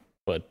exciting.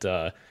 But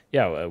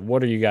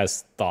what are you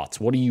guys' thoughts?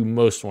 What do you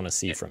most want to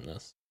see from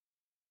this?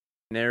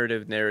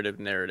 Narrative.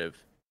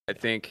 I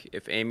think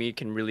if Amy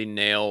can really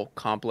nail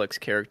complex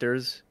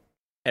characters,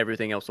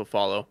 everything else will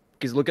follow.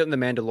 Because look at The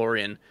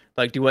Mandalorian.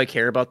 Like, do I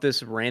care about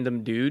this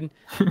random dude?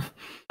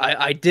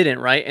 I didn't,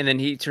 right? And then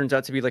he turns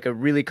out to be like a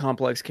really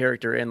complex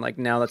character, and like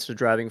now that's the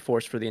driving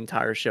force for the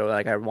entire show.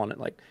 Like I want it,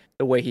 like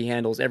the way he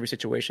handles every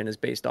situation is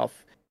based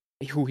off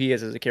who he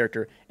is as a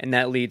character, and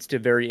that leads to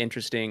very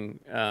interesting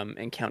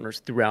encounters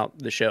throughout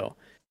the show.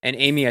 And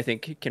Amy, I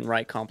think, can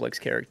write complex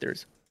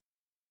characters,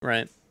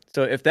 right?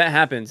 So if that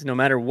happens, no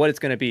matter what it's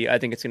going to be, I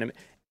think it's going to be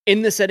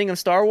in the setting of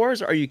Star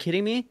Wars. Are you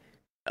kidding me?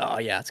 Oh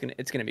yeah,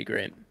 it's gonna be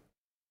great.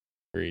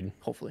 Agreed.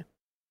 Hopefully.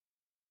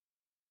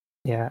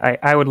 Yeah,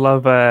 I would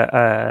love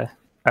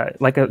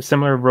like a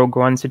similar Rogue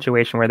One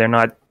situation where they're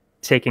not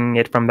taking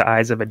it from the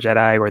eyes of a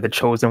Jedi or the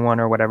Chosen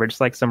One or whatever,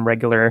 just like some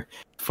regular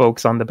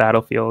folks on the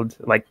battlefield,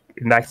 like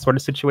in that sort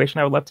of situation.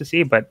 I would love to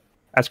see, but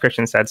as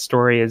Christian said,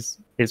 story is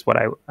what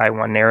I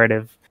want.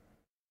 Narrative,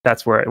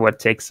 that's what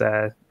takes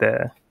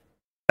the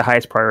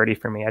highest priority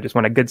for me. I just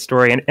want a good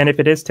story, and if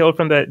it is told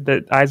from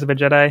the eyes of a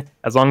Jedi,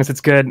 as long as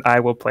it's good, I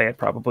will play it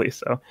probably.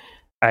 So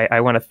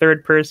I want a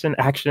third-person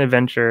action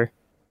adventure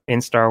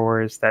in Star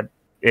Wars that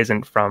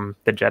isn't from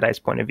the Jedi's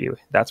point of view.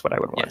 That's what I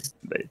would want. Yes.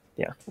 But,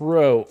 yeah.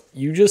 Ro,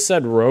 you just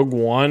said Rogue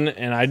One,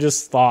 and I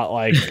just thought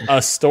like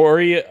a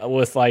story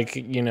with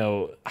like,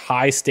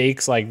 high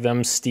stakes, like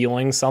them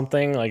stealing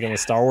something like in the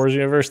Star Wars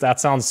universe. That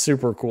sounds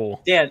super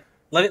cool. Dan,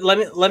 let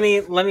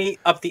me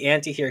up the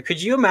ante here.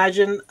 Could you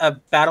imagine a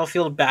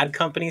Battlefield Bad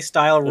Company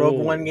style Rogue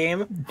One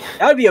game?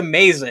 That would be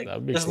amazing.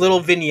 Just cool. Little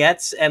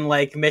vignettes and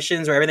like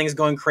missions where everything's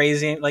going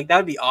crazy. Like that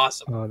would be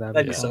awesome. Oh,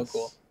 that'd be so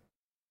cool.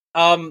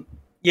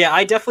 Yeah,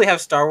 I definitely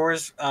have Star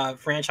Wars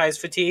franchise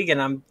fatigue,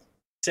 and I'm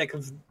sick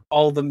of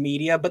all the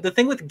media. But the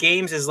thing with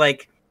games is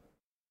like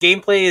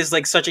gameplay is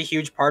like such a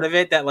huge part of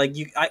it that like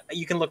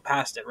you can look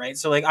past it, right?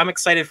 So like I'm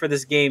excited for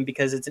this game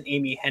because it's an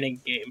Amy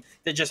Hennig game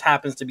that just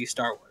happens to be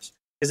Star Wars.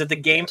 Because if the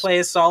gameplay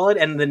is solid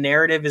and the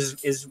narrative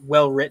is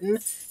well written,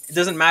 it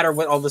doesn't matter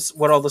what all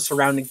the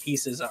surrounding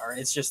pieces are.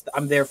 It's just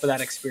I'm there for that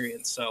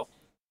experience. So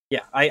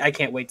yeah, I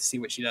can't wait to see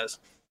what she does.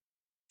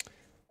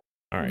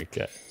 All right,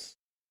 guys.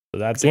 So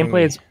that's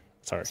gameplay. Is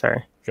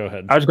sorry. Go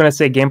ahead. I was going to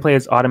say gameplay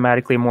is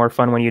automatically more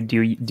fun when you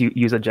do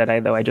use a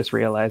Jedi, though. I just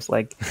realized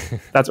like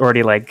that's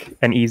already like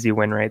an easy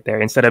win right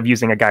there. Instead of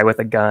using a guy with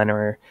a gun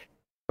or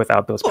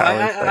without those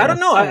powers. I don't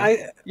know.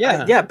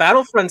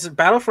 Battlefront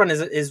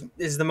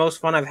is the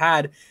most fun I've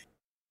had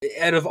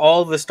out of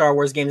all the Star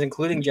Wars games,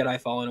 including Jedi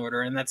Fallen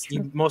Order, and that's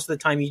most of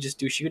the time you just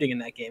do shooting in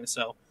that game.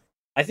 So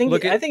I think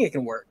it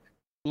can work.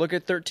 Look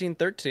at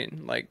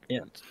 1313. Like, yeah,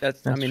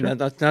 that's I mean,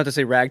 that's not to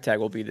say Ragtag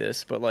will be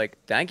this, but like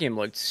that game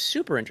looked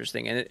super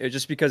interesting, and it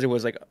just because it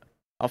was like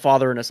a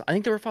father and a son. I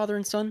think they were father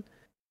and son.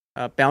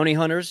 Bounty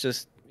hunters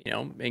just,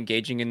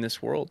 engaging in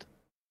this world.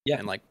 Yeah.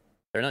 And like,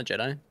 they're not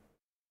Jedi.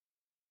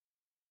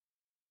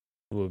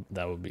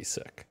 That would be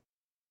sick.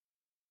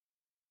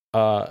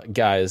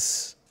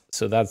 Guys,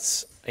 so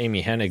that's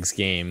Amy Hennig's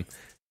game.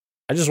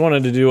 I just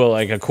wanted to do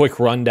a quick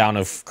rundown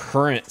of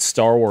current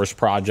Star Wars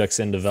projects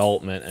in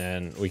development,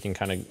 and we can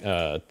kind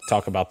of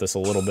talk about this a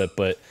little bit.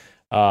 But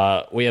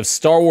we have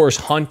Star Wars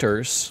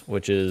Hunters,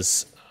 which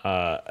is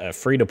a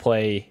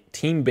free-to-play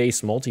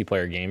team-based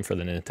multiplayer game for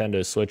the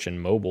Nintendo Switch and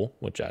mobile,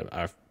 which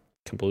I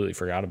completely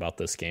forgot about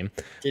this game.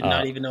 Did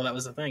not even know that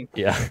was a thing.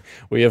 Yeah.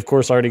 We, of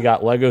course, already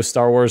got Lego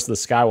Star Wars The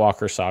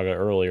Skywalker Saga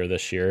earlier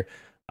this year.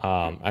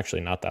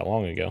 Actually, not that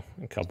long ago,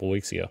 a couple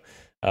weeks ago.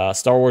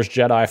 Star Wars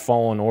Jedi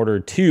Fallen Order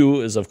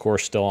 2 is, of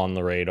course, still on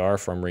the radar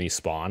from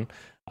Respawn.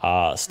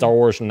 Star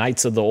Wars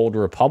Knights of the Old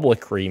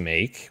Republic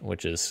remake,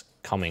 which is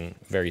coming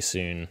very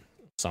soon,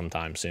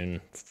 sometime soon,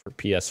 for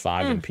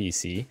PS5 and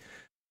PC.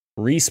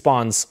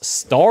 Respawn's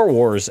Star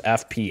Wars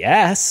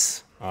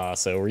FPS.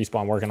 So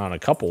Respawn working on a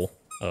couple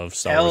of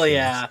Star Wars games.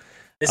 Yeah.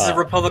 This is a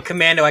Republic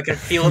Commando. I can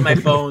feel it in my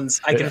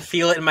bones. I can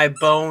feel it in my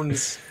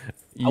bones.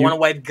 I want to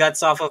wipe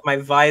guts off of my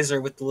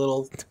visor with the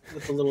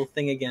little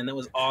thing again. That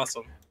was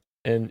awesome.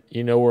 And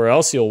you know where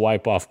else you'll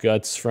wipe off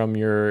guts from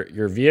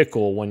your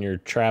vehicle when you're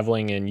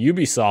traveling in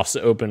Ubisoft's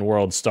open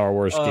world Star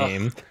Wars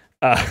game,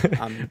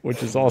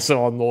 which is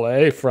also on the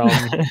way from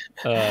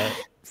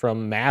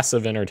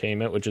Massive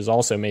Entertainment, which is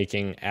also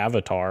making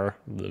Avatar,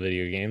 the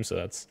video game. So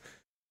that's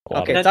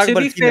okay. Talk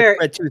about it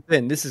spread too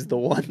thin. This is the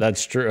one.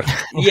 That's true.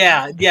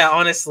 Yeah.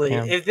 Honestly,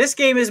 if this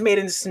game is made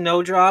in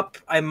Snowdrop,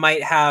 I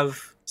might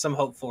have some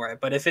hope for it.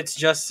 But if it's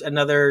just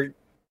another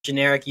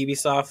generic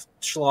Ubisoft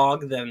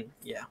slog, then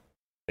yeah.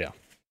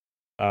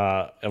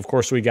 Of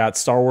course, we got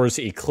Star Wars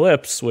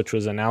Eclipse, which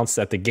was announced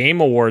at the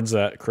Game Awards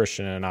that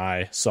Christian and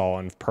I saw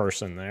in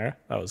person there.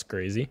 That was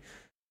crazy.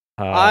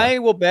 I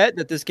will bet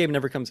that this game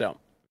never comes out.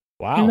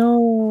 Wow.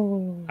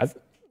 No.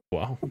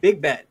 Wow. Big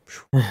bet.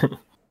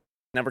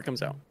 Never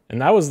comes out. And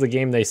that was the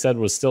game they said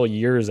was still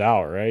years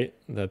out, right?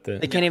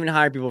 They can't even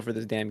hire people for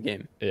this damn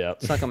game. Yeah.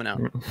 It's not coming out.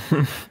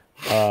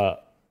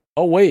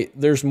 Oh, wait,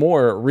 there's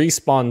more.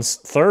 Respawn's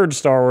third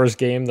Star Wars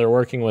game, they're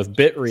working with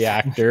Bit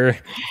Reactor,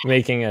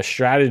 making a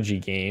strategy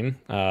game.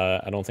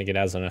 I don't think it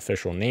has an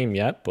official name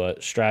yet,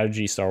 but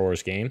strategy Star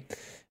Wars game.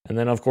 And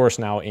then, of course,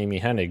 now Amy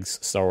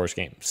Hennig's Star Wars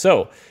game.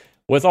 So,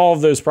 with all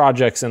of those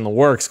projects in the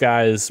works,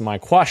 guys, my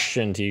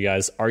question to you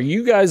guys, are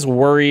you guys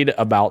worried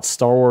about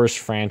Star Wars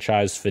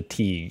franchise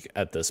fatigue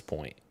at this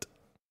point?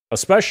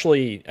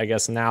 Especially, I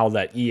guess, now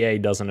that EA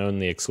doesn't own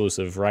the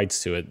exclusive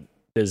rights to it.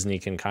 Disney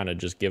can kind of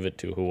just give it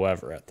to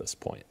whoever at this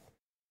point.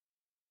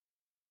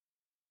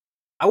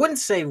 I wouldn't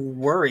say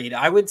worried.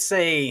 I would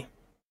say,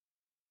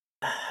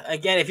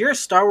 again, if you're a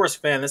Star Wars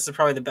fan, this is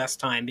probably the best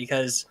time,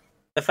 because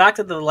the fact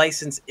that the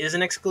license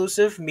isn't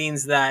exclusive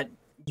means that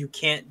you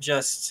can't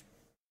just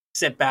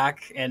sit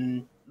back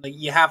and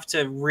you have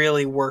to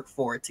really work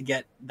for it to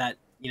get that,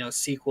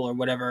 sequel or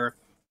whatever,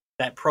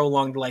 that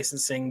prolonged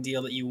licensing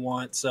deal that you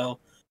want. So,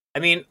 I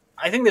mean,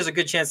 I think there's a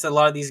good chance that a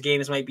lot of these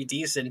games might be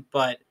decent,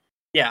 but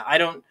yeah, I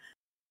don't.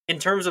 In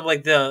terms of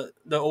the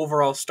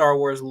overall Star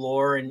Wars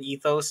lore and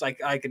ethos, I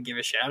could give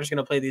a shit. I'm just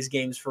gonna play these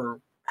games for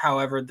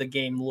however the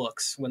game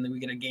looks when we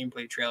get a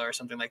gameplay trailer or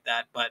something like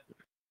that. But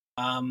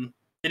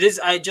it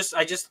is. I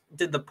just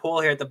did the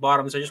poll here at the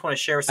bottom, so I just want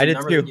to share some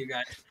numbers with you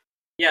guys.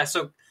 Yeah.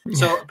 So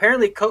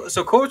apparently,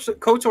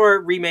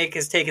 KOTOR remake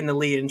has taken the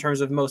lead in terms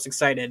of most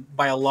excited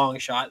by a long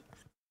shot.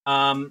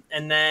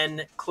 And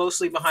then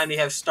closely behind we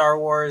have Star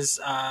Wars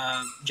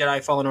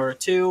Jedi Fallen Order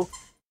 2.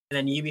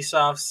 And then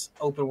Ubisoft's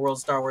open world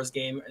Star Wars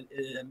game,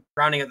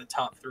 rounding at the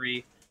top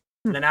 3.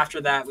 And then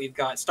after that, we've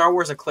got Star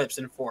Wars Eclipse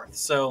in 4th.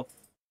 So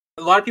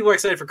a lot of people are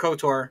excited for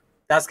KOTOR.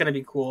 That's going to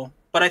be cool.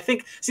 But I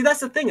think, that's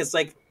the thing. It's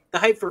like the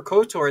hype for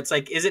KOTOR. It's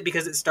like, is it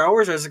because it's Star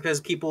Wars, or is it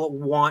because people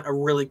want a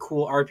really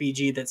cool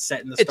RPG that's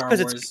set in the Star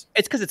Wars?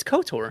 It's because it's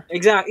KOTOR.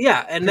 Exactly.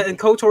 Yeah, and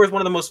KOTOR is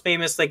one of the most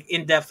famous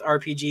in-depth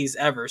RPGs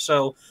ever.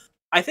 So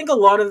I think a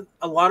lot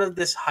of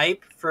this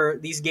hype for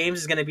these games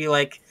is going to be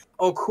like,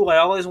 oh, cool, I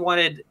always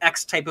wanted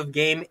X type of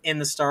game in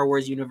the Star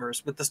Wars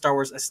universe with the Star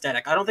Wars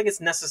aesthetic. I don't think it's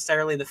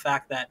necessarily the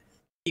fact that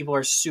people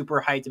are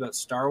super hyped about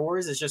Star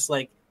Wars. It's just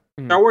like,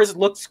 Star Wars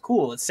looks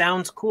cool. It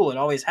sounds cool. It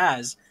always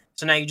has.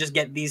 So now you just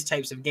get these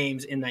types of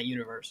games in that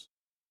universe.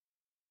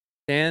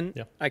 Dan,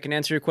 yeah. I can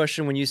answer your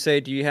question when you say,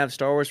 do you have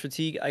Star Wars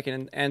fatigue? I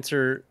can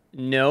answer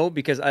no,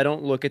 because I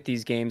don't look at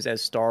these games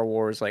as Star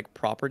Wars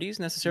properties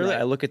necessarily. Right.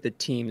 I look at the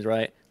teams,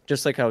 right?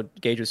 Just like how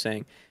Gage was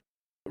saying.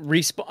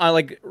 I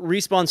like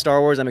Respawn Star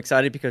Wars. I'm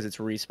excited because it's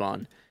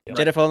Respawn. Yeah.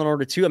 Jedi Fallen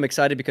Order 2, I'm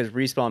excited because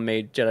Respawn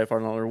made Jedi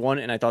Fallen Order 1,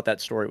 and I thought that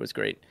story was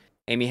great.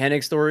 Amy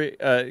Hennig's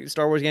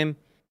Star Wars game,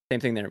 same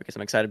thing there, because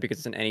I'm excited because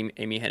it's an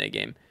Amy Hennig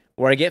game.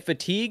 Where I get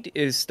fatigued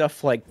is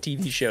stuff like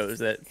TV shows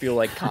that feel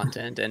like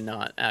content and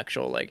not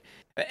actual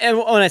And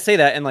when I say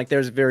that, and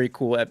there's very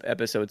cool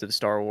episodes of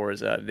Star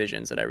Wars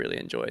Visions that I really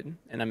enjoyed,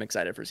 and I'm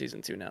excited for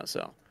season 2 now.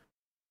 So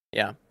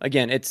Yeah,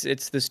 again, it's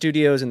the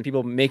studios and the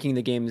people making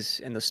the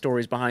games and the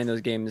stories behind those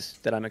games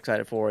that I'm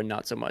excited for, and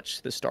not so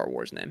much the Star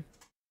Wars name.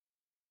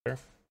 Sure.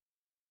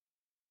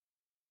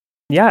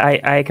 Yeah,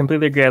 I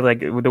completely agree.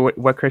 Like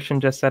what Christian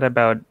just said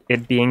about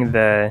it being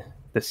the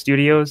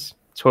studios.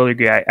 Totally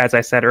agree. As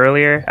I said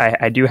earlier,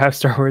 I do have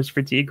Star Wars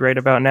fatigue right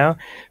about now.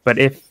 But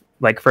if,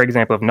 like, for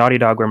example, if Naughty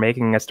Dog were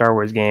making a Star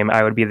Wars game,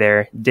 I would be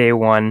there day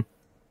one.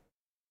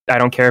 I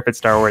don't care if it's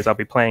Star Wars. I'll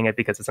be playing it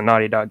because it's a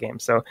Naughty Dog game.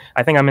 So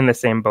I think I'm in the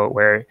same boat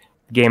where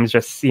games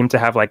just seem to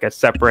have like a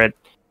separate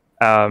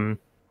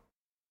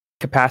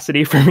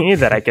capacity for me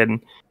that I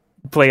can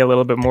play a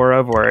little bit more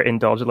of or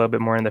indulge a little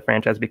bit more in the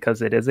franchise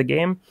because it is a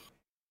game.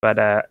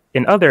 But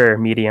in other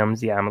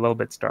mediums, yeah, I'm a little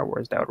bit Star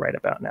Wars'd out right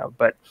about now.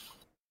 But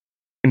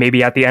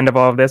maybe at the end of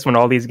all of this, when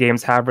all these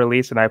games have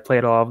released and I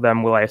played all of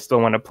them, will I still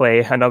want to play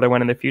another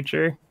one in the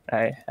future?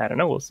 I don't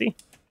know. We'll see.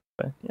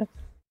 But yeah.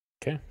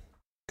 Okay,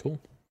 cool.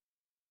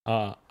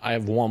 I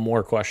have one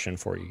more question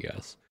for you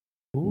guys.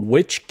 Ooh.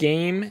 Which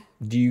game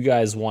do you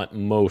guys want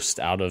most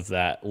out of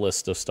that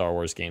list of Star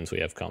Wars games we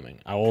have coming?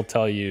 I will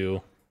tell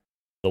you,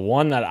 the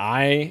one that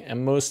I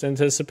am most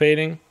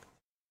anticipating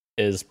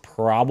is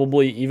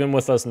probably, even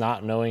with us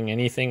not knowing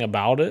anything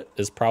about it,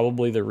 is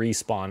probably the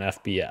Respawn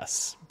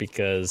FPS,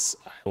 because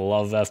I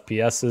love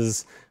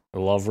FPSs. I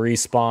love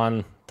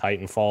Respawn.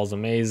 Titanfall is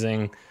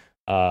amazing.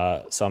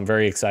 So I'm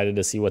very excited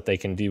to see what they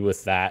can do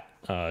with that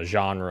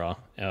genre.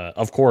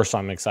 Of course,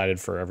 I'm excited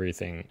for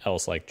everything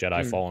else, like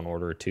Jedi Fallen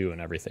Order 2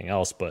 and everything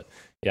else. But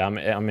yeah,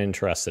 I'm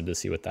interested to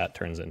see what that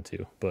turns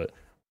into. But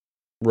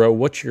Ro,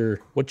 what's your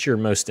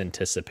most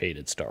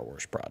anticipated Star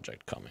Wars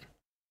project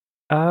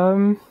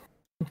coming?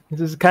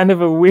 This is kind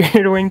of a weird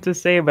thing to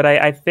say, but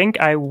I think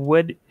I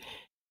would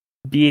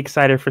be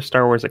excited for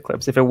Star Wars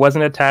Eclipse if it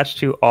wasn't attached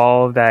to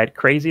all that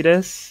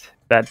craziness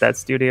that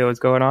studio is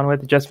going on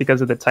with, just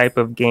because of the type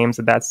of games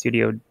that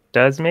studio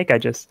does make. I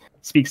just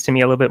speaks to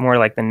me a little bit more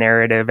like the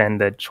narrative and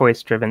the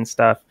choice-driven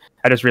stuff.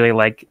 I just really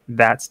like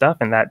that stuff,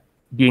 and that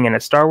being in a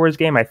Star Wars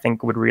game, I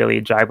think would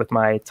really jive with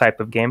my type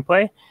of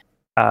gameplay.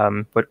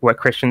 But what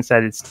Christian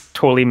said, it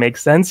totally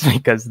makes sense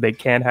because they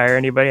can't hire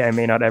anybody. I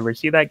may not ever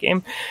see that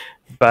game.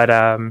 But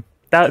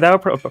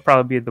that would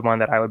probably be the one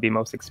that I would be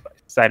most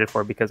excited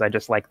for, because I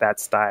just like that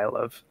style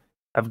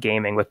of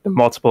gaming with the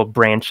multiple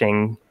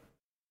branching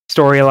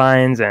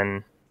storylines,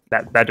 and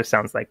that just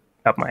sounds like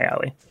up my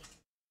alley.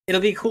 It'll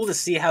be cool to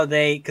see how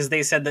because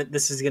they said that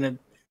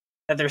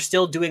that they're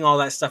still doing all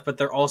that stuff, but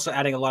they're also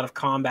adding a lot of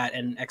combat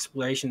and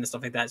exploration and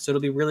stuff like that. So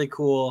it'll be really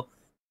cool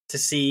to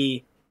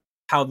see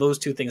how those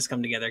two things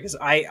come together, because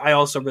I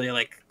also really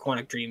like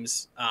Quantic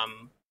Dreams.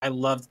 I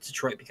loved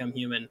Detroit Become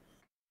Human.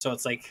 So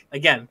it's like,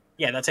 again,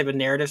 yeah, that type of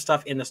narrative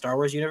stuff in the Star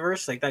Wars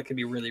universe, like that could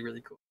be really,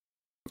 really cool.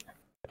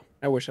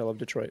 I wish I loved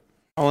Detroit.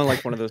 I only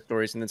like one of those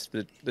stories, and it's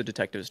the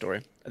detective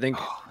story. I think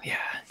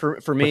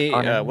for me,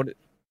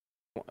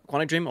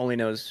 Quantic Dream only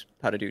knows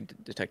how to do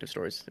detective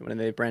stories. When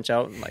they branch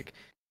out and like,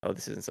 oh,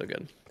 this isn't so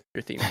good.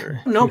 Your themes are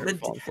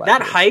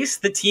that heist,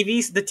 the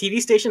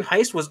TV station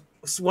heist was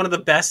one of the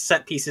best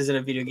set pieces in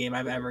a video game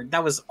I've ever.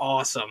 That was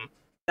awesome.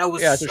 That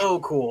was so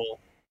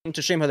cool. It's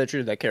a shame how they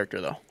treated that character,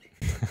 though.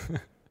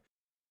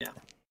 Yeah.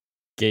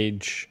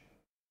 Gage,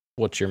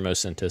 what's your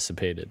most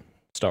anticipated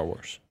Star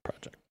Wars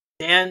project?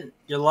 Dan,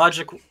 your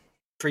logic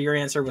for your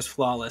answer was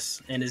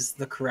flawless and is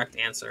the correct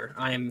answer.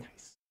 I am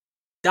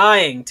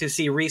dying to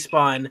see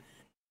Respawn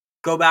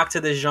go back to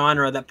the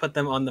genre that put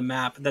them on the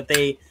map, that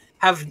they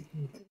have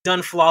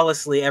done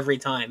flawlessly every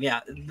time.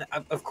 Yeah,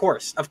 of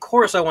course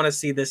I want to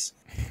see this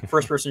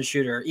first-person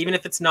shooter, even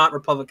if it's not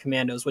Republic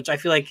Commandos, which I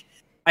feel like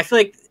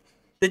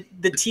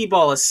the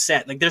T-ball is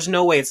set. Like, there's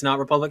no way it's not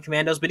Republic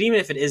Commandos, but even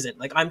if it isn't,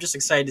 like, I'm just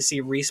excited to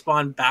see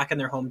Respawn back in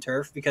their home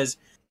turf, because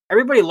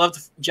everybody loved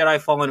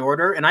Jedi Fallen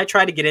Order, and I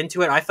tried to get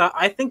into it.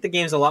 I think the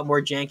game's a lot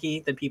more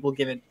janky than people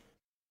give it.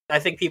 I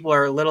think people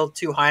are a little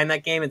too high in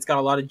that game. It's got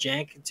a lot of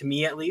jank, to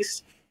me at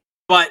least.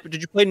 But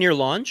did you play near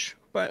launch?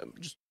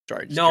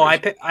 No, I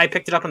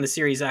picked it up on the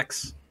Series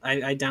X.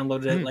 I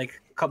downloaded it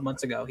like a couple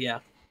months ago. Yeah.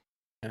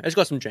 It's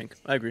got some jank.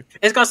 I agree.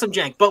 It's got some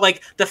jank, but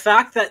like the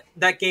fact that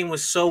that game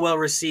was so well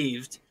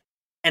received,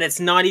 and it's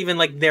not even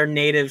like their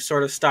native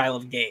sort of style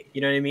of game.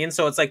 You know what I mean?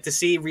 So it's like to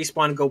see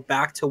Respawn go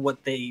back to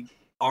what they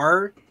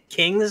are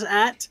kings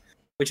at,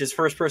 which is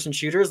first-person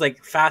shooters,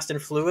 like fast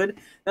and fluid.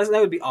 That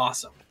would be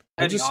awesome.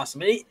 That'd be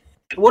awesome.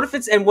 What if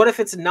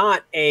it's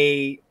not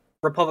a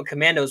Republic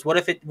Commandos? What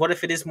if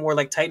it is more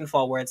like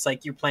Titanfall, where it's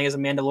like you're playing as a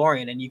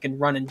Mandalorian and you can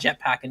run in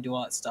jetpack and do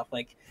all that stuff?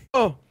 Like,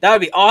 that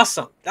would be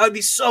awesome. That would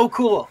be so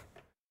cool.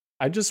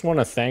 I just want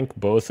to thank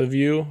both of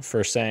you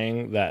for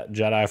saying that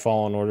Jedi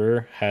Fallen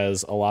Order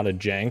has a lot of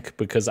jank,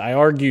 because I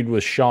argued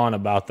with Sean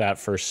about that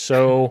for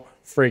so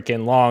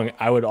freaking long.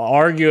 I would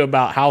argue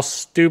about how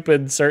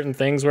stupid certain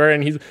things were,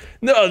 and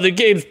the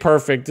game's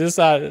perfect.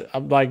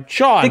 I'm like,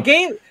 Sean, the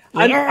game.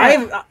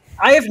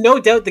 I have no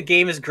doubt the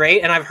game is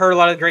great, and I've heard a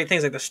lot of great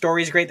things. Like the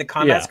story's great, the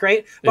combat's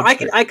great. But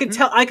I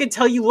could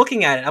tell you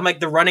looking at it. I'm like,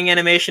 the running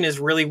animation is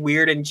really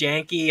weird and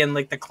janky, and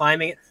like the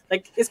climbing,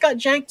 like it's got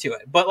jank to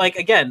it. But like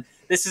again,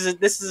 this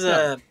is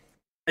a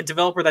a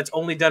developer that's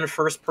only done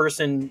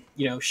first-person,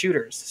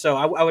 shooters. So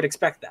I would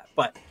expect that.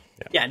 But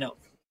yeah, no,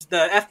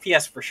 the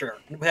FPS for sure,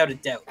 without a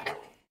doubt.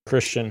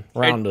 Christian,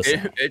 round us.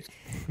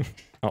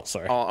 Oh,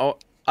 sorry.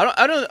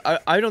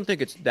 I don't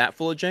think it's that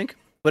full of jank,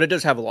 but it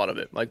does have a lot of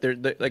it. Like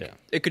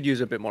it could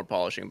use a bit more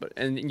polishing,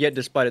 and yet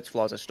despite its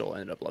flaws, I still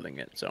ended up loving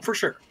it. So for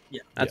sure,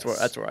 yeah, that's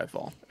where I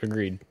fall.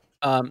 Agreed.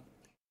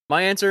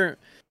 My answer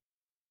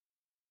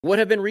would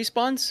have been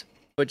Respawn's,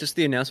 but just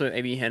the announcement of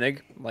Amy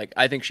Hennig, like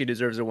I think she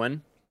deserves a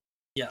win.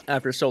 Yeah.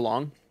 After so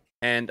long,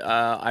 and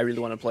I really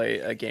want to play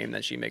a game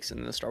that she makes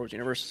in the Star Wars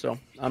universe. So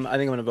I think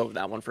I'm going to vote with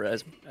that one for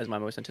as my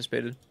most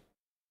anticipated.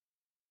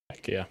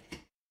 Heck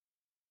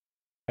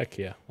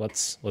yeah.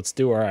 Let's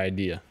do our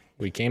idea.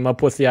 We came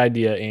up with the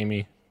idea,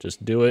 Amy.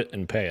 Just do it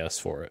and pay us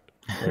for it.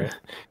 All right?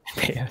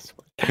 Pay us.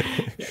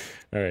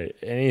 All right.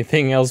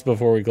 Anything else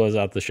before we close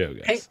out the show,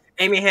 guys? Hey,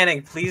 Amy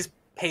Hennig, please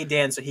pay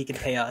Dan so he can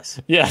pay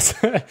us. Yes.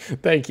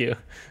 Thank you.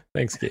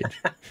 Thanks, Gage.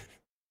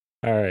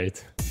 All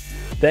right.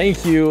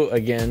 Thank you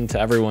again to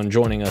everyone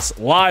joining us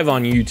live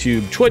on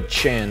YouTube,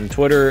 Twitch, and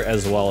Twitter,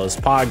 as well as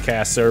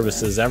podcast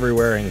services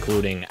everywhere,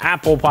 including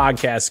Apple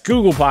Podcasts,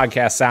 Google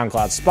Podcasts,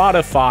 SoundCloud,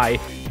 Spotify,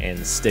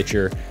 and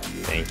Stitcher.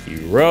 Thank you,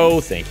 Ro.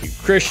 Thank you,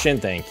 Christian.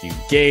 Thank you,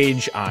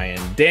 Gage. I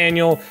am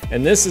Daniel,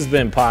 and this has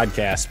been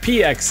Podcast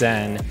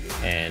PXN,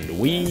 and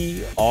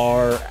we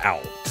are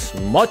out.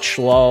 Much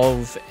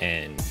love,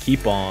 and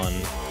keep on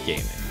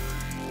gaming.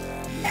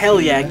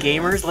 Hell yeah,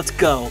 gamers. Let's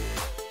go.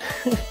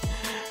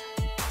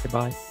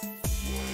 Goodbye.